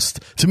 like Toast,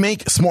 to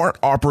make smart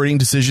operating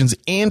decisions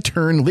and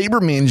turn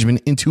labor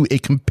management into a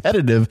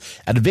competitive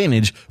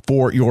advantage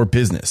for your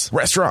business.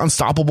 Restaurant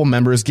Unstoppable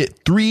members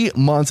get 3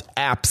 months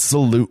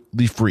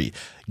absolutely free.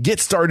 Get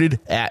started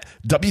at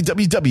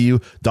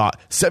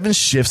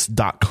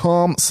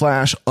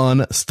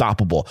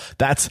www.7shifts.com/unstoppable.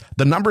 That's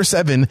the number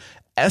 7,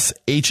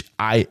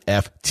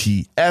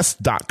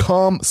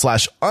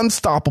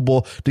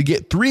 SHIFTS.com/unstoppable to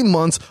get 3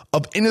 months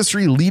of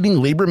industry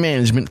leading labor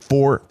management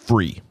for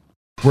free.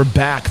 We're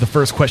back. The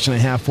first question I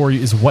have for you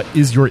is, what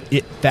is your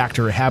it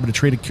factor, a habit, a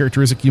trait, a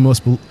characteristic you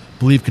most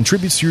believe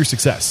contributes to your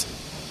success?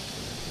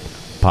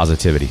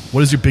 Positivity.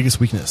 What is your biggest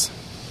weakness?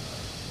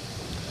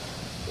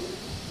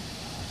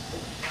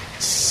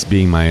 It's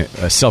being my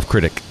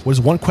self-critic. What is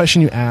one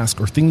question you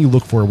ask or thing you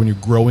look for when you're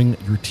growing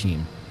your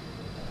team?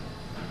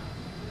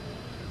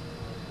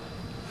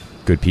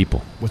 Good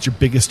people. What's your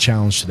biggest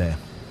challenge today?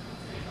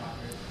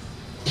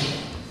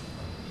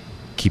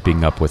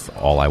 Keeping up with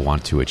all I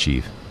want to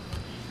achieve.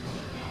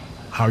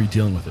 How are you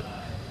dealing with it?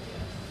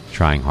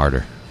 Trying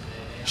harder.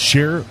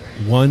 Share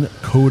one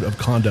code of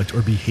conduct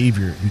or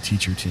behavior you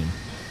teach your team.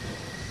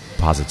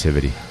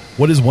 Positivity.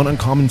 What is one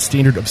uncommon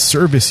standard of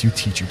service you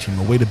teach your team?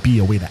 A way to be,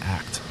 a way to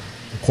act,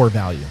 a core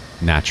value.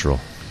 Natural.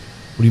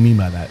 What do you mean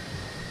by that?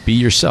 Be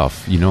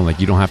yourself. You know, like,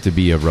 you don't have to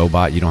be a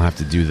robot. You don't have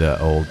to do the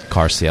old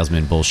car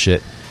salesman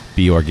bullshit.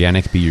 Be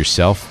organic, be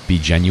yourself, be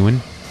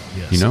genuine.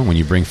 Yes. You know, when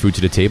you bring food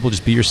to the table,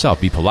 just be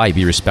yourself. Be polite,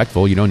 be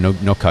respectful. You know,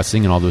 no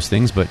cussing and all those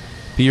things, but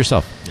Be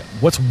yourself. Yeah.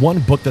 What's one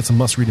book that's a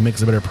must-read to make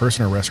us a better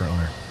person or restaurant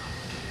owner?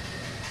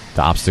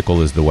 The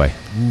Obstacle is the Way.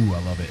 Ooh,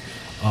 I love it.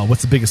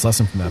 What's the biggest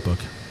lesson from that book?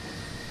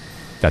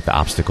 That the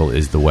obstacle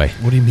is the way.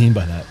 What do you mean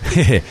by that?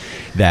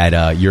 That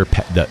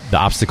the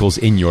obstacles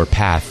in your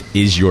path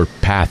is your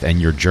path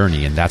and your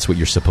journey, and that's what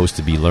you're supposed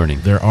to be learning.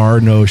 There are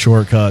no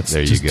shortcuts.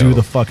 There you Just go. do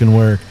the fucking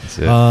work. That's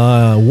it.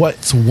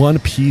 What's one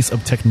piece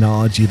of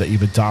technology that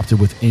you've adopted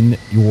within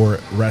your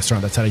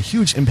restaurant that's had a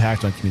huge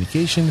impact on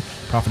communication,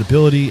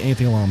 profitability,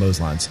 anything along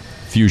those lines?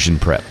 Fusion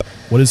Prep.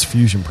 What is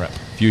Fusion Prep?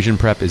 Fusion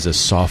Prep is a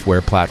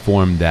software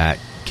platform that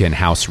can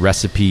house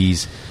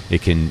recipes.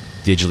 It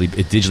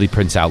digitally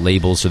prints out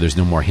labels, so there's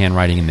no more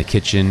handwriting in the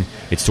kitchen.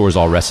 It stores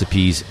all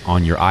recipes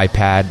on your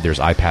iPad. There's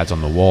iPads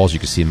on the walls. You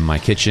can see them in my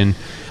kitchen.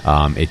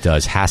 It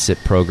does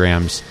HACCP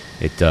programs.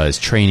 It does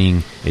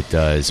training. It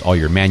does all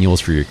your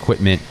manuals for your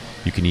equipment.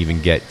 You can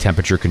even get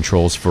temperature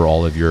controls for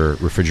all of your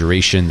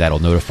refrigeration that'll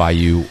notify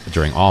you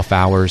during off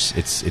hours.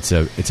 It's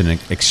an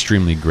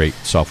extremely great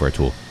software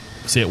tool.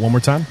 Say it one more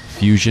time.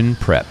 Fusion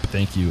Prep.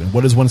 Thank you. And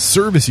what is one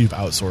service you've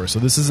outsourced? So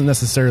this isn't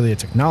necessarily a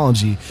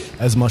technology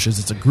as much as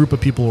it's a group of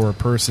people or a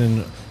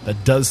person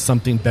that does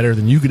something better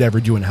than you could ever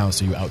do in-house,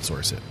 so you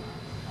outsource it.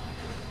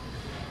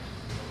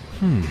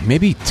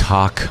 Maybe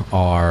Talk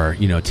our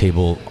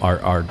table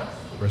our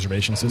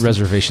Reservation system?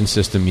 reservation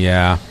system.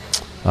 Yeah.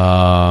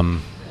 Man,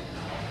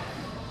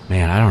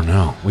 I don't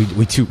know.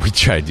 We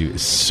try to do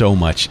so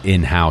much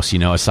in-house,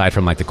 aside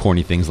from like the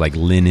corny things like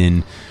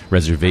linen,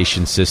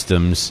 reservation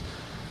systems.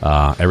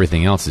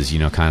 Everything else is,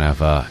 kind of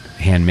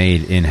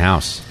handmade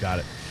in-house. Got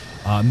it.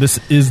 This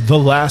is the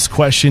last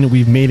question.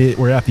 We've made it.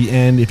 We're at the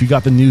end. If you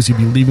got the news, you'd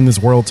be leaving this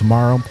world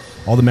tomorrow.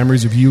 All the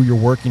memories of you, your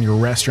work, and your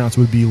restaurants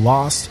would be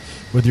lost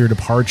with your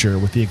departure,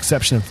 with the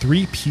exception of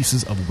 3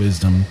 pieces of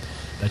wisdom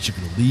that you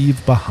could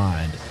leave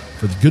behind.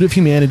 For the good of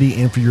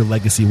humanity and for your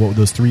legacy, what would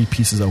those 3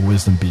 pieces of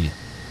wisdom be?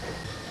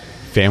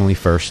 Family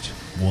first.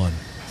 1.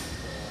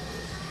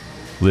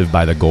 Live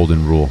by the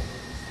golden rule.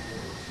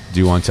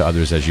 Do unto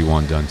others as you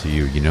want done to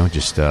you,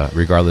 just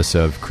regardless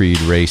of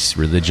creed, race,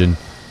 religion,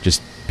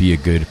 just be a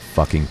good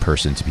fucking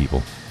person to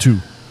people. 2.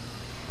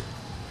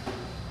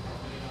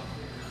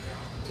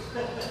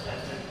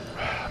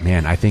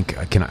 Man, I think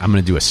I'm going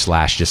to do a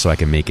slash just so I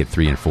can make it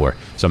 3 and 4.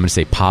 So I'm going to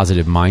say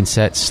positive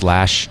mindset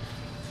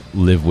 /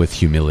 live with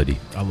humility.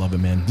 I love it,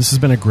 man. This has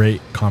been a great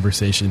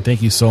conversation.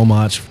 Thank you so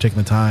much for taking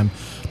the time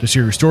to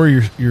share your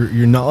story,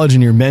 your knowledge,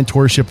 and your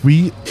mentorship.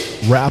 We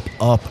wrap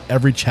up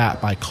every chat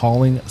by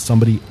calling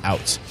somebody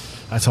out.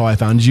 That's how I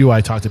found you.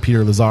 I talked to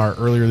Peter Lazar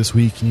earlier this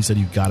week, and he said,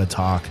 you've got to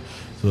talk to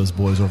those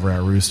boys over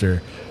at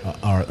Rooster,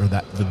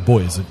 the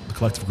boys, the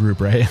collective group,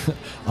 right?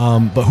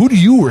 But who do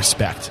you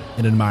respect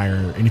and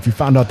admire? And if you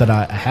found out that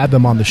I had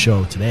them on the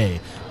show today,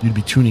 you'd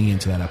be tuning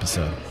into that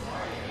episode.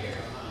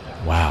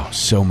 Wow,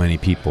 so many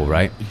people,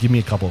 right? Give me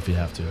a couple if you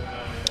have to.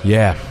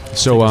 Yeah.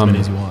 So Take as many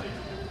as you want.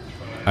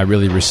 I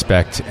really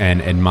respect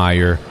and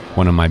admire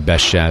one of my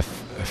best chef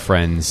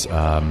friends,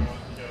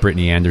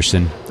 Brittany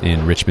Anderson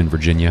in Richmond,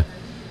 Virginia.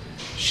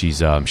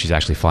 She's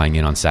actually flying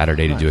in on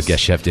Saturday to do a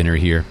guest chef dinner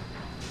here.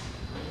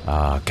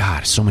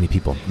 God, so many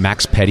people.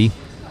 Max Petty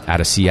out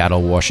of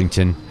Seattle,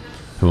 Washington,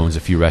 who owns a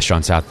few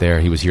restaurants out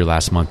there. He was here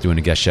last month doing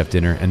a guest chef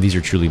dinner, and these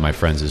are truly my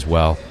friends as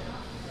well.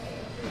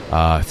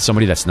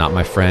 Somebody that's not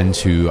my friend,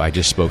 who I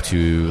just spoke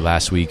to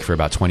last week for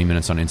about 20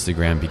 minutes on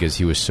Instagram because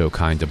he was so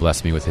kind to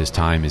bless me with his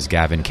time, is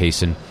Gavin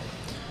Kaysen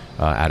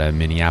out of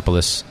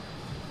Minneapolis.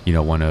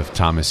 One of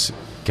Thomas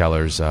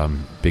Keller's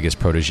biggest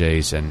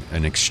proteges and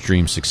an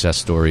extreme success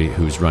story,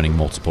 who's running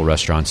multiple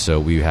restaurants.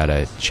 So we had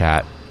a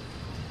chat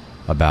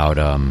about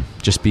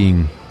just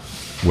being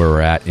where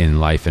we're at in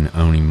life and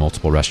owning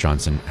multiple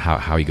restaurants, and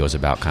how he goes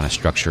about kind of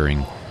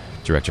structuring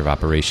director of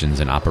operations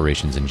and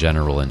operations in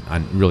general, and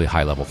on really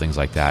high level things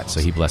like that. So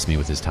he blessed me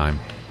with his time.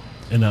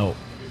 And now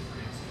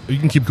you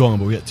can keep going,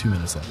 but we got 2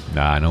 minutes left.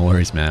 Nah, no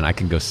worries, man. I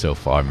can go so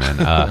far,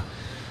 man.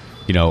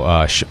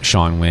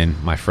 Sean Wynn,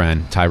 my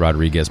friend, Ty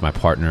Rodriguez, my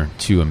partner,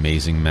 2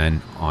 amazing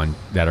men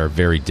that are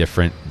very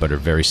different but are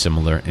very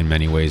similar in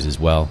many ways as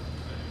well.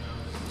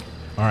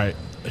 All right,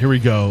 here we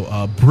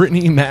go.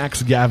 Brittany,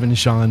 Max, Gavin,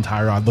 Sean,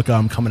 Tyrod. Look,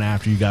 I'm coming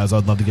after you guys.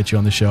 I'd love to get you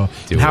on the show.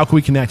 And how can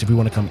we connect if we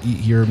want to come eat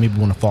here? Maybe we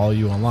want to follow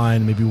you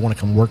online. Maybe we want to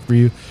come work for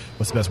you.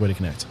 What's the best way to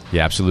connect?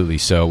 Yeah, absolutely.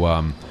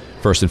 So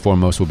first and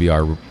foremost will be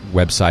our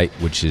website,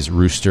 which is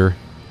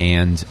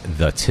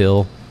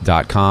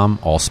roosterandthetil.com,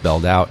 all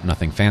spelled out,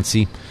 nothing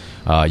fancy.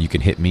 You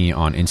can hit me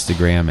on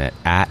Instagram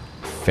at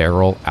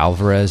Ferrell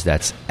Alvarez.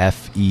 That's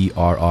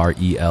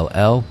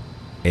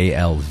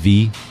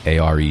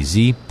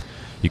FerrellAlvarez.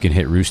 You can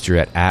hit Rooster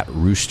at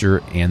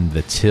Rooster and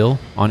the Till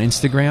on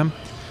Instagram.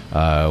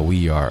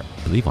 We are,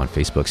 I believe, on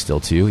Facebook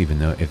still too, even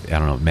though, I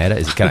don't know,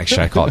 Meta, should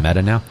I call it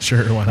Meta now?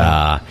 Sure, why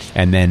not?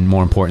 And then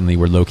more importantly,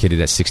 we're located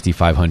at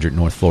 6500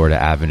 North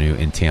Florida Avenue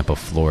in Tampa,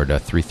 Florida,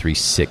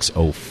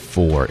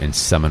 33604 in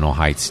Seminole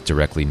Heights,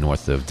 directly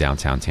north of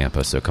downtown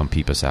Tampa. So come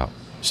peep us out.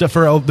 Chef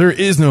Ferrell, there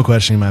is no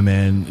question, my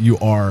man. You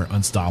are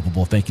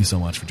unstoppable. Thank you so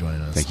much for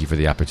joining us. Thank you for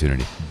the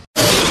opportunity.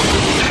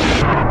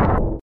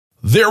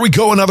 There we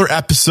go. Another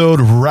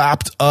episode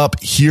wrapped up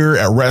here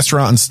at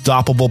Restaurant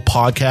Unstoppable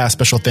Podcast.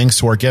 Special thanks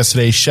to our guest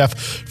today, Chef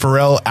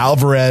Farel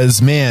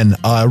Alvarez. Man,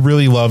 I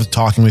really loved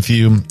talking with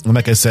you. And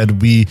like I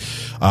said, we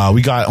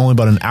got only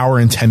about an hour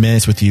and 10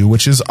 minutes with you,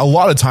 which is a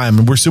lot of time.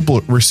 And we're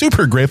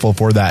super grateful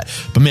for that.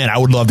 But man, I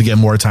would love to get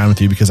more time with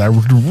you because I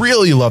would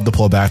really love to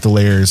pull back the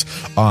layers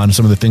on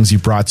some of the things you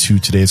brought to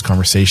today's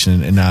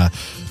conversation. And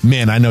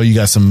man, I know you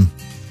got some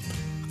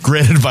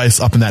great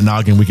advice up in that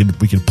noggin we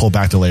could pull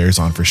back the layers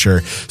on for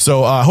sure.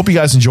 So I hope you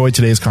guys enjoyed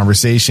today's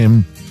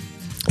conversation.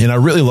 And I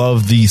really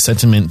love the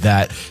sentiment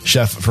that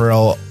Chef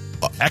Farel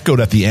echoed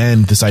at the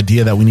end, this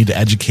idea that we need to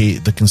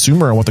educate the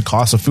consumer on what the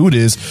cost of food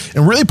is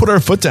and really put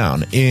our foot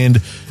down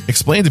and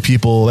explain to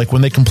people, like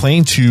when they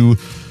complain to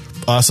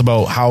us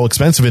about how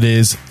expensive it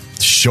is,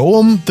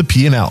 show them the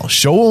P&L,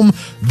 show them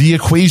the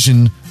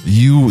equation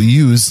you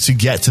use to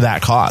get to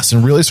that cost,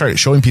 and really start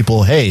showing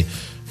people, hey,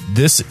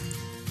 this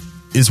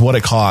is what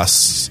it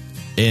costs,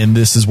 and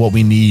this is what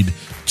we need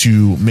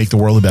to make the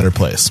world a better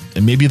place.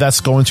 And maybe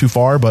that's going too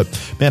far, but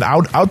man, I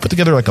would put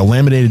together like a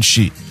laminated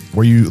sheet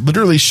where you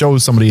literally show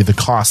somebody the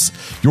cost,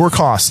 your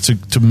cost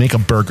to make a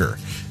burger,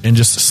 and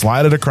just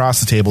slide it across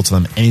the table to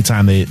them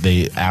anytime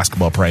they ask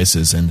about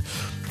prices. And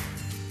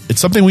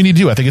it's something we need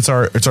to do. I think it's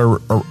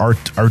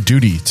our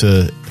duty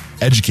to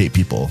educate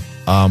people.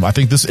 I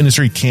think this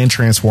industry can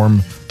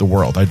transform the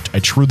world. I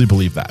truly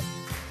believe that.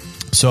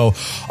 So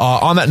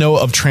on that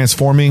note of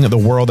transforming the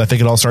world, I think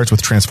it all starts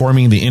with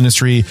transforming the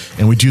industry,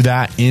 and we do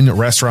that in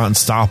Restaurant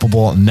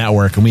Unstoppable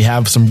Network. And we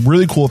have some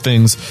really cool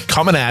things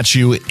coming at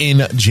you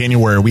in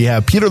January. We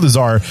have Peter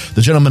Lazar,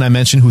 the gentleman I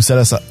mentioned who set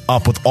us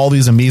up with all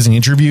these amazing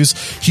interviews.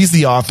 He's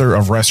the author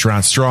of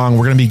Restaurant Strong.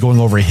 We're going to be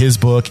going over his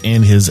book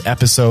and his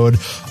episode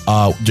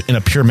in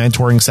a peer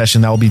mentoring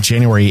session. That will be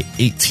January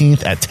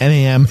 18th at 10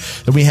 a.m.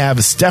 Then we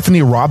have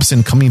Stephanie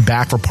Robson coming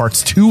back for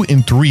parts 2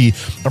 and 3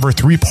 of her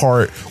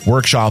 3-part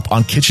workshop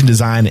on kitchen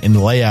design and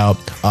layout.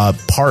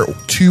 Part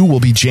 2 will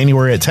be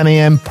January at 10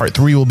 a.m. Part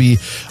 3 will be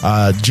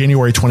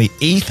January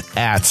 28th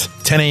at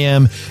 10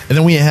 a.m. And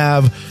then we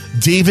have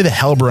David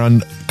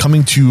Helbrun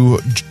coming to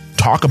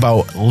talk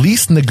about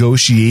lease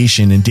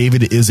negotiation. And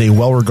David is a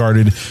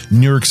well-regarded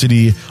New York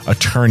City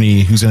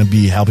attorney who's going to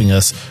be helping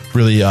us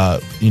really,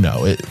 how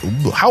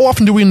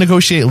often do we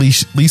negotiate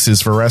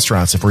leases for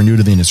restaurants if we're new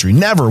to the industry?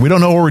 Never. We don't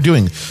know what we're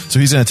doing. So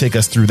he's going to take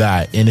us through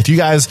that. And if you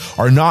guys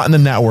are not in the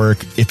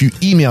network, if you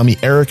email me,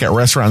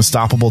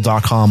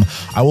 eric@restaurantunstoppable.com,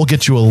 I will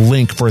get you a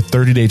link for a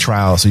 30-day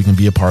trial so you can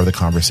be a part of the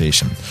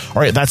conversation.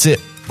 All right, that's it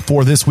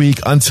for this week.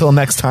 Until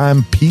next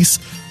time, peace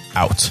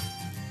out.